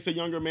woman dates a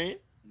younger man?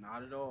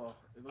 Not at all.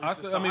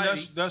 I mean,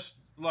 that's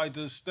like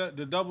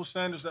the double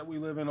standards that we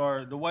live in,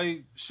 or the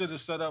way shit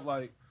is set up.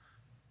 Like,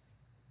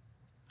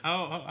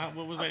 How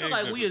what was that? I feel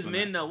like we as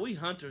men, though, we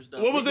hunters,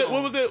 though. What was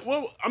it?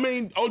 I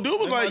mean, old dude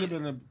was it might like, have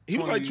been a he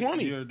was like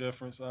 20. year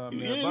difference. Yeah, But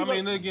he I was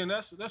mean, like- again,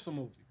 that's a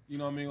movie. You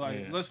know what I mean?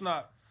 Like, let's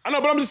not. I know,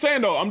 but I'm just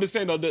saying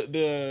though,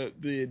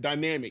 the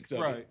dynamics of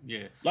Right. it.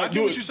 Yeah. Like, I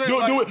get what you're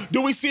saying,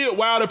 do we see it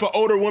wild if an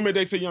older woman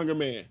dates a younger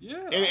man? Yeah.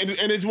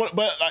 And it's one,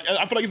 but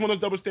I feel like it's one of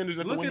those double standards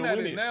that the Looking women at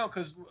win it now,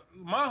 because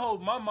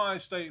my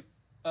mind state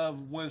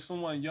of when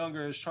someone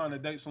younger is trying to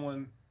date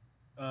someone,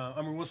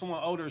 when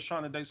someone older is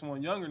trying to date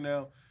someone younger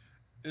now,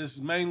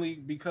 is mainly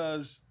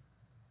because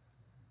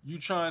you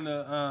trying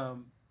to,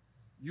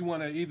 you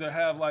want to either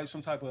have like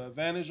some type of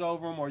advantage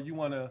over them, or you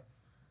want to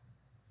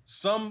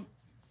some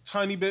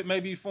tiny bit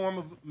maybe form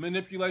of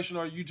manipulation,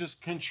 or you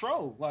just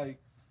control. Like,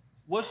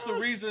 what's the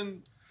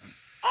reason?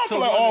 I don't feel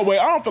like always.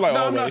 I don't feel like No,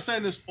 always. I'm not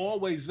saying it's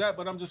always that,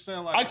 but I'm just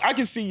saying like I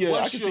can see your.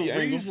 I what's can see your your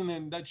angle.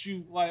 reasoning that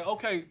you like?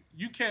 Okay,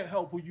 you can't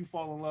help who you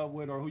fall in love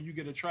with or who you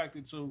get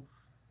attracted to,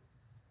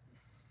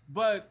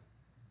 but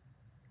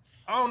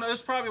I don't know.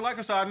 It's probably like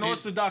I said. I know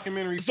it's a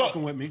documentary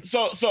fucking with me.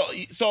 So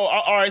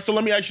all right. So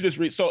let me ask you this,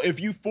 Reed. So if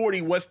you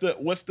 40, what's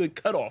the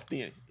cutoff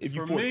then? If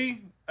you For 40?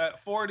 me, at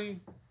 40,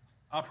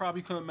 I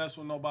probably couldn't mess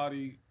with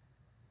nobody.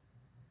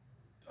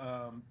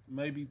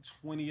 Maybe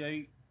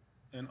 28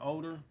 and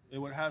older. It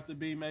would have to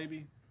be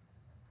maybe.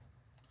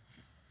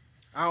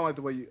 I don't like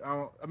the way you.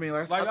 I mean,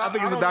 like, Like, I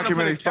think it's a don't wanna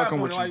documentary put a cap fucking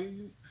on with it,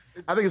 you.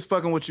 like, I think it's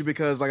fucking with you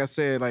because, like I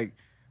said, like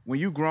when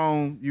you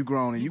grown, and you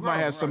might grown,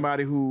 have right.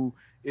 somebody who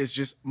is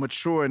just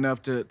mature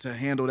enough to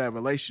handle that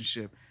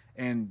relationship,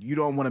 and you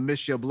don't want to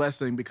miss your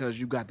blessing because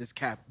you got this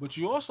cap. But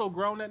you also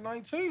grown at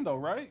 19 though,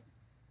 right?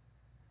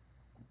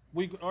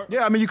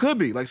 Yeah, I mean, you could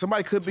be. Like,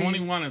 somebody could be.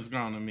 21 is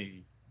grown to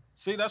me.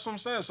 See, that's what I'm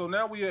saying. So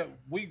now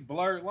we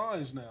blurred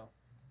lines now.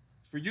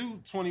 For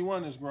you,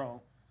 21 is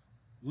grown.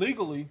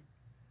 Legally,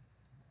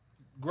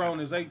 grown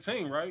is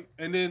 18, right?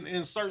 And then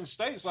in certain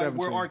states, like 17.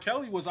 where R.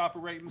 Kelly was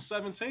operating,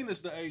 17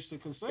 is the age to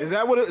consent. Is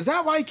that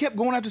why he kept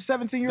going after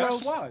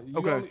 17-year-olds? That's why.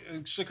 Okay.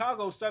 In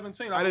Chicago's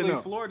 17. I I didn't believe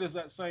know. Florida's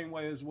that same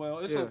way as well.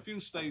 It's Yeah. a few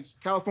states.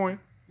 California?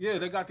 Yeah,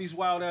 they got these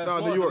wild ass No,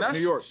 laws. New York, and that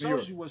New York.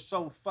 shows you what's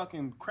so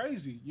fucking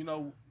crazy,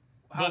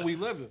 how But we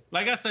live it.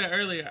 Like I said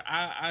earlier,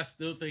 I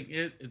still think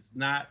it's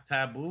not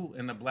taboo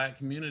in the black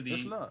community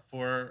It's not.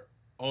 for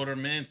older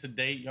men to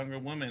date younger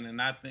women,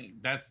 and I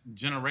think that's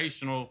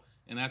generational,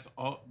 and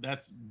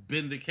that's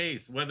been the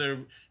case.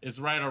 Whether it's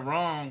right or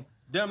wrong,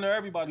 Damn near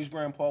everybody's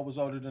grandpa was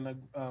older than their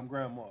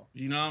grandma.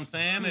 you know what I'm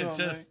saying? You know It's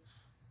what I just,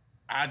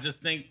 I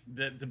just think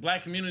that the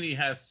black community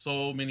has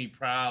so many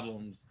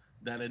problems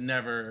that it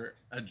never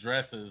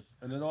addresses.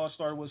 And it all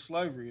started with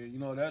slavery.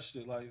 And that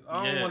shit. Like,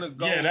 I don't Yeah, want to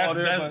go yeah, all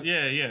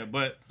there, but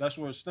but that's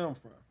where it stemmed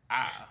from.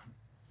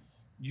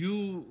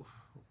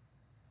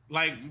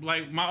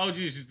 Like my OGs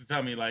used to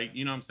tell me, like,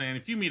 you know what I'm saying,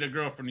 if you meet a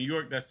girl from New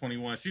York that's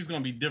 21, she's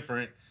gonna be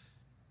different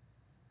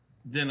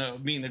than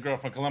meeting a girl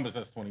from Columbus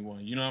that's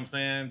 21. You know what I'm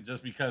saying?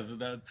 Just because of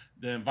the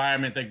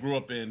environment they grew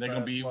up in, they're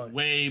gonna be Fast life.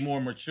 way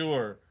more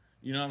mature.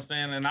 You know what I'm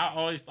saying? And I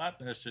always thought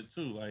that shit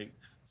too. Like,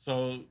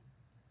 so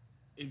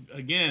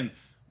again,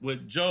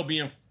 with Joe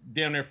being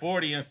damn near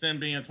 40 and Sin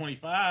being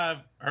 25,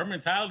 her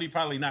mentality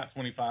probably not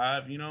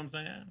 25. You know what I'm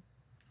saying?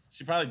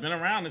 She probably been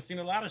around and seen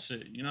a lot of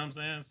shit. You know what I'm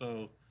saying?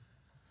 So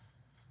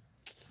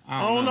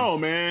I don't know,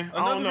 man. I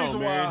don't Another know, reason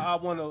man. why I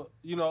want to,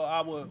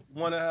 I would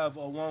want to have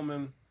a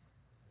woman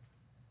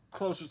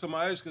closer to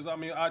my age because,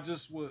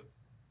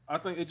 I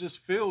think it just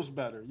feels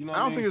better. You know what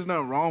I don't think there's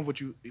nothing wrong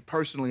with you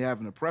personally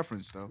having a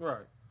preference, though.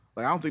 Right.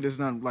 Like, I don't think there's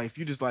nothing, like, if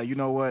you just like, you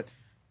know what,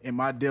 in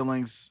my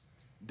dealings,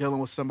 dealing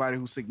with somebody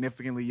who's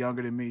significantly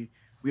younger than me,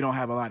 we don't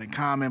have a lot in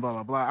common, blah,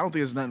 blah, blah. I don't think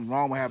there's nothing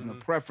wrong with having a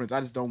preference.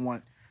 I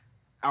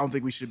don't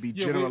think we should be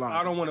generalizing.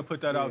 I don't want to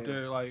put that out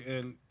there,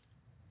 and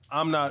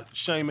I'm not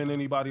shaming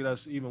anybody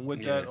that's even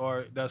with that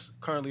or that's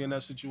currently in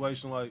that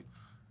situation.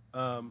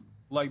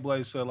 Like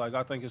Blaze said,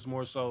 I think it's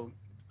more so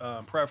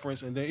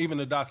preference, and then even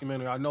the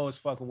documentary, I know it's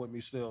fucking with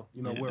me still.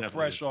 We're definitely.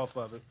 fresh off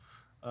of it,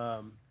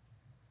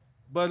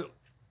 but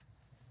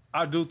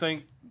I do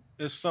think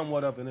it's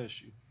somewhat of an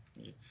issue.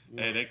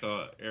 Hey, they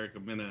call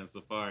Erica Mena and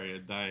Safari a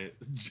diet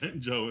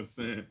Joe and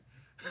Sin.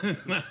 I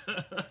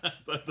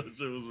thought that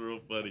shit was real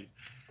funny.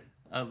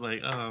 I was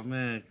like, oh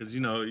man, because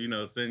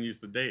Sin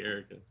used to date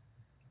Erica,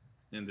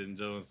 and then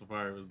Joe and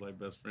Safari was like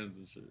best friends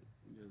and shit.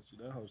 Yeah, see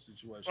that whole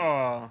situation.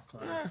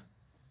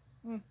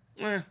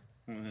 Yeah.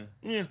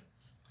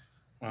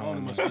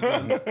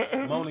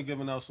 Mona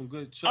giving out some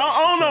good.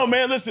 I don't know,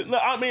 man. Listen,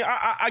 look, I mean,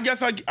 I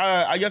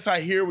guess I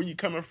hear where you're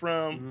coming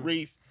from,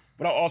 Reese,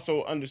 but I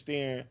also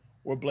understand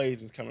where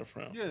Blaze is coming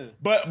from. Yeah.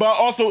 But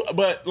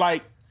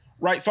like,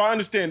 right? So I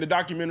understand the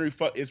documentary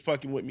is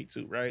fucking with me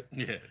too, right?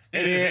 Yeah.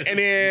 And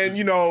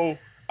then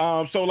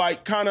so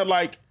like kind of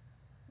like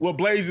what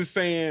Blaze is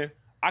saying.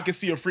 I can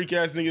see a freak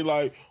ass nigga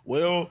like,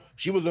 well,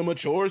 she was a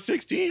mature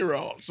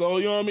 16-year-old. So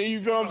you know what I mean? You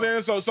feel what I'm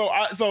saying? So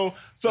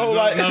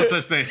like no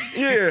such thing.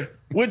 Yeah,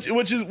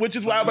 which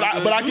is why, but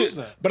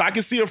I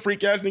can see a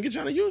freak ass nigga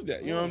trying to use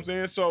that. You know what I'm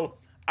saying? So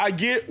I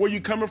get where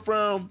you coming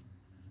from.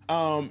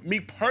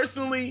 Me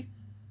personally,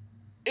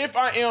 if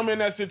I am in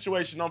that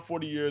situation, I'm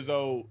 40 years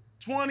old,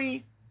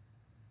 20.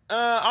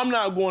 I'm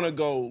not going to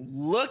go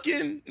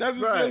looking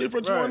necessarily for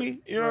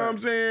 20. You know what I'm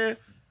saying?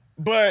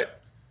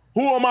 But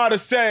who am I to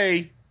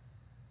say?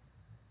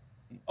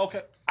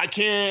 Okay. I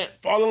can't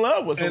fall in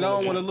love with someone. And I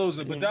don't want to lose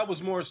it, but that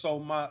was more so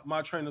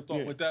my train of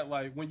thought with that.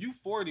 Like, when you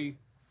 40,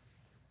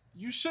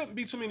 you shouldn't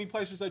be too many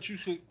places that you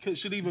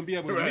should even be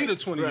able to meet a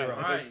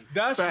 20-year-old. Right.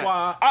 That's Facts.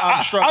 why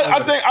I'm struggling.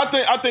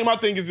 I think my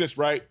thing is this,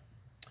 right?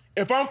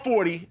 If I'm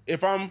 40,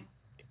 if I'm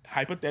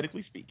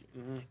hypothetically speaking,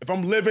 if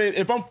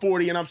I'm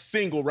 40 and I'm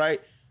single,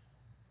 right?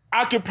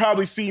 I could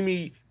probably see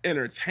me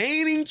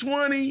entertaining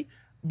 20,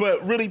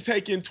 but really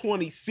taking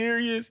 20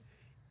 serious.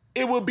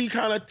 It would be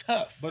kind of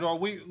tough. But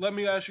let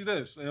me ask you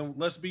this, and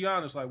let's be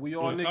honest, like, we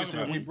all niggas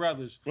here, we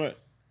brothers. Right.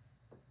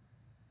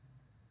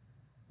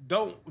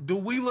 Do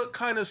we look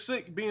kind of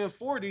sick being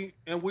 40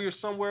 and we're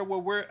somewhere where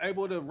we're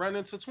able to run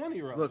into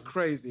 20-year-olds? Look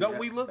crazy. Don't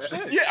we look sick?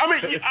 Yeah, I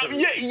mean,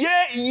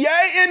 yeah,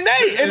 and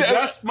nay. And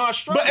that's my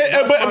struggle. But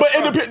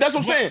it depends. That's what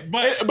I'm saying.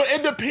 but- But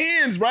it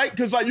depends, right?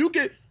 Because like you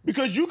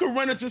can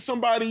run into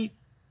somebody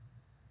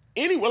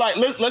anywhere. Like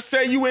let's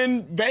say you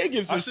in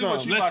Vegas I or see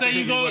what something. you Let's about say to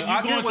you do, go but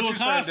I get to what a you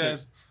saying, concert.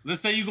 Des. Let's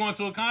say you going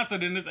to a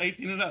concert and it's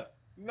 18 and up.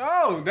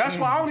 No, that's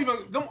why I don't even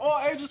them all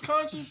ages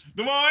concerts.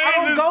 Them all I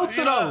don't ages, go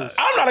to those.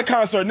 I'm not a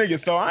concert nigga,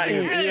 so I ain't.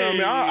 You know what I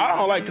mean? I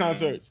don't like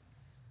concerts.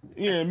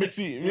 Yeah,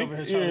 Mitzi. over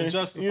here trying to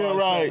justify. Yeah,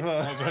 right.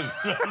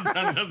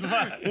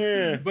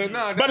 Yeah. But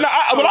nah, I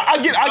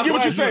get what you're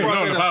glad saying. you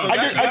brought that up. So I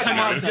get that's what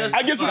my you're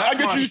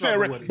saying, struggle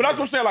right? with it. But that's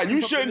what I'm saying. Like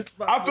you shouldn't.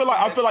 I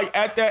feel like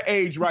at that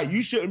age, right?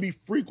 You shouldn't be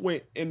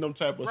frequent in them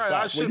type of Right,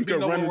 I spots where you should be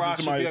can run nowhere where I into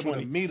should somebody be at able to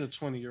 20. meet a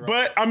 20-year-old.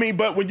 But I mean,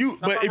 but if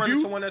you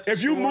store.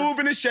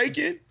 moving and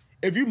shaking,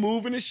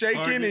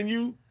 and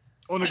you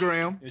On the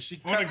gram. And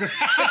she On the ground.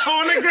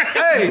 On the ground.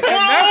 Hey, and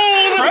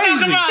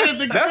let's talk about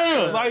it. that's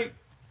crazy. That's like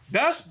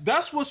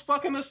that's what's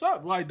fucking us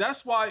up. Like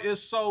that's why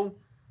it's so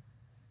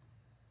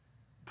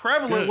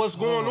prevalent Good. what's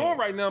going on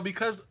right now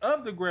because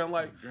of the gram.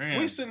 Like Gram.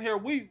 we sitting here,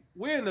 we're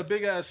in a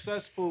big ass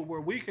cesspool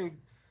where we can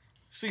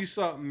see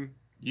something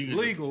You can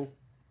legal.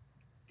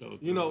 Go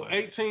You know, through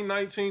it. 18,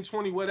 19,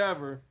 20,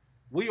 whatever.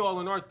 We all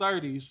in our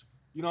 30s.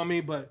 You know what I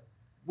mean? But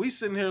we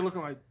sitting here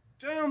looking like,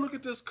 damn, look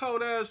at this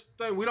cold ass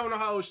thing. We don't know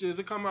how old she is.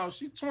 It come out,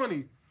 she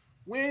 20.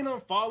 We ain't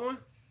unfollowing.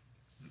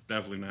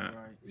 Definitely not.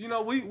 You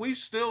know, we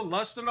still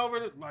lusting over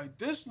it. Like,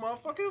 this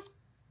motherfucker is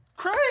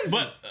crazy.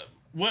 But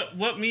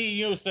what me and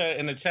you said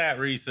in the chat,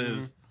 Reese,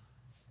 is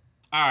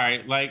all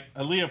right. Like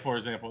Aaliyah, for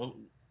example,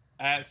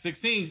 at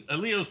 16,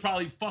 Aaliyah was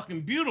probably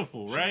fucking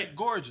beautiful, She's right?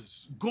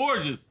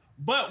 gorgeous.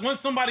 But when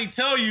somebody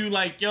tell you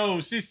like, yo,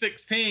 she's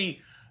 16,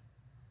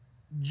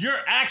 your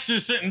action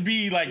shouldn't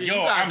be like, Yeah, yo,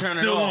 you gotta I'm turn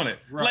it still off. on it.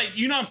 Right. Like,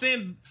 you know what I'm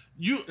saying?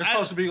 It's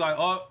supposed to be like,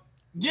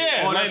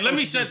 Yeah, Oh, that's like let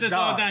me supposed to shut just this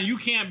all die. down. You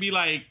can't be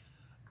like,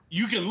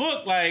 you can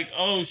look like,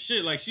 oh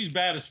shit, like she's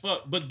bad as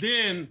fuck. But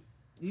then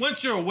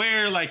once you're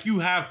aware, like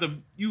even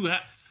and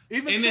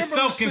it's Timberland's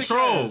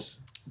self-control. sick ass.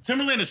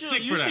 Timberland is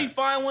sick You for see that.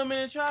 fine women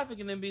in traffic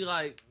and then be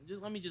like,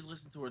 let me just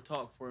listen to her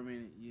talk for a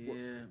minute. Yeah.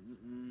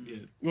 Yeah.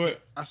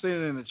 what? I said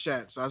it in the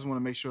chat, so I just want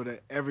to make sure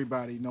that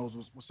everybody knows.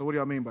 So what do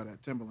y'all mean by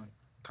that Timberland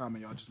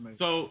comment y'all just made?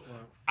 So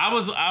I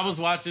was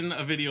watching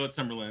a video of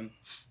Timberland,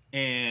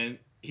 and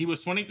he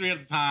was 23 at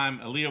the time.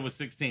 Aaliyah was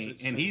 16,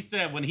 and he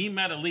said when he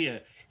met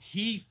Aaliyah,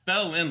 he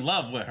fell in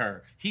love with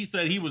her. He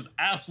said he was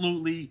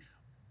absolutely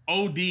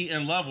OD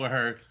in love with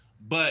her,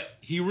 but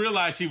he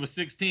realized she was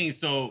 16,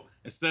 so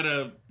instead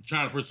of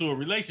trying to pursue a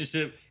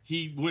relationship,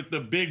 he went the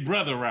big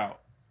brother route.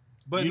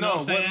 But You know no, what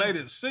I'm saying? what made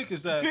it sick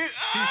is that See,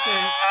 he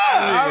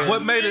said,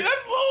 what made it...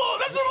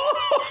 That's a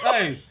little.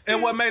 Hey,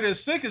 and what made it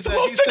sick is that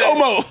little he sicko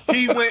mode. said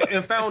he went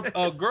and found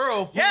a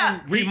girl who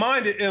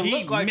reminded and he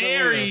looked like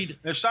married- Aaliyah.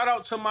 And shout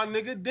out to my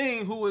nigga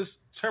Dean, who is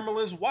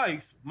Timberland's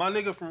wife. My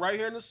nigga from right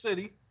here in the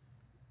city.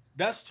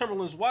 That's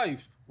Timberland's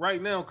wife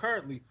right now,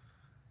 currently.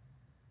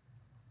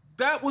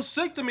 That was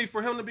sick to me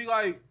for him to be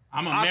like,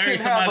 I'm gonna I marry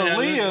can't have somebody that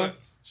looks Aaliyah, like-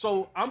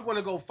 so I'm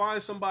gonna go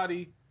find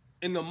somebody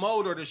in the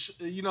mode or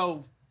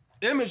the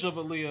image of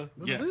Aaliyah.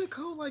 Was Yes. Aaliyah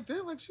cold like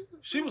that? Like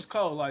She was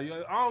cold. Like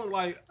I don't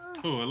like.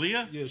 Who,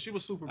 Aaliyah? Yeah, she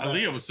was super bad.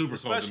 Aaliyah was super cold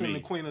to Especially in me.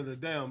 the Queen of the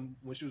Dam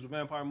when she was a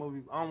vampire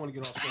movie. I don't want to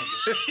get off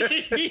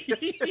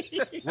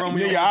subject.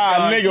 Romeo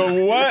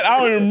Nigga, what? I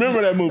don't even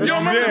remember that movie. You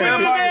don't remember Yeah.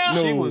 the vampire?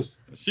 No. She was,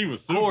 She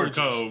was super Gorgeous.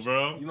 cold,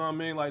 bro. you know what I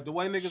mean? Like the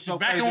way niggas go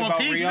Back crazy in One about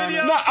Piece Rihanna.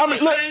 video, No, she I'm-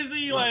 was look-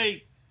 crazy.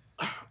 Like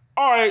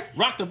All right.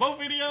 rock the boat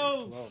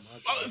videos.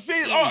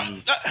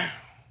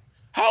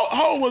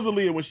 How old was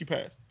Aaliyah when she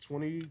passed?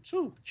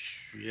 22.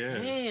 Yeah.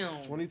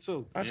 Damn.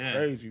 22. That's Yeah.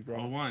 crazy, bro.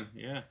 01,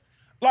 yeah.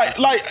 Like, And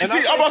see, I I'm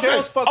think about to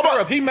Kels say, fucked her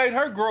up. He made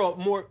her grow up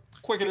more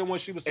quicker than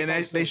what she was supposed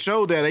and to. they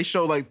showed that. They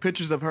showed like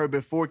pictures of her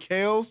before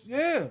Kales.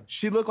 Yeah.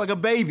 She looked like a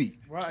baby.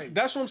 Right.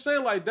 That's what I'm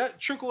saying. Like that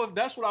trickle of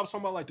that's what I was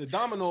talking about, like the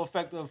domino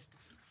effect of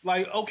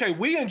like, okay,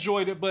 we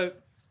enjoyed it,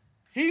 but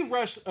he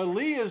rushed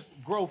Aaliyah's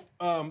growth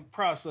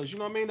process. You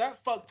know what I mean? That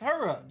fucked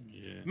her up.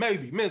 Yeah.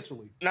 Maybe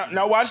mentally.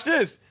 now watch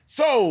this.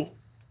 So,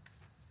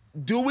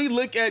 do we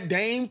look at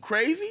Dame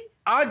crazy?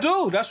 I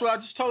do. That's what I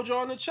just told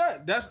y'all in the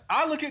chat.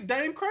 I look at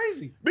Dame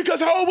crazy.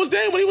 Because how old was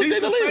Dame when he was He's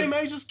dating the Aaliyah? same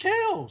age as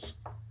Kels.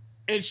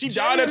 And she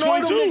died at Jay and all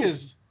them 22.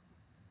 niggas.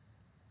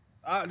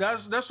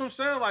 That's what I'm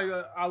saying. Like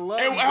I love.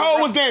 And how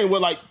old was Dame?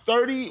 What, like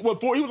 30?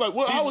 What, 40? He was like,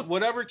 what? How He's,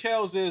 whatever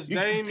Kels is,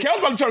 Dame. Kel's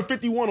about to turn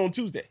 51 on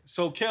Tuesday.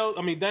 So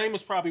Dame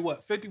is probably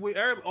what 50.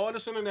 All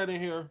this internet in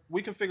here,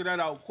 we can figure that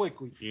out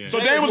quickly. Yeah. So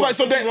Dame Dame is was what, like,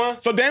 so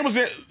 51? Dame was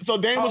in, so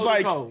Dame How was old like,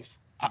 is Hov?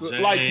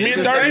 like Jay-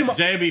 mid-30s?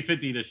 Jay be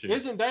 50 this year.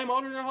 Isn't Dame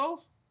older than Hov?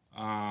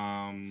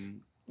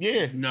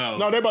 Yeah. No.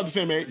 No, they're about the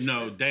same age.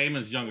 No, Dame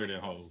is younger than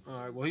Hov. All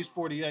right. Well, he's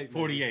 48. maybe.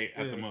 48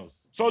 at Yeah. the most.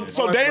 So Yeah.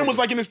 so Dame was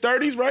like in his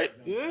 30s, right?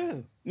 Yeah.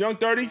 Young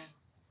 30s.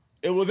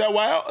 Was that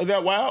wild? Is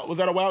that wild? Was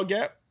that a wild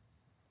gap?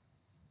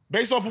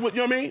 Based off of what, you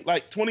know what I mean?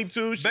 Like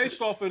 22.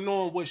 Based off of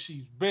knowing what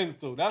she's been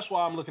through, that's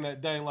why I'm looking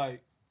at Dame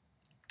like,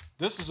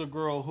 this is a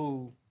girl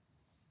who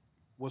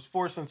was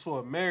forced into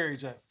a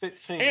marriage at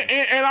 15.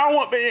 And I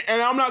want,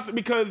 and I'm not,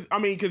 because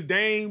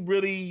Dame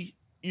really,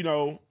 you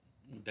know,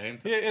 Dame.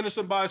 He an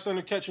innocent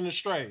bystander catching the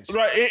strays.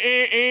 right,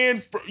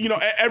 and you know,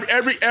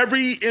 every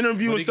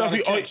interview But and he stuff,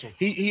 gotta catch 'em.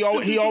 he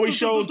always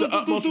shows the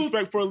utmost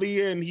respect for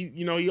Aaliyah, and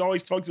he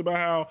always talks about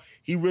how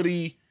he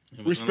really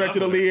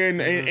respected love with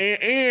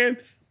Aaliyah, and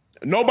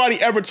nobody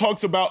ever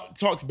talks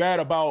bad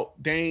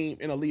about Dame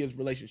and Aaliyah's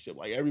relationship.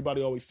 Like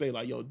everybody always say,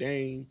 like, yo,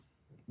 Dame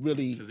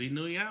really. Because he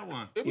knew he had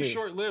one. It was Yeah.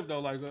 short lived though.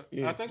 Like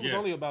I think it was Yeah.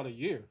 only about a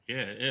year.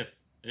 Yeah,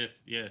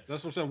 yeah.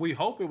 That's what I'm saying. We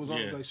hope it was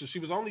only. Yeah. Like, so she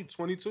was only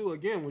 22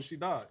 again when she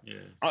died. Yeah.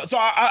 So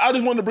I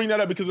just wanted to bring that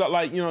up because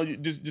like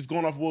just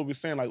going off of what we were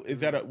saying, like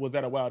was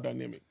that a wild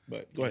dynamic?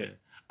 But go ahead.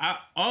 I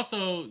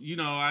also,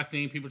 I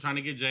seen people trying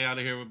to get Jay out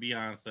of here with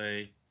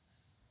Beyonce.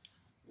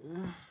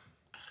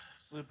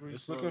 Slippery.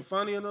 It's slope. looking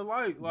funny in the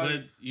light. Like,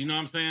 But you know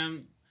what I'm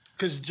saying?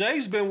 because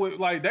Jay's been with,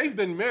 like, they've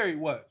been married,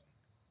 what?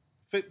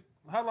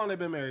 How long they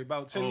been married?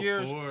 About 10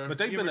 years? 04. But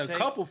they've Give been or a take.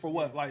 couple for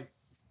what, like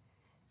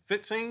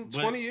 15, But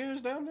 20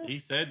 years down there? He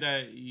said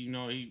that,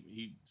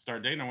 he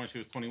started dating her when she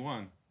was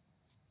 21.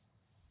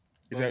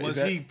 Was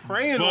he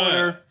praying on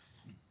her?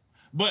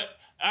 But,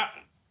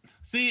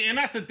 see, and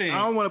that's the thing. I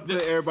don't want to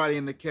put everybody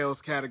in the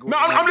Kels category. No,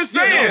 I'm just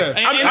saying.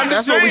 And I'm just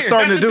that's saying. what we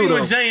starting that's to the do, thing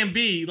though. with J and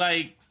B,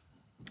 like,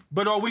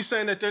 But are we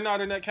saying that they're not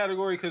in that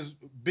category because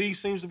B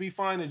seems to be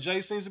fine and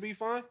J seems to be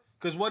fine?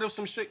 Because what if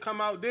some shit come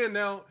out then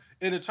now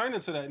it'll turn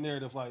into that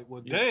narrative like,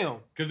 well, damn.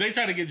 because they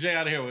try to get Jay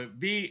out of here with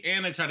B,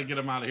 and they try to get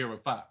him out of here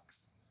with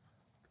Fox.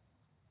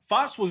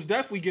 Fox was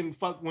definitely getting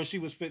fucked when she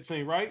was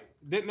 15, right?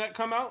 Didn't that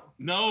come out?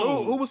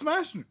 No, Who was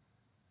smashing her?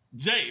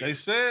 Jay. They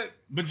said.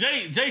 But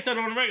Jay said it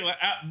on the record. Like,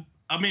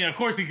 I mean, of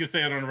course he could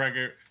say it on the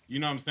record. You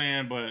know what I'm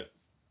saying? But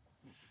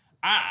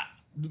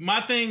my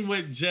thing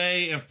with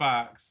Jay and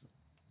Fox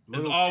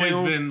has Lil' always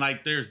Kim. been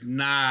like, there's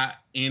not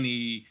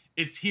any.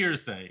 It's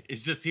hearsay.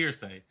 It's just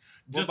hearsay.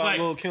 What Just about like,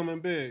 Lil' Kim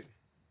and Big?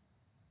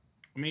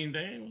 I mean,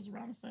 they was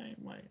around the same.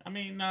 Like, I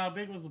mean,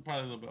 Big was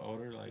probably a little bit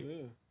older. Like,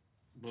 Yeah.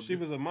 but She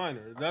was a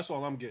minor. That's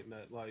all I'm getting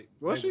at. Like,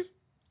 Was they she?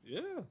 Yeah.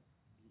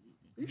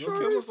 You Lil' sure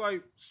Kim it was is?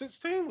 like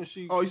 16 when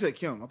she. Oh, you said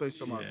Kim. I thought you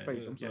said about yeah,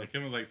 Faith. I'm sorry. yeah,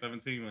 Kim was like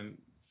 17 when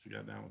she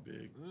got down with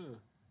Big.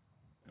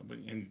 Yeah.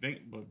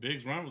 But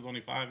Big's run was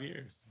only 5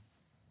 years.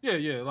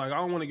 Yeah. Like, I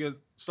don't want to get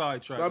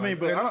sidetracked. I mean, Like,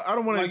 but I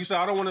don't want like to. you said,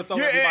 I don't want to throw.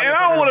 Yeah, everybody and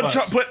up I don't under want the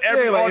to bus. put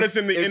every Yeah, like, artist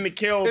in the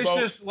kill It's boat.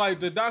 just like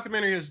the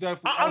documentary has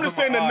definitely. I'm just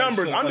saying opened the my eyes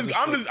numbers. to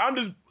other shit. I'm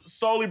just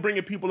solely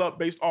bringing people up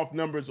based off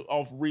numbers.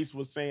 Off Reese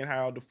was saying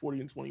how the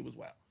 40 and 20 was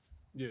wild.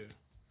 Yeah.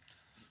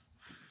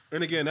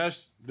 And again,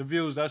 that's the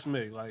views. That's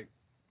me. Like,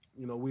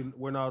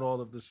 we're not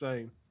all of the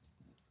same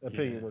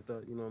opinion with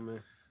that. You know what I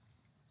mean?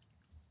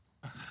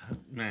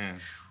 Man.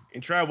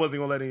 And Trav wasn't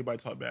gonna let anybody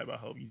talk bad about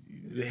Hope.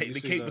 The you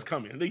see cape that. was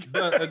coming.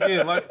 But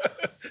again, like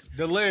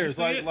the layers,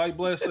 You see it? like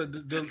Bless said,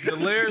 the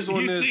layers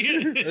on You this. see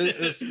it?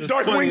 It's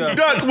Darkwing plenty of-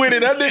 Duck with it.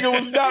 That nigga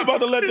was not about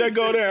to let that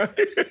go down.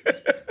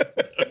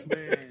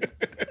 Man,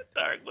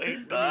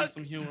 Darkwing need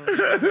some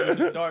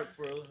humor. Dark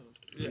for a little.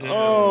 Yeah.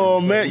 Oh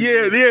man,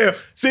 yeah.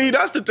 See,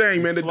 that's the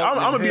thing, man. I'm Floating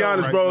gonna in be hell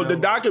honest, right bro. now. The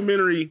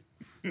documentary,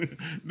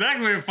 That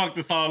man fucked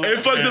us all up. it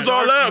fucked man. us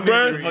all up,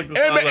 bro. Fucked us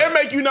all It up.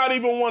 make you not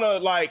even want to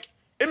like.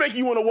 It make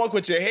you want to walk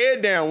with your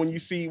head down when you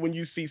see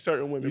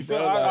certain women. You feel,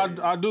 Bro. Like,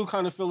 I do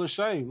kind of feel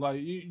ashamed. Like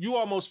you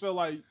almost feel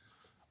like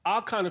I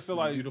kind of feel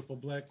like Beautiful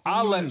black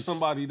I let queens.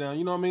 somebody down.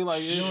 You know what I mean?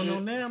 Like You don't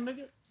know damn,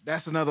 nigga.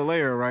 That's another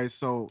layer, right?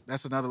 So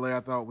that's another layer I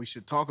thought we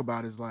should talk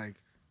about. Is like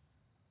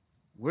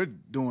we're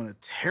doing a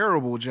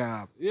terrible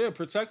job. yeah,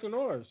 protecting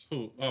ours.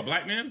 Who?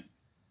 Black men?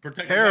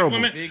 Protecting Terrible.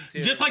 black women? Big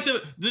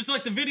terrible. Just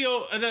like the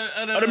video of the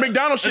the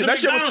McDonald's shit. of the That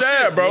shit was McDonald's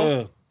sad, shit.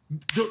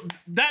 bro. Yeah.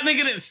 That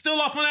nigga that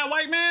still off on that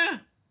white man?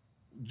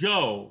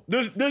 Yo.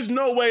 There's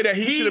no way that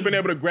he should have been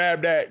able to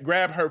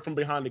grab her from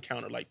behind the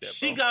counter like that.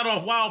 She Bro. got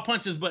off wild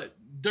punches, but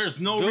there's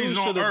no Dude reason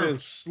on should have been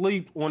earth.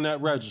 sleep on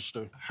that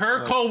register.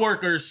 Her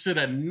coworkers should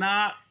have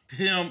knocked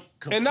him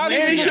completely. And not And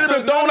even he just should have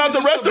been not thrown even out the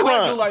just black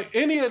restaurant. dude, like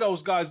any of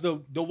those guys, the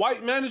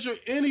white manager,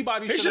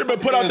 anybody. He should have been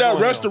put out that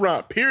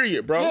restaurant.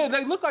 Period, bro. Yeah,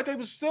 they look like they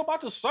was still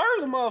about to serve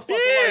the motherfucker.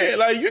 Yeah,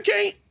 like you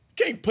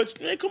can't put.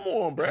 Man, come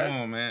on, bro. Come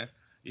on, man.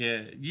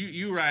 Yeah,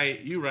 you right.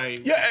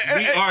 Yeah,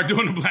 we are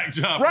doing a black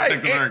job Right,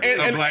 protecting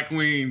our and- black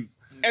queens.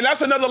 And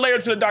that's another layer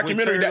to the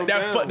documentary tearing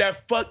them down.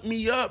 that fucked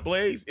me up,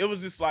 Blaze. It was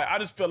just like I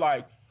just feel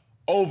like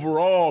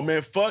overall,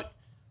 man, fuck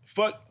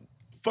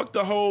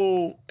the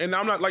whole. And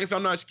I'm not, like I said,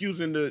 I'm not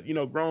excusing the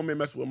grown men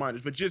messing with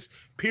minors, but just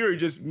period,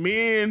 just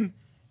men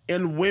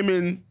and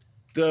women,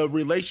 the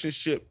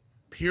relationship,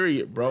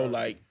 period, bro.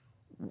 Like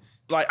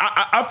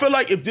I feel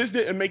like if this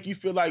didn't make you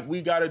feel like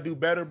we gotta do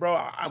better, bro,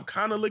 I'm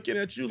kind of looking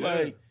at you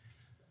like.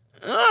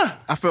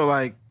 I feel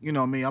like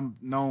me. I'm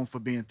known for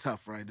being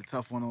tough, right? The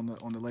tough one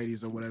on the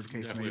ladies or whatever the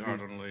case Definitely may hard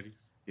be. on the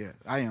ladies. Yeah,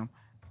 I am,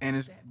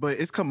 and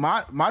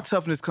my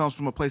toughness comes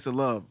from a place of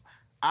love.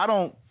 I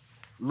don't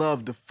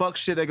love the fuck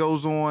shit that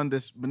goes on,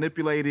 this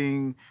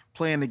manipulating,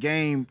 playing the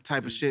game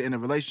type of shit in a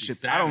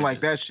relationship. I don't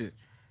like that shit.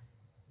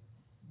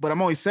 But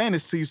I'm only saying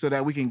this to you so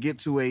that we can get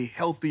to a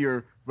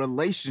healthier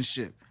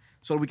relationship,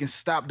 so that we can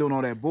stop doing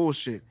all that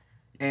bullshit.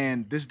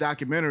 And this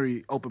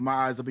documentary opened my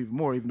eyes up even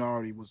more, even though I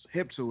already was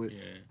hip to it,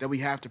 that we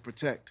have to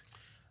protect.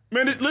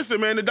 Man, listen,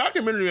 man, the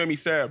documentary made me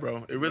sad,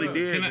 bro. It really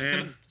did,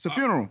 man. It's a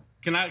funeral.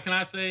 Can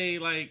I say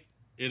like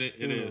it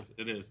is.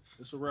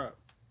 It's a wrap.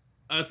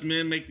 Us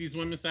men make these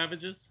women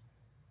savages?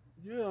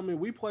 Yeah, I mean,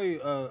 we play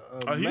a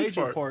huge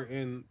major part. part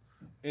in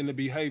the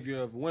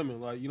behavior of women.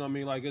 Like, you know what I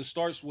mean? Like, it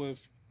starts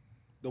with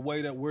the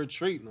way that we're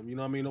treating them. You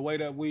know what I mean? The way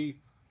that we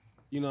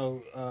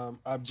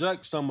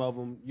object some of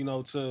them,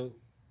 to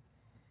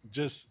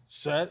just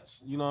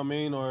sets, you know what I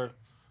mean, or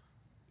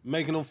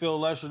making them feel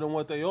lesser than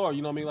what they are,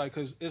 you know what I mean, like,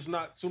 because it's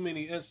not too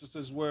many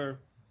instances where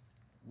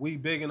we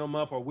bigging them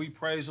up or we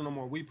praising them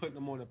or we putting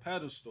them on a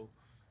pedestal.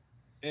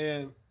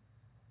 And,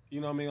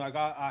 you know what I mean, like,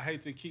 I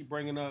hate to keep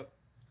bringing up,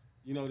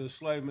 the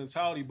slave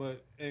mentality,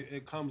 but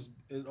it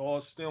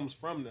all stems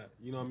from that,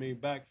 you know what I mean,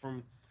 back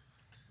from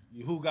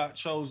who got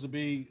chose to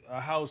be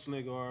a house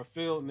nigga or a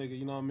field nigga,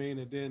 you know what I mean,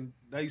 and then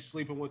they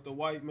sleeping with the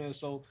white man,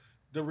 so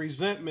the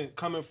resentment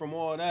coming from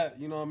all that,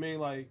 you know what I mean,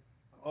 like,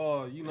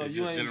 it's you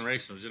just ain't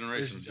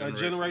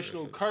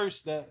generational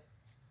curse that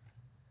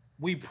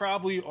we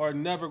probably are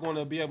never going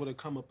to be able to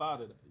come up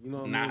out of that. You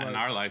know what I mean? Not in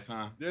our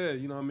lifetime. Yeah,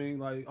 you know what I mean?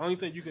 Like, only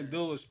thing you can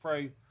do is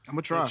pray I'm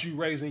gonna try. that you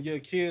raising your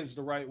kids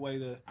the right way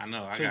to. I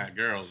know, I got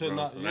girls, bro,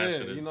 not, so that yeah,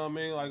 shit is... you know what I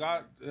mean?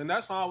 Like, and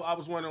that's how I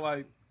was wondering,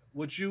 like,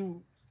 with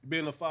you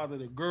being the father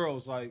of the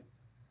girls, like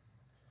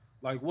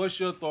what's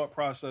your thought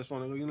process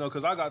on it? You know,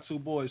 because I got 2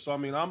 boys, so I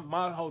mean,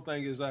 my whole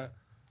thing is that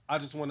I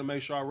just want to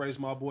make sure I raise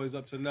my boys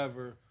up to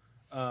never,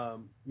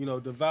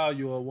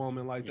 devalue a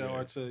woman like that,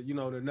 or to,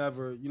 to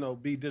never,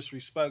 be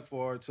disrespectful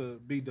or to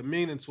be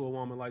demeaning to a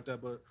woman like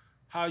that. But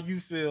how you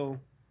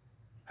feel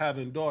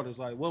having daughters?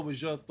 Like, what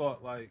was your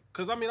thought? Like,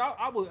 because I mean,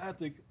 I would have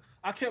to.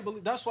 I can't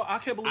believe that's why I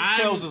can't believe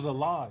Kels is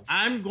alive.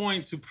 I'm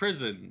going to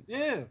prison.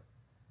 Yeah.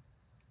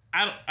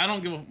 I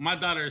don't give a... My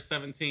daughter is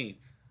 17.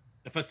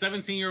 If a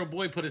 17-year-old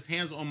boy put his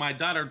hands on my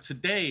daughter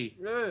today,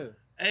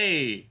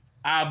 hey,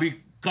 I'll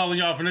be calling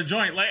y'all from the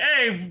joint. Like,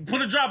 hey,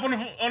 put a drop on the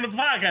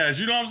podcast.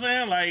 You know what I'm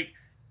saying? Like,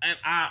 and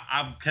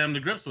I've come to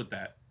grips with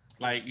that.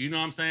 Like, you know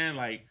what I'm saying?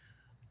 Like,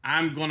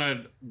 I'm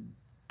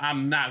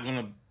not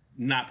gonna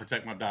not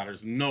protect my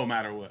daughters no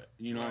matter what.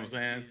 You know what I'm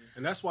saying?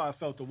 And that's why I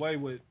felt the way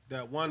with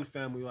that one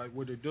family, like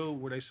with the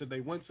dude where they said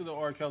they went to the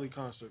R. Kelly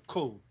concert.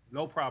 Cool.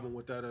 No problem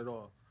with that at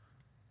all.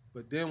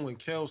 But then when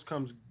Kels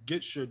comes,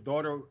 gets your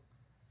daughter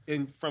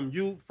from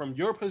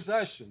your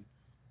possession,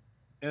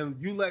 and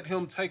you let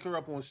him take her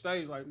up on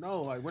stage, like,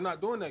 no, like, we're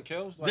not doing that,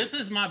 Kels. Like, this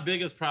is my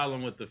biggest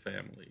problem with the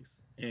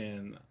families.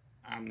 And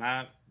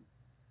I'm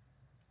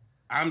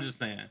just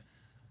saying,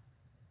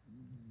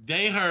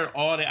 they heard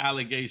all the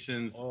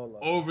allegations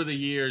over the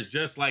years,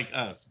 just like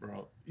us,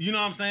 bro. You know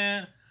what I'm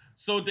saying?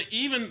 So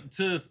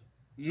to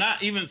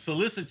not even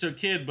solicit your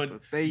kid,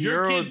 but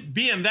your kid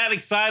being that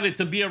excited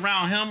to be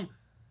around him,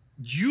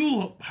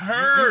 you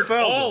heard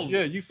all.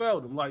 Yeah, you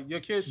felt him. Like,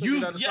 your kid should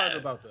be that excited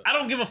about that. I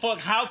don't give a fuck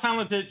how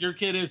talented your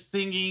kid is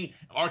singing.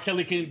 R.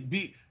 Kelly can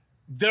be.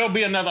 There'll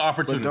be another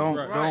opportunity.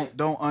 But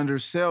don't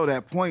undersell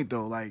that point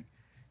though. Like,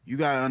 you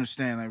gotta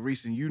understand, like,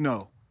 Reese,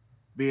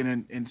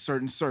 being in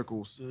certain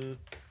circles,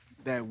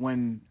 that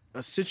when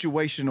a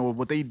situation or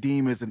what they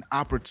deem as an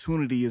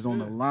opportunity is on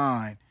the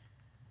line,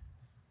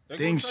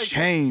 things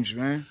change,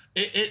 man.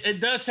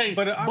 It does change.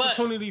 But an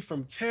opportunity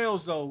from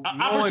Kels, though.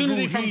 An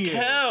opportunity from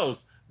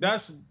Kels.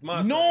 That's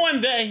my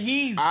knowing that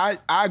he's... I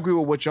agree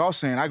with what y'all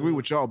saying. I agree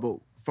with y'all, but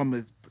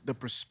from the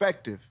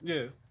perspective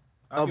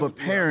of a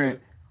parent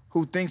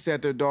who thinks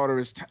that their daughter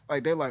is...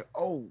 like, they're like,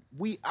 oh,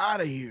 we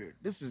out of here.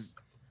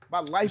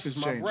 My life is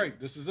changing. My break.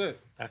 This is it.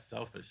 That's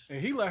selfish.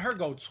 And he let her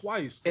go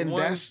twice. And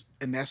that's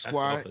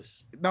why...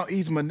 selfish. No,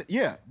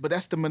 but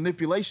that's the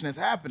manipulation that's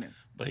happening.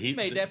 But he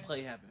made that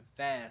play happen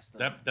fast.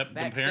 The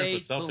parents are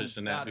selfish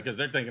in that because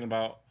they're thinking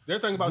about we're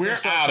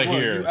out of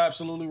here. You're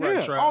absolutely right,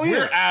 Yeah. Trav. Oh, yeah.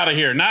 We're out of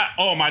here. Not,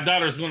 my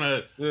daughter's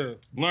gonna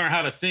learn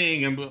how to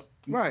sing and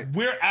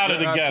we're out of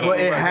the ghetto. But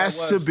it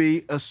has to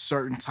be a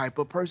certain type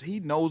of person. He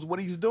knows what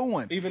he's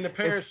doing. Even the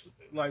parents,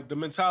 like the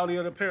mentality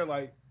of the parent,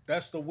 like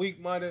that's the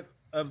weak-minded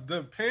of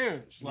the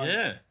parents. Like,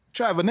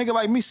 Trav, a nigga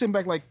like me sitting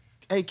back like,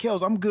 hey,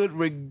 Kels, I'm good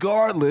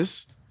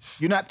regardless.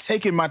 You're not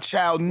taking my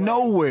child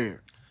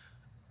nowhere.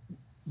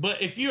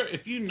 But if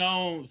you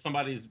know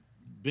somebody's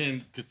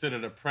been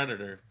considered a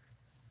predator,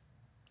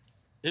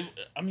 it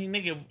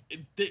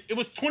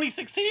was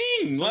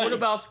 2016. So what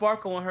about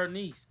Sparkle and her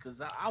niece?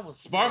 Because I was...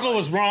 Sparkle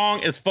was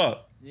wrong as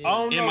fuck, in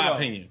my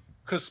opinion.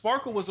 Because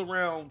Sparkle was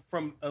around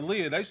from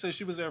Aaliyah. They said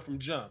she was there from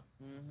jump.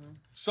 Mm-hmm.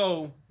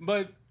 So,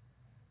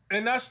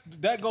 and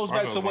that goes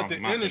back to what the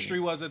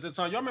industry was at the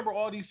time. Y'all remember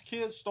all these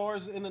kids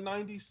stars in the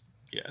 90s?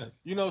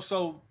 Yes.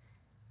 So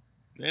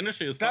the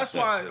industry is... That's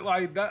why,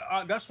 like,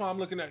 that's why I'm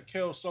looking at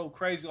Kel so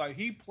crazy. Like,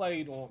 he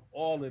played on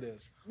all of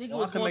this. Nigga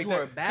was going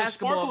to a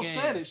basketball game.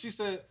 Sparkle said it. She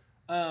said,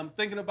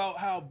 thinking about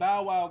how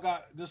Bow Wow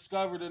got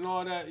discovered and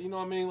all that. You know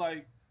what I mean?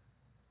 Like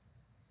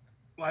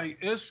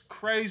it's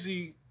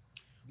crazy.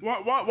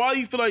 Why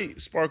you feel like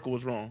Sparkle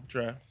was wrong,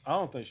 Trav? I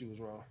don't think she was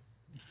wrong.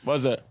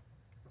 Why's that?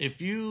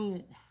 If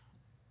you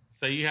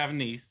say you have a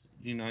niece,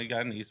 you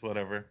got a niece,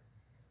 whatever.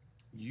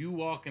 You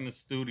walk in the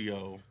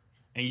studio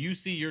and you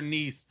see your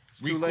niece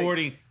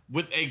recording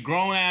with a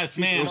grown-ass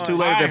man. It was too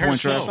late at that point,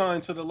 Trav. She's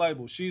signed to the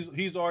label.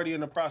 He's already in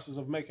the process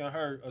of making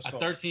her a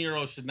song. A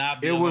 13-year-old should not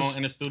be alone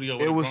in the studio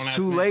with a grown-ass man. It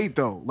was too late,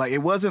 though. Like, it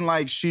wasn't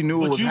like she knew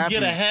what was happening. But you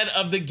get ahead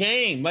of the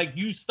game. Like,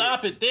 you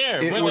stop it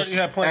there.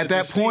 At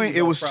that point,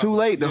 it was too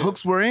late. The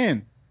hooks were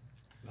in.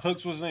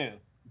 Hooks was in.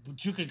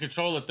 But you can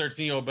control a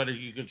 13-year-old better than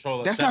you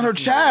control a That's not her 17-year-old.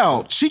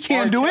 child. She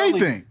can't do Kelly.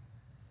 anything.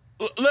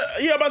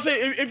 Yeah, I'm about to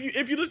say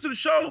if you listen to the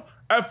show,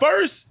 at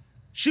first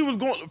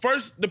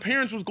the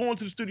parents was going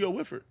to the studio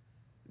with her.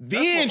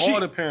 Then That's what all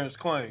the parents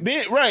claim.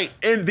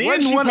 and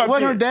then she popped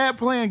Wasn't her in. dad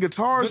playing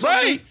guitars?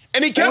 Right,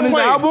 and he kept on his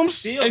playing albums?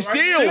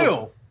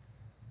 Still.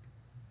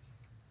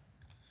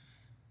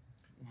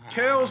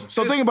 Kels,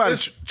 So think about it,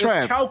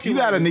 Trav. You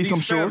gotta need some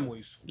short.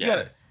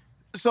 Yes.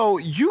 So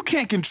you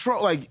can't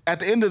control. Like at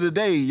the end of the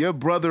day, your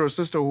brother or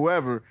sister, or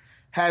whoever,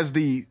 has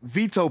the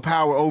veto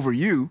power over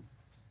you.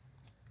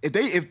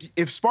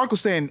 If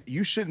Sparkle's saying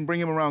you shouldn't bring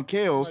him around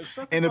Kels, Like,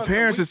 shut and the fuck up.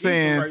 parents We are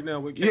saying, eating right now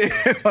with yeah,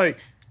 Kels. like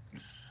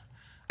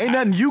ain't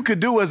nothing you could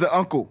do as an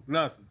uncle.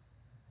 Nothing.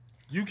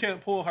 You can't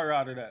pull her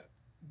out of that.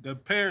 The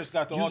parents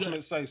got the You ultimate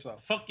got- say so.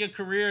 Fuck your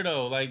career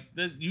though. Like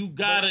you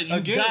got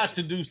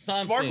to do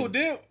something. Sparkle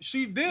did.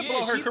 She did Yeah,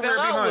 blow her she career fell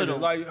out behind with it.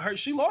 him. Like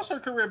she lost her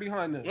career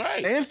behind this.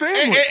 Right. And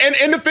family.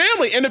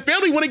 And the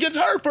family went against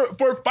her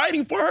for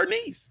fighting for her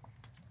niece.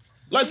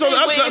 Like so They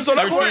went that's into the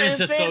what. court is and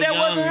just said so that young,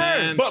 wasn't her.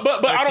 man. But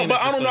I 13 is don't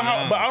just know so how.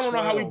 young. But I don't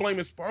know how we 12.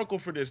 blaming Sparkle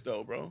for this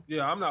though, bro.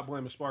 Yeah, I'm not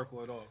blaming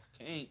Sparkle at all.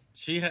 Can't.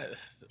 She had.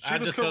 She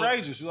was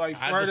courageous. Like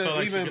for I her just to felt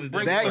like she even could've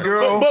bring did That her-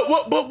 girl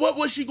But what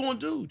was she gonna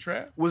do,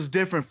 Trav? was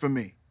different for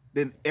me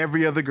than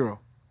every other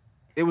girl.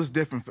 It was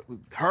different for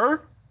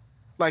her.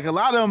 Like a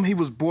lot of them, he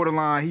was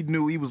borderline. He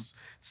knew he was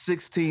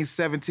 16,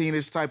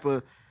 17-ish type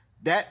of.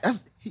 That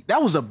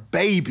was a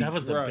baby. That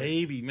was a Right.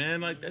 baby, man.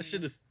 Like that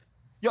shit is.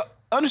 Yo,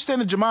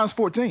 understand that Jamon's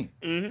 14.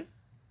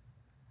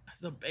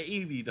 That's a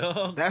baby,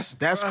 dog. That's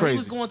Bro, He was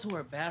crazy. going to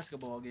her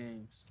basketball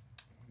games.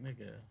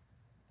 Nigga.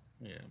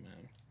 Yeah,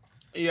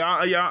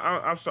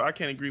 man. I'm sorry, I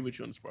can't agree with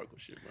you on the Sparkle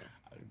shit, bro.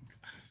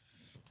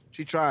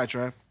 She tried,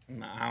 Trav.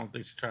 Nah, I don't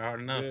think she tried hard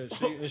enough.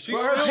 Yeah, and she's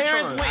Bro, her still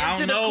parents trying. went I into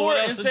don't the know court what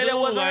and else to said it do,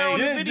 wasn't her like- on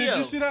the Yeah, video. did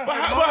you see that? But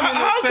Her how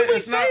mom can said we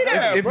it's say not-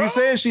 that? If bro. you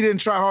saying she didn't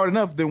try hard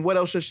enough, then what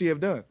else should she have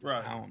done?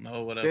 Right. I don't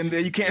know what else.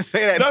 Then you can't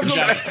say that. That's You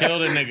what- gotta kill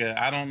the nigga.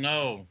 I don't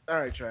know. All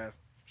right, Trav.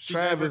 She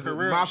gave Trav her is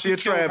career- Mafia.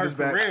 she killed Trav her is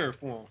back. career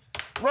for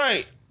him.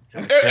 Right.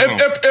 Damn.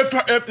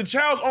 If the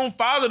child's own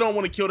father don't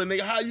want to kill the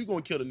nigga, how you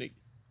gonna kill the nigga?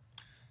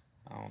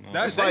 I don't know.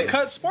 That's like- they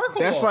cut Sparkle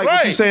That's off. like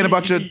what you Right. saying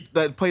about your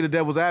that play the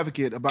devil's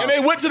advocate about. And they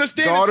went to the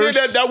stand and Daughters?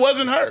 said that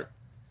wasn't her.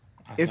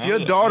 If your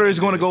daughter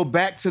is going to go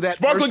back to that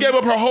Sparkle person, gave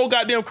up her whole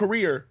goddamn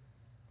career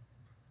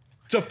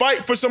to fight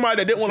for somebody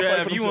that didn't want to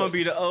fight for Trav, you want themselves. to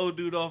be the old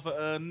dude off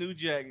of New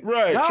Jack.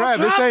 Right. Y'all Trav,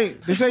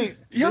 drop- this ain't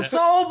Your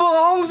soul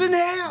belongs in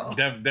hell.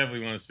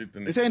 Definitely want to shoot the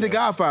nigga. this ain't the bro.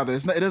 Godfather.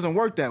 It doesn't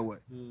work that way.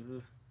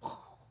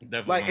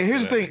 Definitely Like, and wanna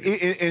here's the do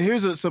thing, that. and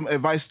here's some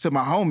advice to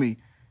my homie.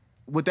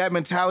 With that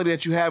mentality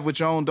that you have with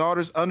your own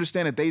daughters,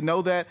 understand that they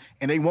know that,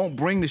 and they won't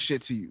bring the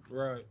shit to you.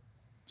 Right.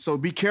 So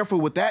be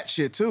careful with that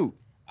shit too.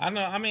 I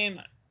know. I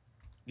mean,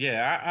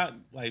 yeah. I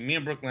like me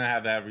and Brooklyn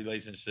have that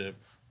relationship,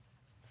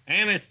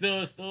 and it's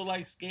still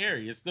like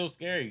scary. It's still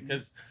scary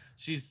because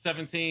she's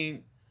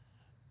 17.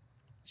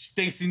 She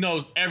thinks she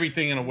knows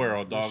everything in the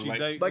world, dog. She Like,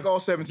 date- Like all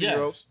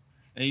 17-year-olds.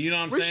 and you know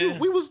what I'm We saying?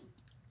 was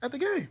at the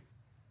game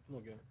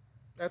Okay.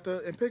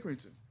 in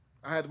Pickerington.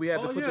 We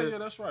had to Oh put yeah, the yeah,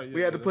 that's right. Yeah,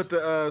 we had to yeah, put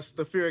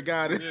the fear of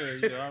God in.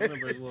 Yeah, I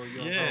remember as well.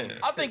 Yeah.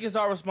 I think it's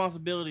our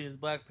responsibility as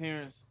black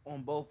parents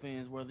on both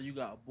ends, whether you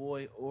got a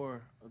boy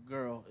or a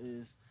girl,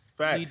 is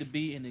Facts. need to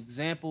be an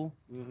example.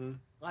 Mm-hmm.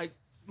 Like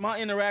my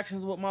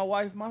interactions with my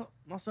wife, my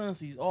son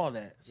sees all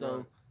that. So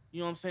Right. you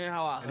know what I'm saying?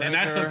 How I And hug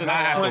that's her, something I how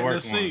have to Planting work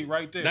the seed on.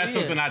 right there. That's Yeah.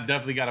 something I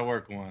definitely got to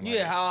work on.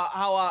 Yeah, Like,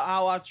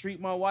 how I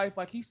treat my wife,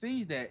 like he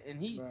sees that, and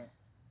Right.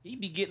 he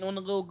be getting on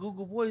the little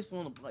Google voice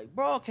on the like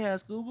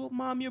broadcast. Google,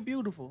 Mom, you're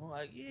beautiful.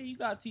 Like, yeah, you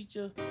gotta teach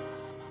her.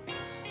 Cause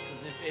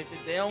if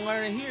they don't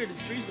learn it here, the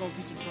streets gonna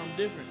teach them something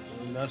different.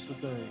 And that's the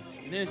thing.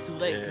 And then it's too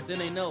late, Yeah. cause then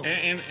they know.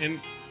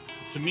 and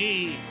to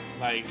me,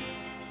 like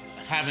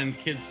having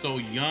kids so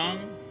young,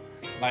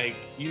 like,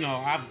 you know,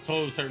 I've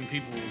told certain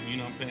people, you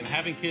know what I'm saying,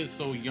 having kids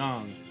so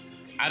young,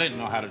 I didn't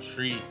know how to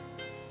treat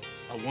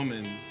a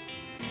woman,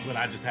 but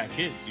I just had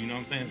kids, you know what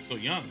I'm saying, so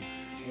young.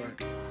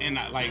 Right. And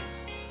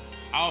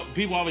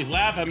people always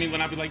laugh at me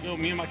when I be like, yo,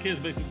 me and my kids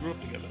basically grew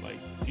up together. Like,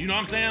 you know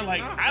what I'm saying?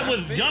 Like, I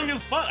was young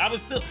as fuck. I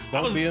was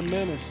Don't be a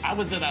menace. I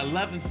was in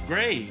 11th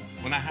grade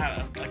when I had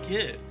a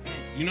kid.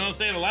 You know what I'm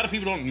saying? A lot of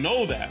people don't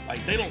know that.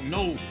 Like, they don't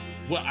know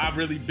what I've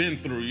really been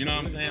through. You know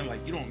what I'm saying?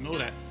 Like, you don't know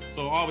that.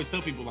 So I always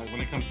tell people, like, when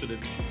it comes to the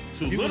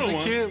two You was little a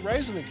ones, kid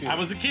raising a kid. I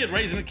was a kid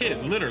raising a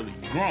kid, literally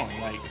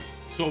growing. Like,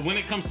 so when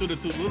it comes to the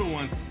two little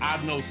ones, I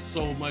know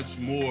so much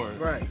more.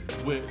 Right.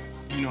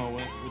 With, you know,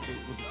 with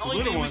the The two only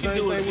little thing we ones. can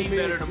do is Same be thing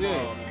with better me.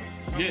 tomorrow.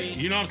 I Yeah, mean,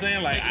 you know what I'm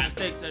saying? Like, make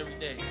mistakes every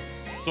day.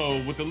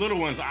 so with the little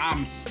ones,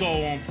 I'm so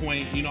on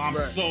point. You know, I'm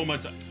Right. so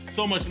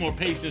much more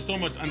patient, so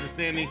much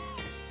understanding.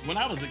 When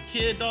I was a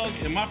kid, dog,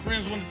 and my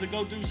friends wanted to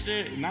go do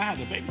shit, and I had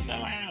to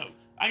babysit.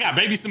 I got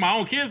babysit my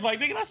own kids. Like,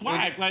 nigga, that's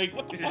whack. Like,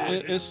 what the fuck?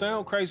 It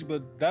sounds crazy,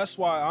 but that's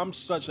why I'm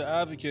such an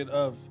advocate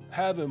of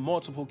having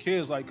multiple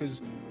kids. Like,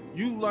 cause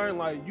you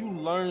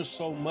learn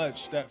so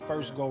much that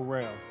first go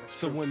round.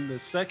 To when the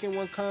second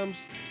one comes,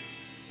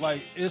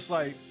 like it's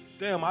like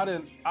damn,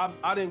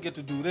 I didn't get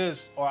to do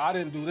this, or I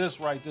didn't do this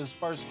right this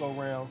first go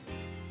round,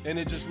 and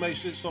it just makes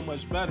shit so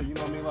much better. You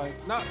know what I mean?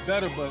 Like not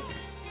better, but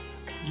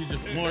You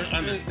just more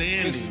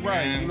understanding,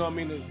 right? man. You know what I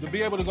mean? To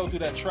be able to go through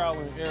that trial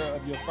and error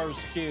of your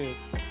first kid,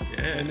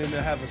 and then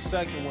to have a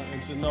second one,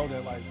 and to know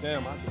that like,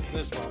 damn, I did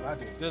this wrong, I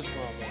did this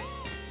wrong.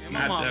 Man,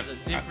 my mom's a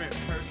different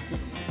person from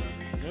my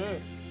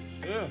mom.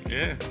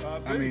 Yeah.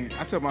 I mean,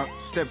 I tell my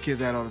stepkids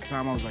that all the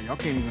time. I was like, y'all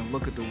can't even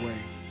look at the way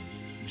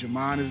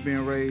Jamon is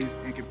being raised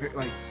and compare.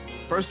 Like,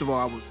 first of all,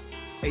 I was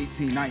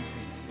 18, 19,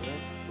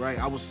 right?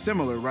 I was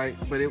similar, right?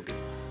 But it,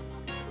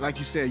 like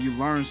you said, you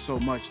learn so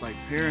much. Like,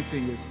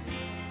 parenting is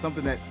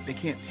something that they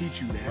can't teach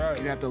you that. Right.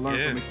 You have to learn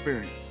Yeah. from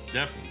experience.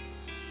 Definitely.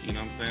 You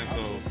know what I'm saying? I was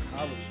So, in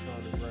college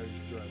trying to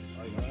raise straight.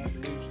 Like, I had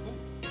to leave school.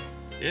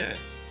 yeah.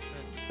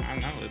 I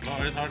know. It's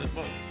hard as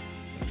fuck. Here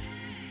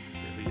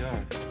we are.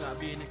 You gotta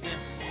be an example,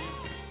 man.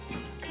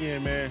 Yeah,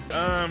 man. A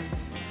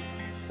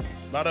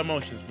lot of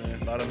emotions,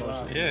 man. A lot of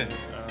emotions. Yeah.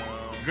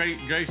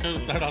 Great show to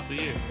start off the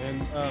year.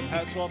 And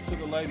hats off to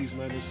the ladies,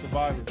 man, the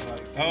survivors.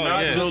 Like, Oh,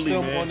 not yeah. just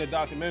them man. on the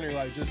documentary,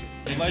 like just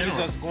the In ladies general.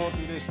 that's going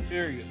through this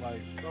period.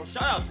 Like, Bro,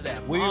 shout out to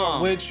that we mom.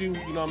 are with you.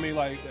 You know what I mean?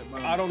 Like,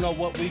 I don't know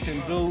what we can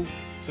do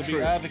to be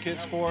True.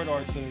 advocates for it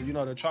or to, you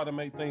know, to try to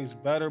make things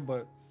better.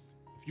 But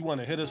if you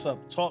want to hit us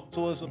up, talk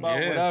to us about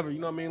Yeah. whatever. You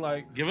know what I mean?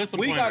 Like, Give us some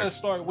we gotta pointers.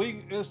 start.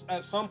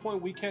 At some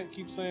point we can't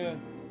keep saying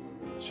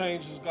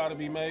change has got to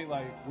be made.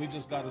 Like, we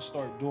just got to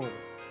start doing it.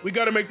 We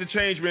gotta make the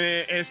change,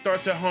 man, and it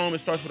starts at home. It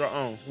starts with our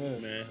own, Yeah.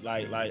 man.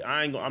 Like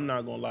I'm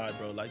not gonna lie,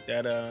 bro. Like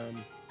that, Yeah,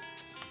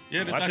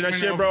 this watching that documentary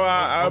shit, bro.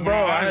 opened Bro,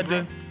 our I eyes, had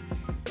bro.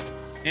 to.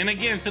 And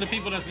again, to the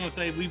people that's gonna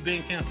say we've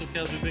been canceled,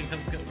 Kels, we've been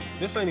canceled, Kels.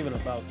 This ain't even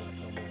about that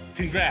no more.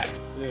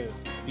 Congrats. Yeah,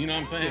 You know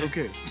what I'm saying? Who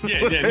cares?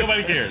 Yeah,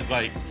 nobody cares.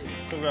 Like,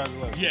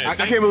 congratulations. yeah. I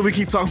can't believe we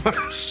keep talking about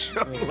the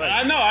show. Like,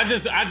 I know. I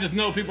just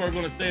know people are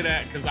gonna say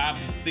that because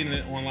I've seen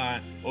it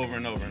online over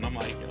and over, and I'm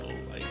like, yo,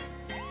 like,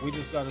 We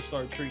just got to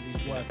start treating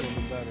these black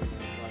women better, man.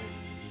 Like,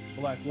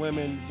 black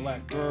women,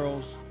 black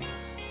girls,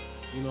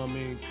 you know what I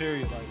mean?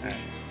 Period. Like,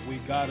 we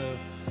gotta,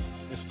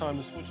 it's time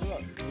to switch it up.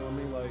 You know what I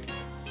mean? Like,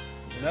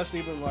 and that's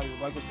even like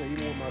I said,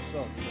 even with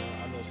myself, you know,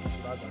 I know some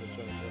shit I gotta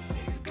change up.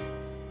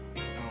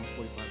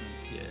 45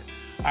 minutes. yeah.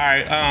 All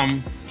right.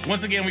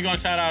 Once again, we're gonna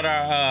shout out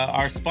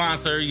our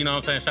sponsor. You know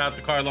what I'm saying? Shout out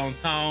to Carlone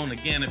Tone.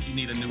 Again, if you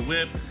need a new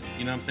whip,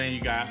 you know what I'm saying?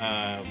 You got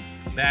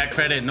bad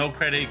credit, no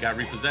credit, you got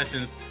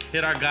repossessions.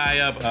 Hit our guy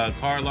up,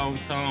 Carlone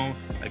Tone.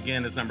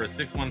 Again, his number is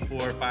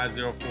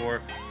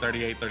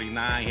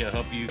 614-504-3839. He'll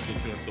help you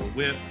get you into a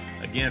whip.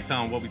 Again,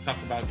 tell him what we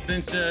talked about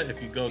sent you.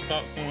 If you go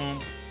talk to him,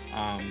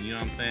 you know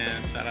what I'm saying?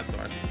 Shout out to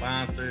our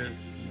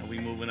sponsors. You know, we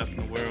moving up in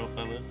the world,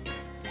 fellas.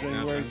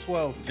 January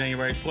 12th.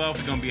 January 12th,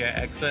 we're gonna be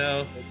at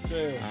XL.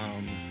 Excel.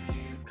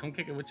 Come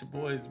kick it with your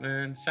boys,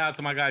 man. Shout out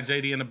to my guy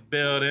JD in the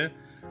building.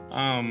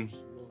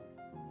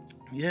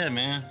 Yeah,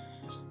 man.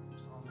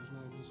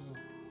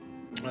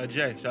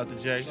 Jay, shout out to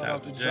Jay. Shout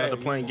out to Shout out to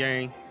Jay. Plain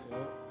Gang.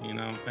 You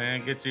know what I'm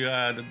saying? Get you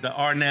the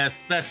Arnaz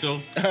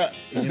special.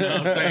 You know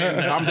what I'm saying?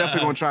 I'm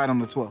definitely gonna try it on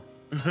the 12th.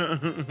 Oh,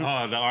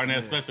 the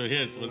Arnaz special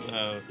hits with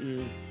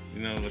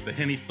you know, with the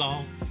Henny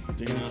sauce.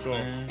 You know what I'm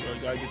saying? Bro,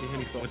 you gotta get the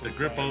Henny sauce. With the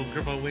inside, man.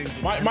 Grippo wings.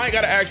 Might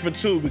gotta ask for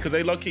two because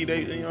they lucky.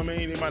 They, you know what I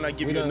mean? They might not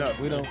give We you don't, enough.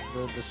 we don't,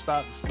 the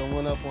stocks don't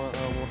went up on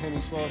Henny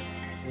sauce.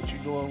 What you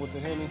doing with the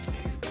Henny?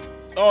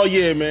 Oh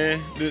yeah, man.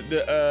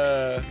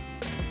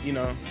 You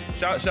know,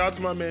 shout out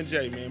to my man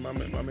Jay, man. My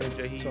man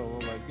Jay. He, So I'm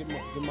like, get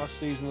my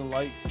seasoning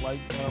like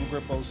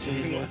Grippo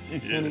seasoning,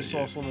 Henny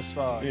sauce on the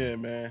side. yeah,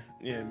 man.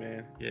 Yeah,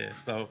 man. Yeah,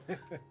 so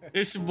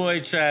it's your boy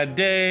Chad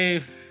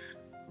Dave.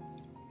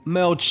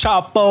 Mel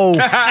Chapo.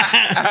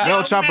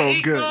 El Chapo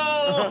was good.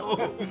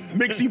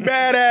 Mixie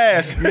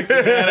badass.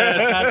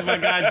 Shout out to my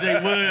guy Jay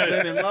Wood.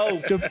 Living low.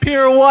 The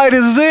pure white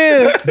is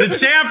in. The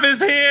champ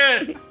is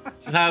here.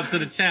 Shout out to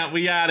the champ.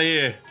 We out of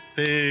here.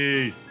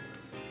 Peace.